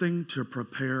nothing to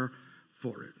prepare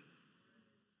for it.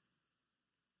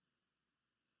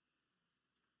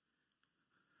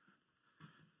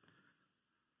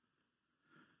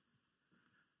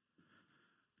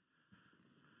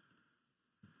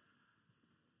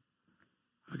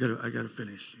 I got to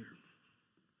finish here.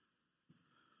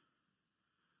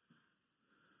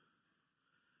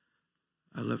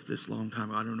 I left this long time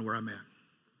ago. I don't know where I'm at.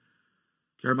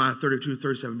 Jeremiah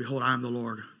 32:37. Behold, I am the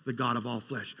Lord, the God of all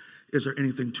flesh. Is there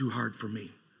anything too hard for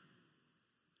me?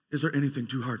 Is there anything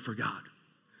too hard for God?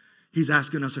 He's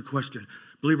asking us a question.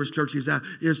 Believers Church, he's asking,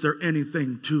 is there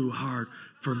anything too hard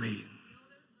for me?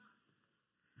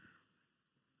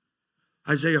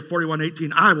 Isaiah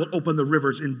 41:18. I will open the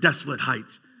rivers in desolate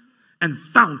heights and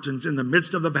fountains in the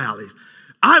midst of the valley.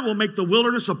 I will make the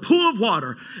wilderness a pool of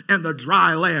water and the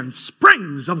dry land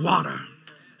springs of water.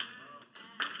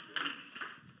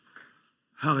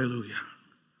 Hallelujah.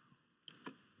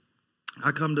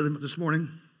 I come to them this morning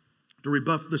to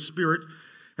rebuff the spirit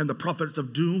and the prophets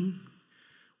of doom.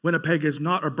 Winnipeg is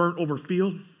not a burnt over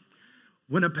field.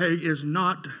 Winnipeg is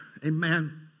not a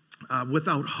man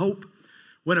without hope.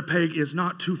 Winnipeg is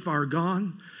not too far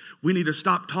gone. We need to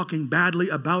stop talking badly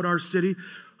about our city.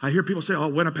 I hear people say, oh,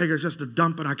 Winnipeg is just a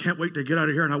dump and I can't wait to get out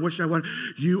of here and I wish I went.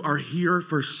 You are here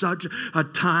for such a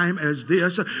time as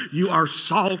this. You are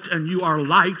salt and you are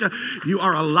light. You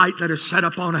are a light that is set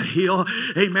up on a hill.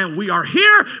 Amen. We are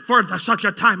here for such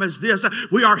a time as this.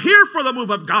 We are here for the move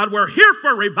of God. We're here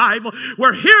for revival.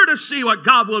 We're here to see what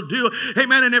God will do.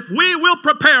 Amen. And if we will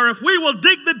prepare, if we will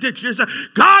dig the ditches,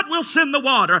 God will send the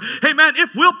water. Amen.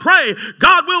 If we'll pray,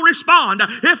 God will respond.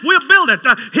 If we'll build it,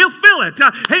 he'll fill it.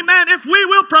 Amen. If we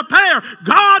will prepare,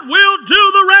 God will do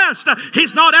the rest.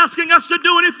 He's not asking us to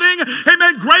do anything,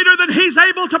 amen, greater than he's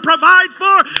able to provide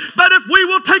for. But if we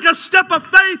will take a step of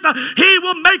faith, he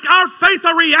will make our faith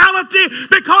a reality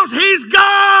because he's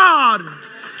God.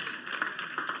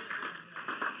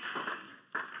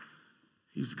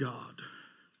 He's God.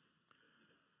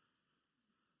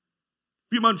 A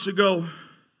few months ago,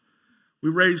 We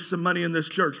raised some money in this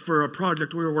church for a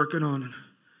project we were working on.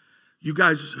 You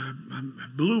guys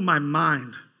blew my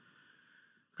mind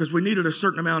because we needed a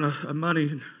certain amount of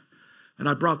money, and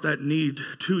I brought that need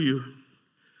to you.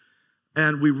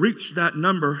 And we reached that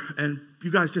number, and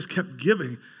you guys just kept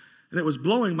giving. And it was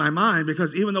blowing my mind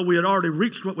because even though we had already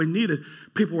reached what we needed,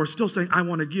 people were still saying, I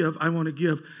want to give, I want to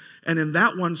give. And in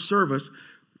that one service,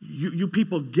 you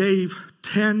people gave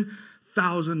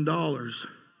 $10,000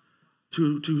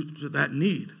 to that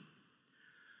need.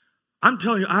 I'm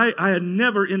telling you, I had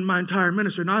never in my entire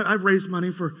ministry, and I've raised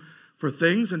money for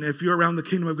things, and if you're around the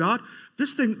kingdom of God,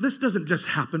 this doesn't just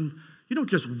happen. You don't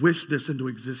just wish this into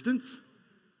existence.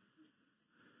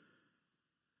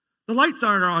 The lights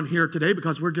aren't on here today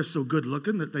because we're just so good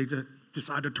looking that they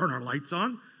decide to turn our lights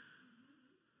on.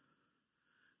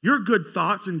 Your good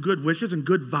thoughts and good wishes and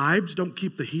good vibes don't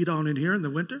keep the heat on in here in the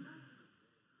winter.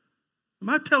 Am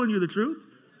I telling you the truth?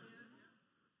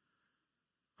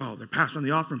 Oh, they're passing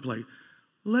the offering plate.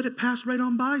 Let it pass right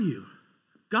on by you.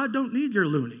 God don't need your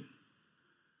loony.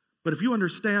 But if you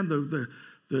understand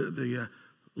the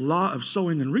law of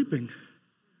sowing and reaping,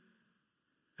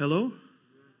 hello?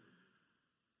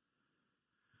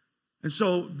 And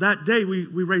so that day we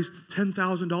raised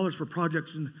 $10,000 for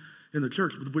projects in the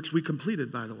church, which we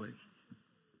completed, by the way.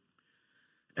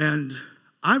 And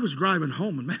I was driving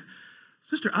home, and man,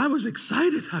 sister, I was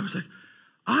excited. I was like,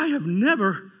 I have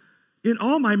never in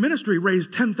all my ministry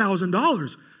raised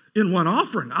 $10,000 in one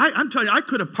offering. I'm telling you, I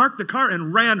could have parked the car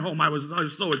and ran home. I was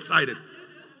so excited.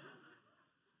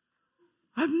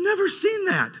 I've never seen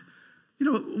that.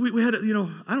 We had, I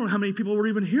don't know how many people were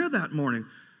even here that morning.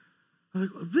 I was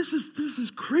like, this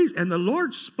is crazy. And the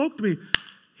Lord spoke to me.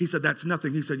 He said, that's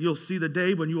nothing. He said, you'll see the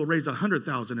day when you will raise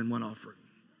 100,000 in one offering.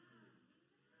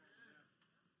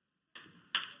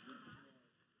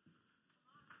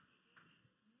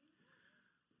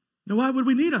 Now, why would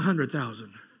we need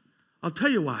 100,000? I'll tell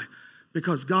you why.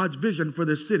 Because God's vision for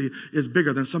this city is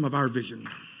bigger than some of our vision.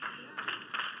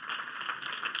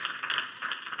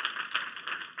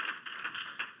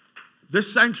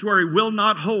 This sanctuary will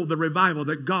not hold the revival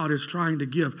that God is trying to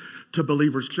give to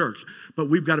Believers Church. But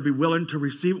we've got to be willing to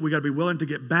receive it. We've got to be willing to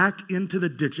get back into the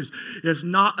ditches. It's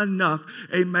not enough,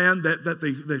 amen, that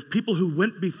the people who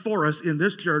went before us in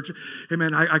this church,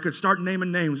 amen, I could start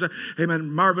naming names, amen,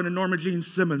 Marvin and Norma Jean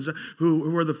Simmons,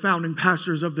 who were the founding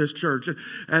pastors of this church, and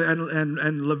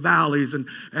LaValleys,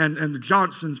 and the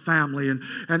Johnson's family,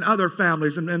 and other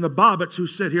families, and the Bobbitts who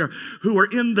sit here, who were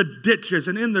in the ditches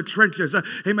and in the trenches,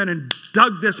 amen, and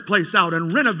dug this place out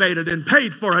and renovated and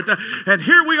paid for it. And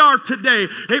here we are today,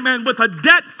 amen, with a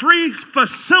debt-free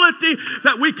facility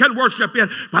that we can worship in.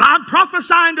 But I'm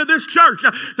prophesying to this church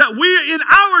that we in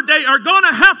our day are going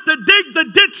to have to dig the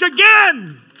ditch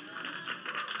again.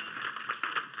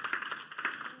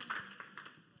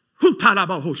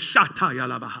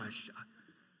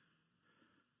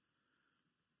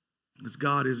 Because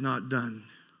God is not done.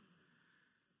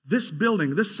 This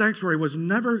building, this sanctuary was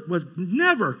never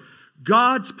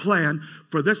God's plan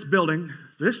for this building,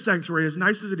 this sanctuary, as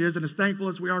nice as it is and as thankful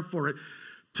as we are for it,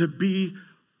 to be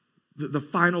the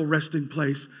final resting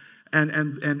place and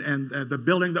the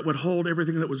building that would hold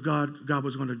everything that was God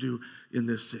was going to do in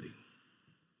this city.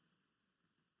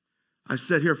 I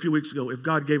said here a few weeks ago, if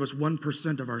God gave us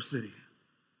 1% of our city,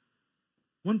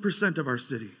 1% of our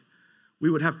city,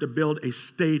 we would have to build a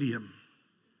stadium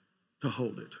to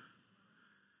hold it.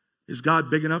 Is God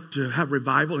big enough to have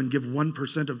revival and give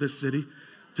 1% of this city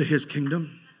to His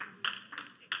kingdom?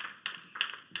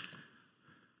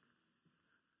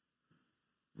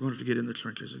 We're going to have to get in the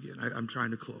trenches again. I'm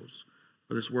trying to close,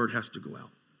 but this word has to go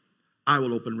out. I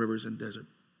will open rivers in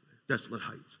desolate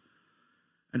heights,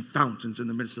 and fountains in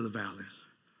the midst of the valleys.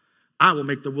 I will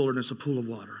make the wilderness a pool of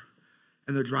water,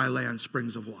 and the dry land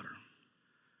springs of water.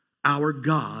 Our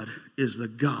God is the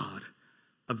God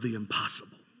of the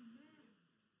impossible.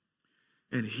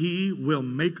 And He will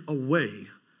make a way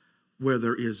where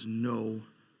there is no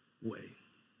way.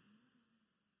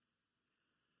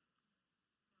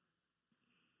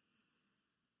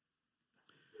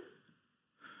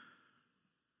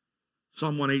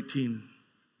 Psalm 118,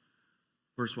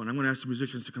 verse 1. I'm going to ask the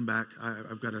musicians to come back.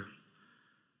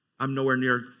 I'm nowhere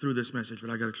near through this message, but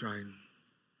I got to try and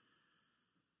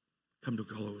come to a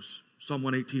close. Psalm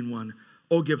 118:1.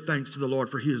 Oh, give thanks to the Lord,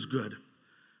 for He is good,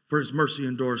 for His mercy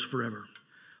endures forever.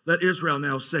 Let Israel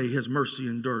now say, His mercy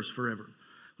endures forever.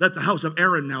 Let the house of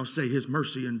Aaron now say, His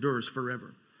mercy endures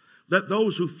forever. Let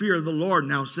those who fear the Lord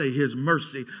now say, His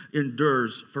mercy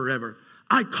endures forever.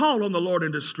 I called on the Lord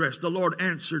in distress. The Lord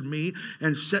answered me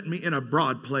and set me in a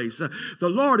broad place. The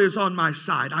Lord is on my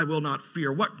side. I will not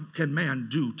fear. What can man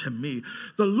do to me?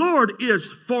 The Lord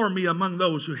is for me among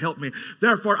those who help me.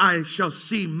 Therefore, I shall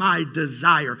see my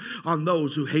desire on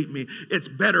those who hate me. It's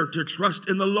better to trust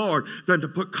in the Lord than to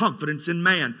put confidence in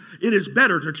man. It is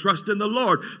better to trust in the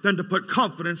Lord than to put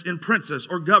confidence in princes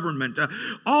or government.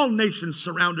 All nations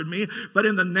surrounded me, but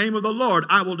in the name of the Lord,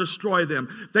 I will destroy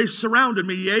them. They surrounded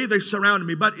me, yea, they surrounded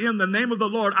me, but in the name of the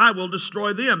Lord I will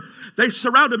destroy them. They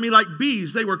surrounded me like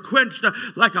bees. They were quenched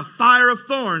like a fire of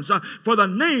thorns. For the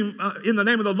name, in the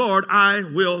name of the Lord I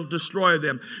will destroy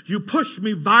them. You pushed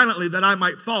me violently that I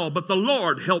might fall, but the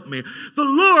Lord helped me. The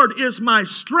Lord is my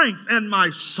strength and my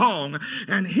song,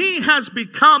 and he has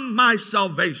become my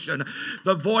salvation.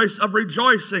 The voice of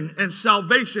rejoicing and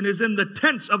salvation is in the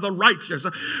tents of the righteous.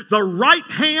 The right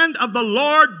hand of the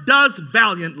Lord does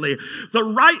valiantly. The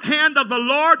right hand of the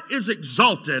Lord is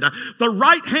exalted. The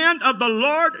right hand of the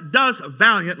Lord does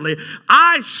valiantly.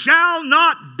 I shall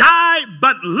not die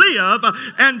but live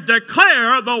and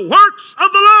declare the works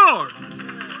of the Lord.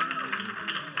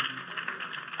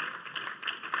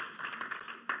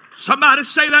 Somebody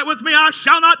say that with me. I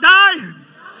shall not die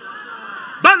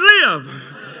but live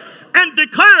and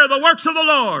declare the works of the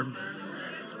Lord.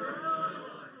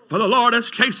 For the Lord has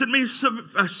chastened me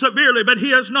severely, but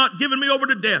he has not given me over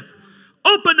to death.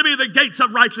 Open to me the gates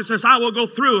of righteousness. I will go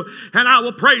through and I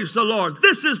will praise the Lord.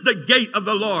 This is the gate of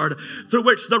the Lord through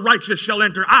which the righteous shall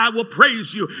enter. I will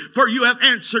praise you, for you have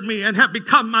answered me and have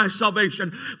become my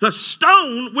salvation. The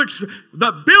stone which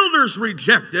the builders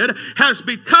rejected has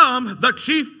become the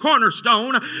chief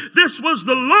cornerstone. This was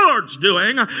the Lord's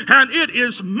doing, and it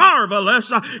is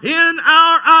marvelous in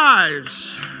our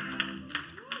eyes.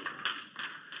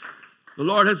 The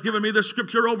Lord has given me this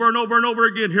scripture over and over and over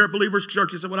again here at Believers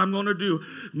Church. He said, what I'm going to do,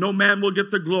 no man will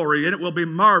get the glory, and it will be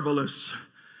marvelous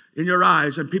in your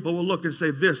eyes. And people will look and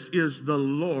say, this is the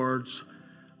Lord's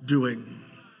doing.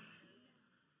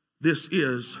 This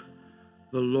is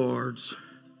the Lord's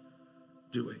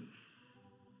doing.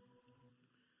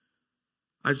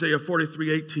 Isaiah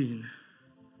 43:18.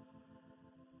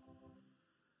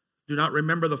 Do not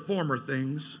remember the former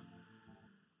things,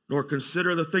 nor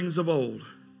consider the things of old.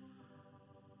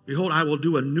 Behold, I will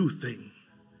do a new thing.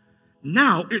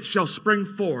 Now it shall spring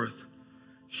forth.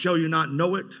 Shall you not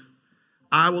know it?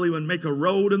 I will even make a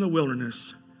road in the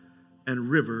wilderness and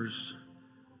rivers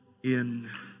in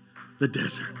the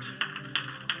desert.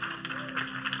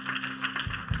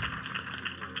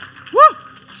 Woo!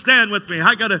 Stand with me.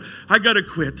 I gotta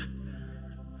quit.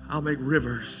 I'll make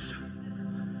rivers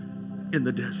in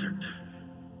the desert.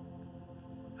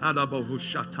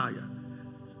 Hadabahushataya.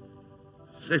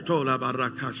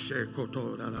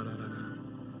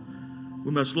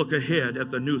 We must look ahead at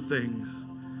the new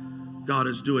thing God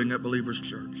is doing at Believers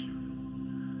Church.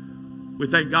 We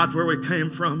thank God for where we came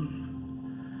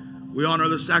from. We honor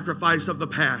the sacrifice of the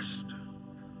past.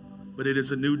 But it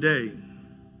is a new day,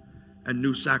 and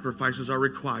new sacrifices are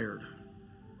required.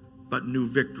 But new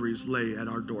victories lay at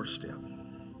our doorstep.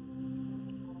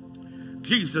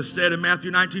 Jesus said in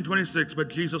Matthew 19:26, but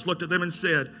Jesus looked at them and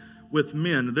said, with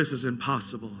men, this is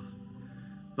impossible.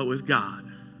 But with God,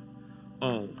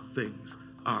 all things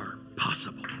are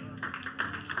possible.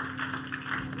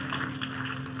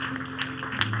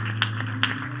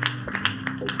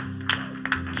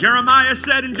 Jeremiah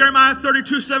said in Jeremiah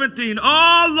 32:17,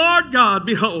 oh, Lord God,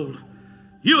 behold,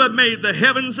 you have made the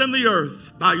heavens and the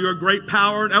earth by your great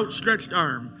power and outstretched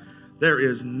arm. There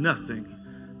is nothing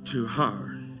too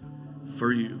hard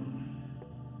for you.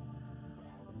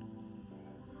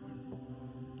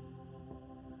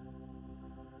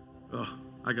 Oh,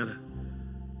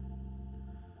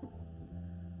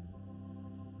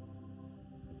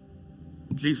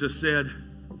 Jesus said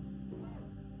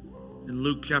in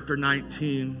Luke chapter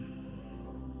 19,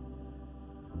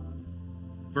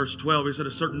 verse 12, he said,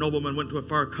 a certain nobleman went to a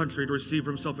far country to receive for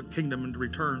himself a kingdom and to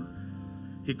return.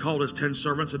 He called his 10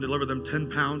 servants and delivered them 10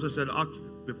 pounds and said,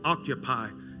 occupy.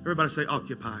 Everybody say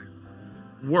occupy.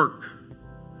 Work.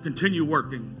 Continue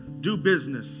working. Do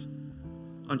business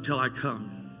until I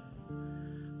come.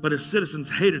 But his citizens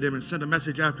hated him and sent a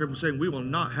message after him saying, we will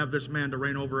not have this man to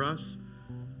reign over us.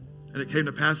 And it came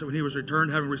to pass that when he was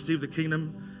returned, having received the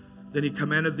kingdom, then he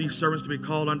commanded these servants to be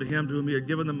called unto him to whom he had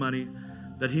given the money,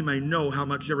 that he may know how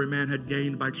much every man had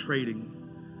gained by trading.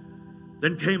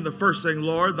 Then came the first saying,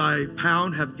 Lord, thy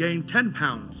pound hath gained 10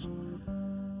 pounds.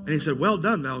 And he said, well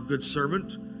done, thou good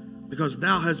servant, because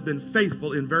thou hast been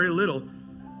faithful in very little.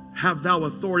 Have thou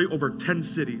authority over 10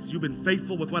 cities. You've been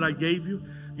faithful with what I gave you.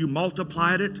 You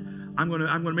multiplied it. I'm going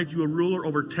to make you a ruler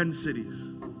over 10 cities.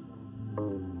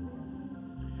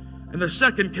 And the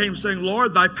second came saying,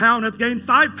 Lord, thy pound hath gained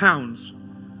 5 pounds.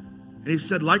 And he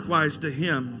said likewise to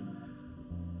him,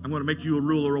 I'm going to make you a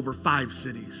ruler over 5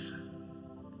 cities.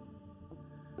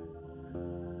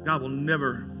 God will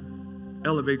never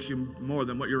elevate you more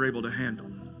than what you're able to handle.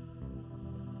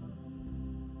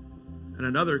 And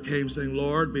another came saying,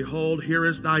 Lord, behold, here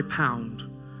is thy pound,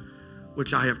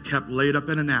 which I have kept laid up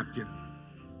in a napkin.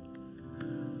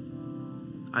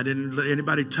 I didn't let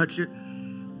anybody touch it.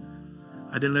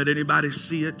 I didn't let anybody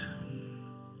see it.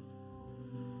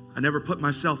 I never put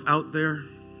myself out there.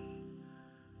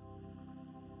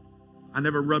 I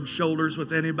never rubbed shoulders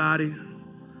with anybody.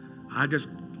 I just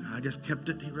kept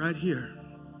it right here.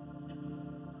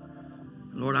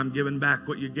 Lord, I'm giving back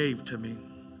what you gave to me.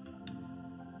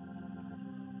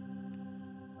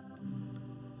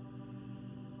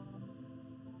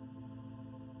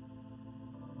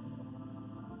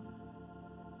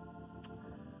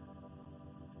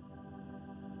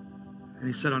 And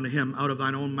he said unto him, out of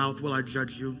thine own mouth will I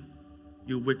judge you,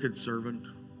 you wicked servant.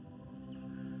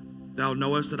 Thou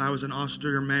knowest that I was an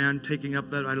austere man, taking up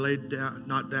that I laid down,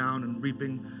 not down, and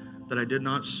reaping that I did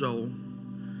not sow.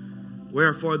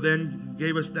 Wherefore then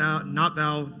gavest thou not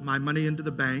thou my money into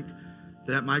the bank,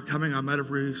 that at my coming I might have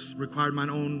required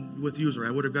mine own with usury.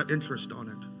 I would have got interest on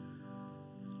it.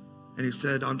 And he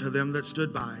said unto them that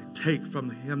stood by, take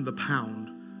from him the pound,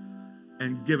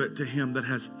 and give it to him that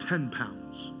has 10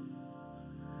 pounds.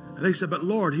 And they said, but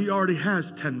Lord, he already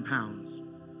has 10 pounds.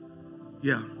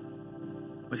 Yeah,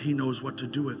 but he knows what to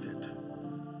do with it.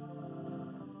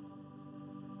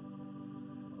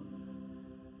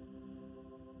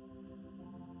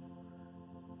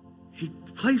 He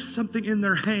placed something in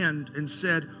their hand and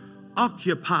said,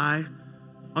 occupy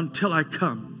until I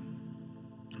come.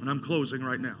 And I'm closing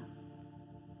right now.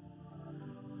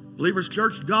 Believers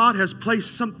Church, God has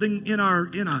placed something in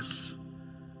us.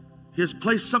 He has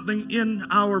placed something in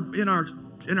our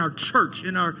church,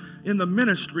 in the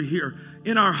ministry here,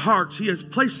 in our hearts. He has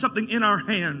placed something in our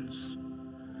hands.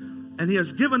 And he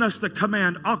has given us the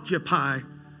command, occupy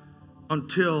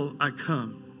until I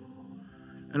come.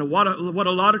 And what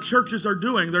a lot of churches are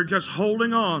doing, they're just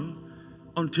holding on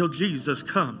until Jesus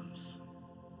comes.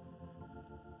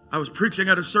 I was preaching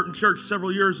at a certain church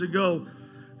several years ago,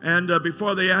 and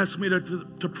before they asked me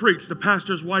to preach, the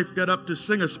pastor's wife got up to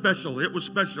sing a special. It was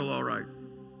special, all right.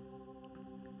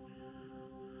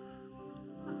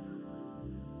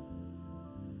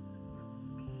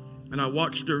 And I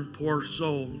watched her, poor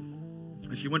soul.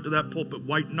 And she went to that pulpit,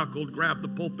 white-knuckled, grabbed the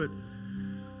pulpit.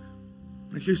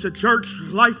 And she said, church,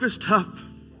 life is tough.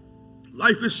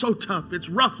 Life is so tough. It's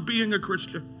rough being a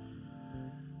Christian.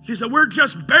 She said, we're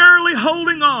just barely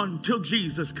holding on till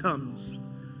Jesus comes.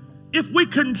 If we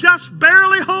can just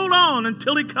barely hold on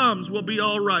until he comes, we'll be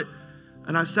all right.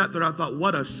 And I sat there and I thought,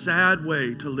 what a sad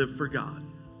way to live for God.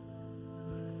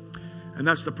 And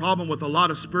that's the problem with a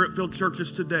lot of spirit-filled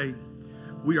churches today.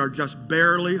 We are just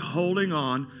barely holding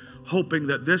on, hoping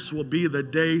that this will be the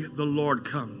day the Lord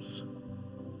comes.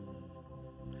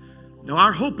 Now,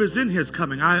 our hope is in his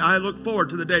coming. I look forward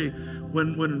to the day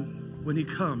when he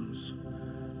comes.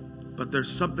 But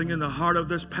there's something in the heart of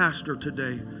this pastor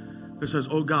today that says,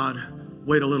 oh God,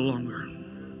 wait a little longer.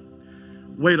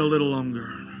 Wait a little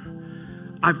longer.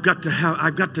 I've got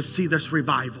to see this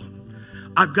revival.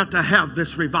 I've got to have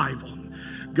this revival.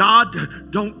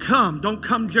 God, don't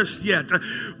come just yet.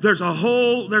 There's a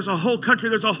whole country,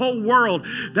 there's a whole world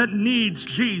that needs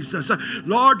Jesus.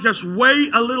 Lord, just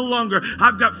wait a little longer.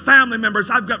 I've got family members,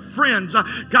 I've got friends,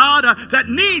 God, that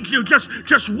need you. Just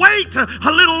wait a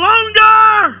little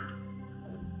longer.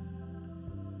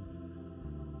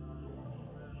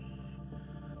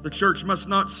 The church must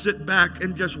not sit back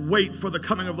and just wait for the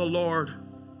coming of the Lord.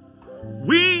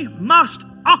 We must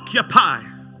occupy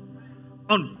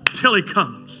until he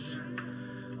comes.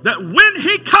 That when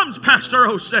he comes, Pastor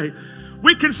Jose,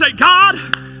 we can say, God,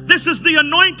 this is the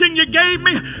anointing you gave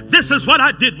me. This is what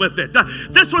I did with it.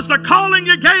 This was the calling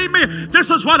you gave me. This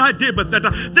is what I did with it.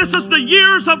 This is the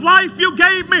years of life you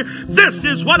gave me. This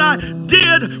is what I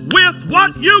did with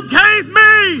what you gave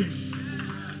me.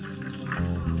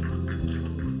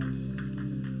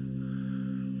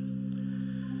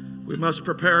 We must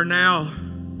prepare now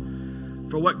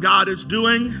for what God is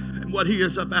doing and what he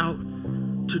is about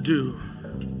to do.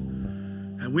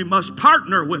 And we must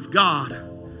partner with God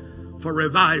for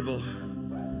revival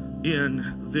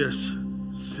in this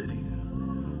city.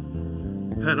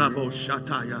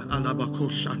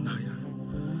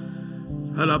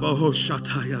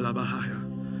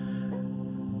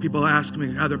 People ask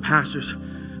me, other pastors,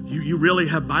 you really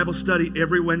have Bible study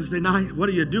every Wednesday night? What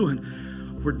are you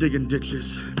doing? We're digging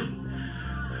ditches.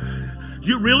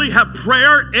 You really have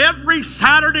prayer every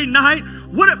Saturday night?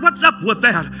 What's up with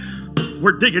that?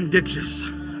 We're digging ditches.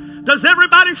 Does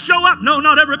everybody show up? No,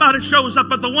 not everybody shows up,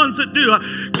 but the ones that do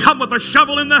come with a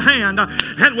shovel in the hand,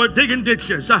 and we're digging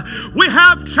ditches. We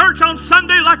have church on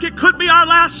Sunday like it could be our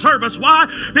last service. Why?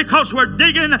 Because we're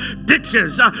digging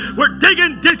ditches. We're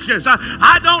digging ditches.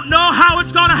 I don't know how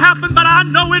it's going to happen, but I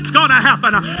know it's going to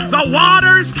happen. The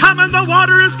water is coming. The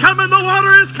water is coming. The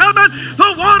water is coming.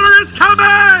 The water is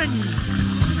coming.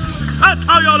 I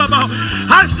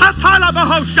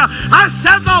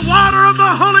said the water of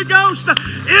the Holy Ghost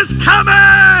is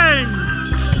coming.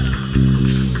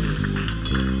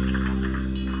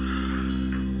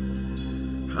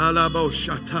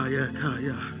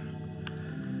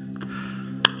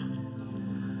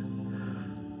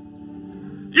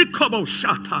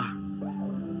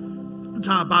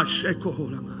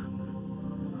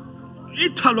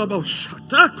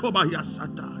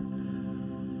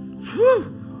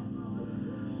 Whew.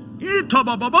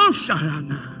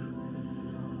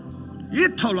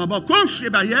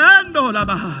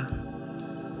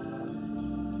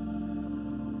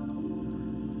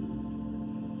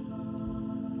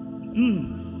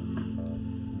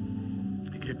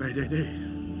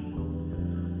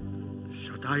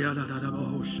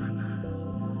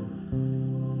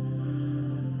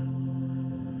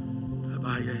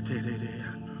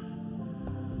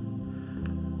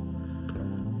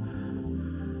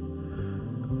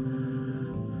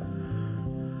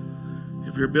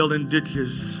 If you're building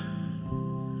ditches,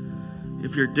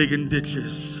 if you're digging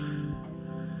ditches,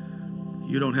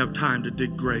 you don't have time to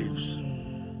dig graves.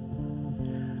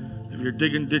 If you're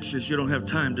digging ditches, you don't have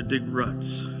time to dig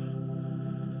ruts.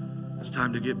 It's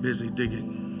time to get busy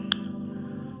digging,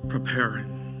 preparing.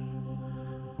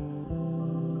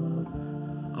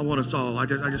 I want us all, I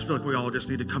just feel like we all just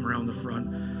need to come around the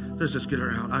front. Let's just get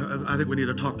around. I think we need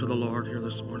to talk to the Lord here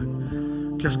this morning.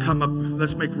 Just come up.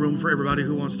 Let's make room for everybody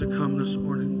who wants to come this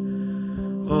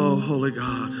morning. Oh, Holy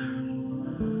God,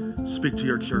 speak to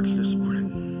your church this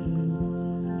morning.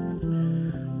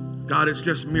 God, it's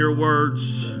just mere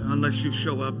words unless you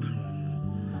show up.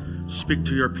 Speak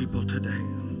to your people today.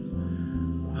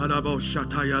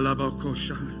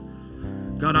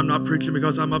 God, I'm not preaching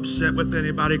because I'm upset with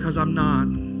anybody, because I'm not.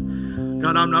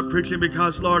 God, I'm not preaching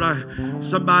because, Lord,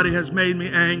 somebody has made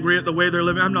me angry at the way they're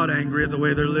living. I'm not angry at the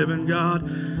way they're living, God.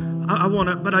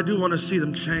 But I do want to see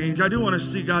them change. I do want to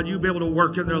see, God, you be able to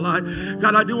work in their life.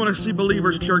 God, I do want to see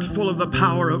Believers Church full of the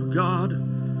power of God.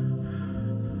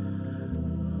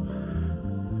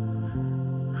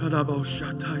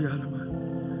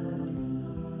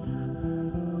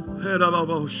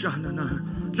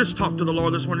 Just talk to the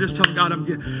Lord this morning. Just tell him, God,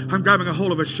 I'm grabbing a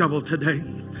hold of a shovel today.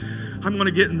 I'm going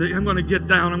to get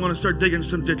down. I'm going to start digging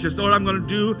some ditches. Lord, I'm going to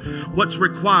do what's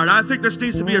required. I think this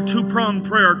needs to be a two-pronged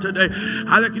prayer today.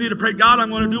 I think you need to pray, God,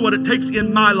 I'm going to do what it takes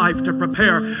in my life to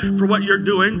prepare for what you're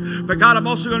doing. But God, I'm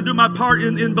also going to do my part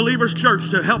in Believers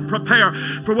Church to help prepare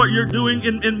for what you're doing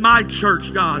in my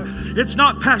church, God. Yes. It's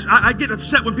not I get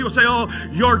upset when people say, oh,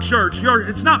 your church.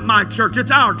 It's not my church.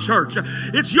 It's our church.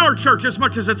 It's your church as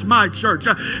much as it's my church.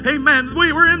 Amen.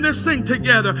 We're in this thing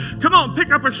together. Come on,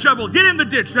 pick up a shovel. Get in the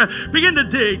ditch. Begin to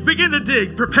dig.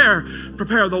 Prepare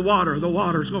the water. The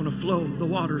water's going to flow. The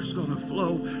water's going to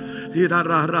flow.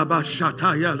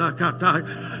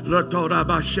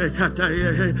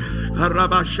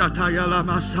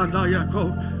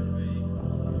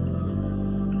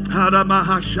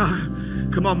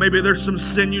 Come on, maybe there's some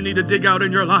sin you need to dig out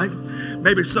in your life.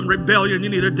 Maybe some rebellion you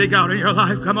need to dig out in your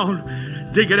life. Come on,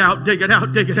 dig it out.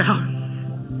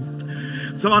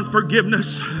 Some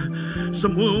unforgiveness,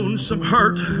 some wounds, some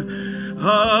hurt.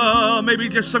 Maybe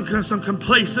just some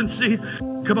complacency.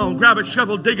 Come on, grab a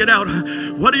shovel, dig it out.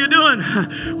 What are you doing?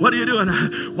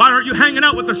 Why aren't you hanging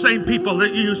out with the same people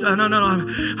that you use? No,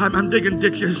 I'm digging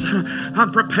ditches.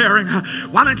 I'm preparing.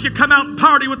 Why don't you come out and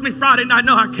party with me Friday night?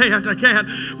 No, I can't.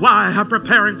 Why? I'm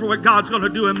preparing for what God's going to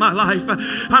do in my life.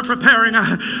 I'm preparing.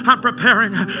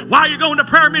 Why are you going to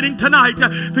prayer meeting tonight?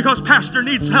 Because Pastor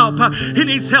needs help. He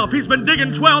needs help. He's been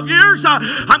digging 12 years.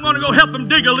 I'm going to go help him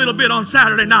dig a little bit on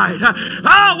Saturday night.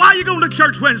 Why are you going to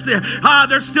church Wednesday?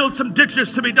 There's still some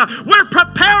ditches to be done. We're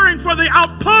preparing for the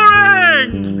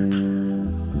outpouring.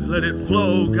 Let it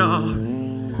flow, God.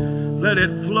 Let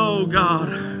it flow, God.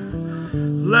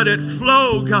 Let it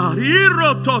flow, God. Let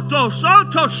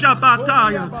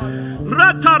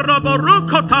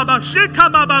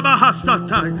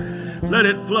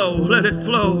it flow. Let it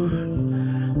flow.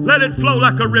 Let it flow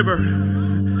like a river.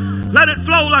 Let it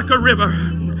flow like a river.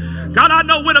 God, I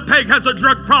know Winnipeg has a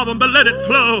drug problem, but let it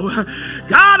flow.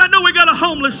 God, I know we got a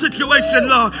homeless situation,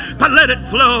 Lord, but let it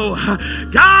flow.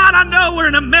 God, I know we're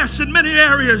in a mess in many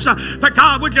areas, but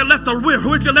God, would you let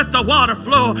the water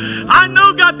flow? I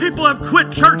know, God, people have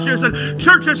quit churches and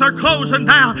churches are closing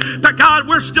down, but God,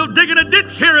 we're still digging a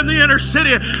ditch here in the inner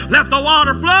city. Let the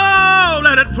water flow.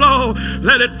 Let it flow.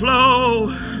 Let it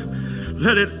flow.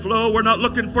 Let it flow. We're not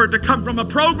looking for it to come from a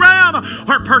program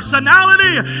or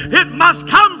personality. It must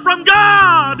come from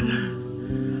God.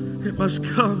 It must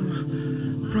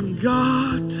come from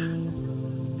God.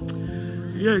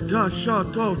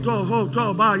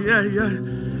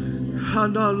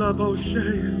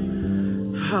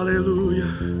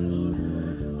 Hallelujah.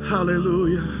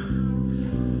 Hallelujah.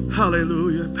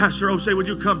 Hallelujah. Pastor Osei, would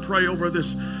you come pray over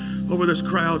this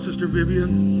crowd, Sister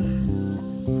Vivian?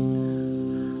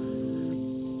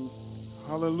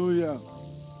 Hallelujah.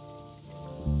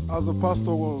 As the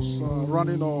pastor was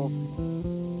running off,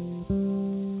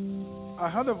 I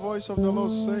heard a voice of the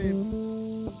Lord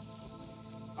saying,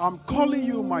 I'm calling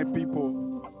you, my people.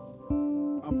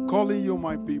 I'm calling you,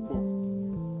 my people.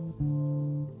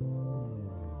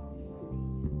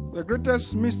 The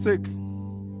greatest mistake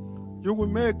you will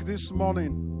make this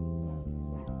morning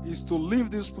is to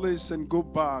leave this place and go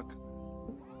back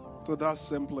to that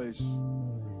same place.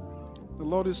 The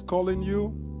Lord is calling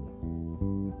you.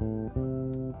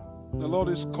 The Lord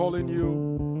is calling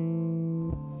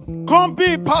you. Come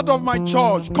be part of my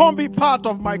church. Come be part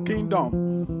of my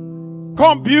kingdom.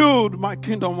 Come build my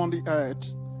kingdom on the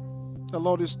earth. The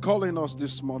Lord is calling us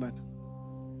this morning.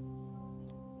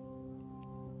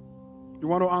 You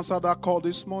want to answer that call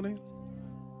this morning?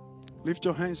 Lift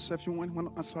your hands if you want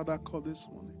to answer that call this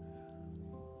morning.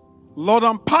 Lord,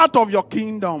 I'm part of your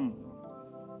kingdom.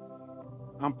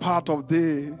 I'm part of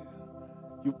the,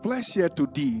 you place here to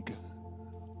dig.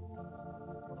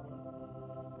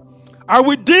 I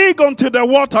will dig until the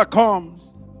water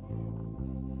comes.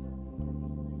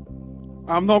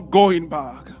 I'm not going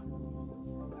back.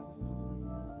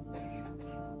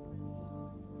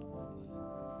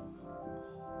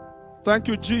 Thank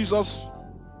you, Jesus.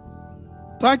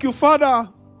 Thank you, Father,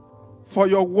 for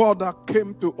your word that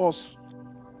came to us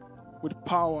with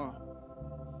power.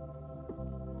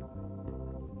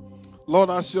 Lord,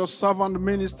 as your servant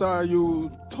minister,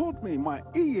 you told me my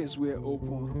ears were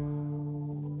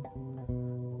open.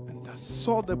 And I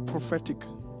saw the prophetic.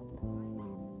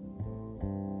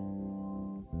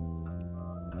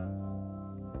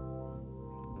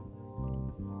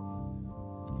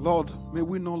 Lord, may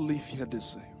we not leave here the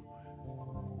same.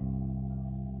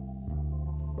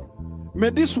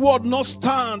 May this word not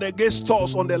stand against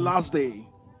us on the last day,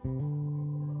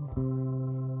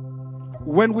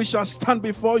 when we shall stand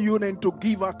before you and to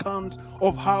give account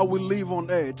of how we live on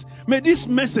earth. May this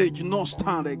message not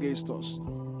stand against us.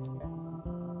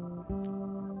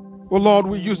 Oh Lord,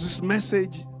 we use this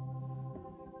message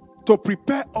to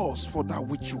prepare us for that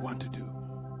which you want to do.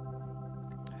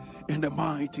 In the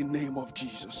mighty name of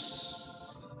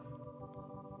Jesus.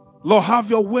 Lord, have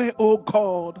your way, oh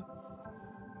God.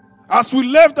 As we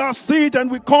left our seat and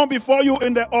we come before you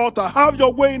in the altar, have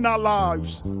your way in our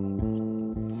lives.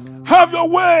 Have your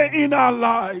way in our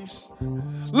lives.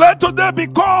 Let today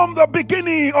become the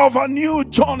beginning of a new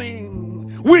journey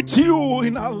with you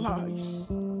in our lives.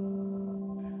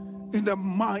 In the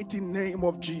mighty name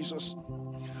of Jesus.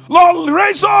 Lord,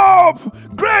 raise up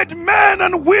great men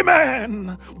and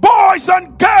women, boys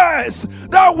and girls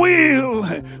that will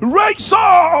raise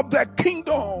up the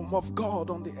kingdom of God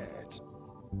on the earth.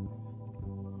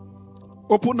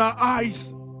 Open our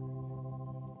eyes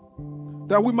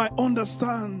that we might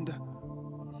understand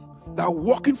that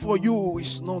working for you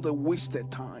is not a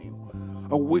wasted time,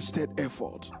 a wasted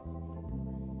effort.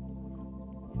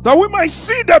 That we might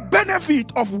see the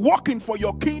benefit of working for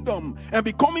your kingdom and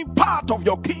becoming part of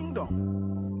your kingdom.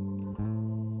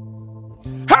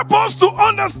 Help us to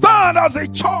understand as a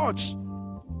church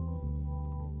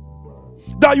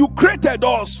that you created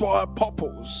us for a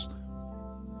purpose.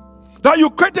 That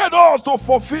you created us to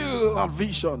fulfill our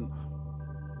vision.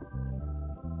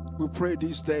 We pray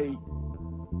this day.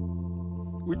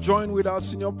 We join with our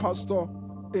senior pastor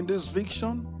in this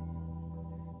vision.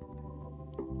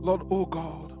 Lord, oh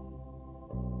God,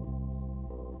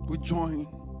 we join.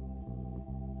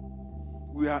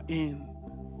 We are in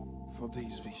for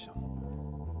this vision.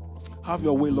 Have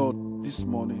your way, Lord, this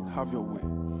morning. Have your way.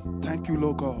 Thank you,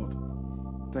 Lord God.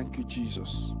 Thank you,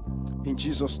 Jesus. In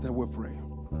Jesus' name we pray.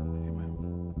 Amen.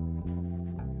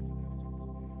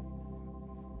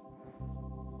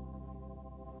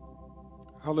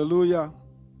 Hallelujah.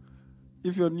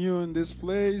 If you're new in this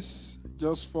place,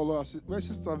 just follow us. Where's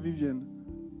Sister Vivian?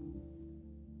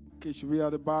 Okay, should be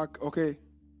at the back. Okay.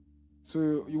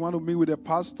 So you want to meet with the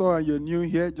pastor and you're new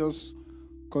here, just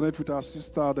connect with our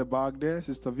sister at the back there,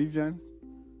 Sister Vivian.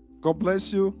 God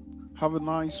bless you. Have a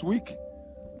nice week.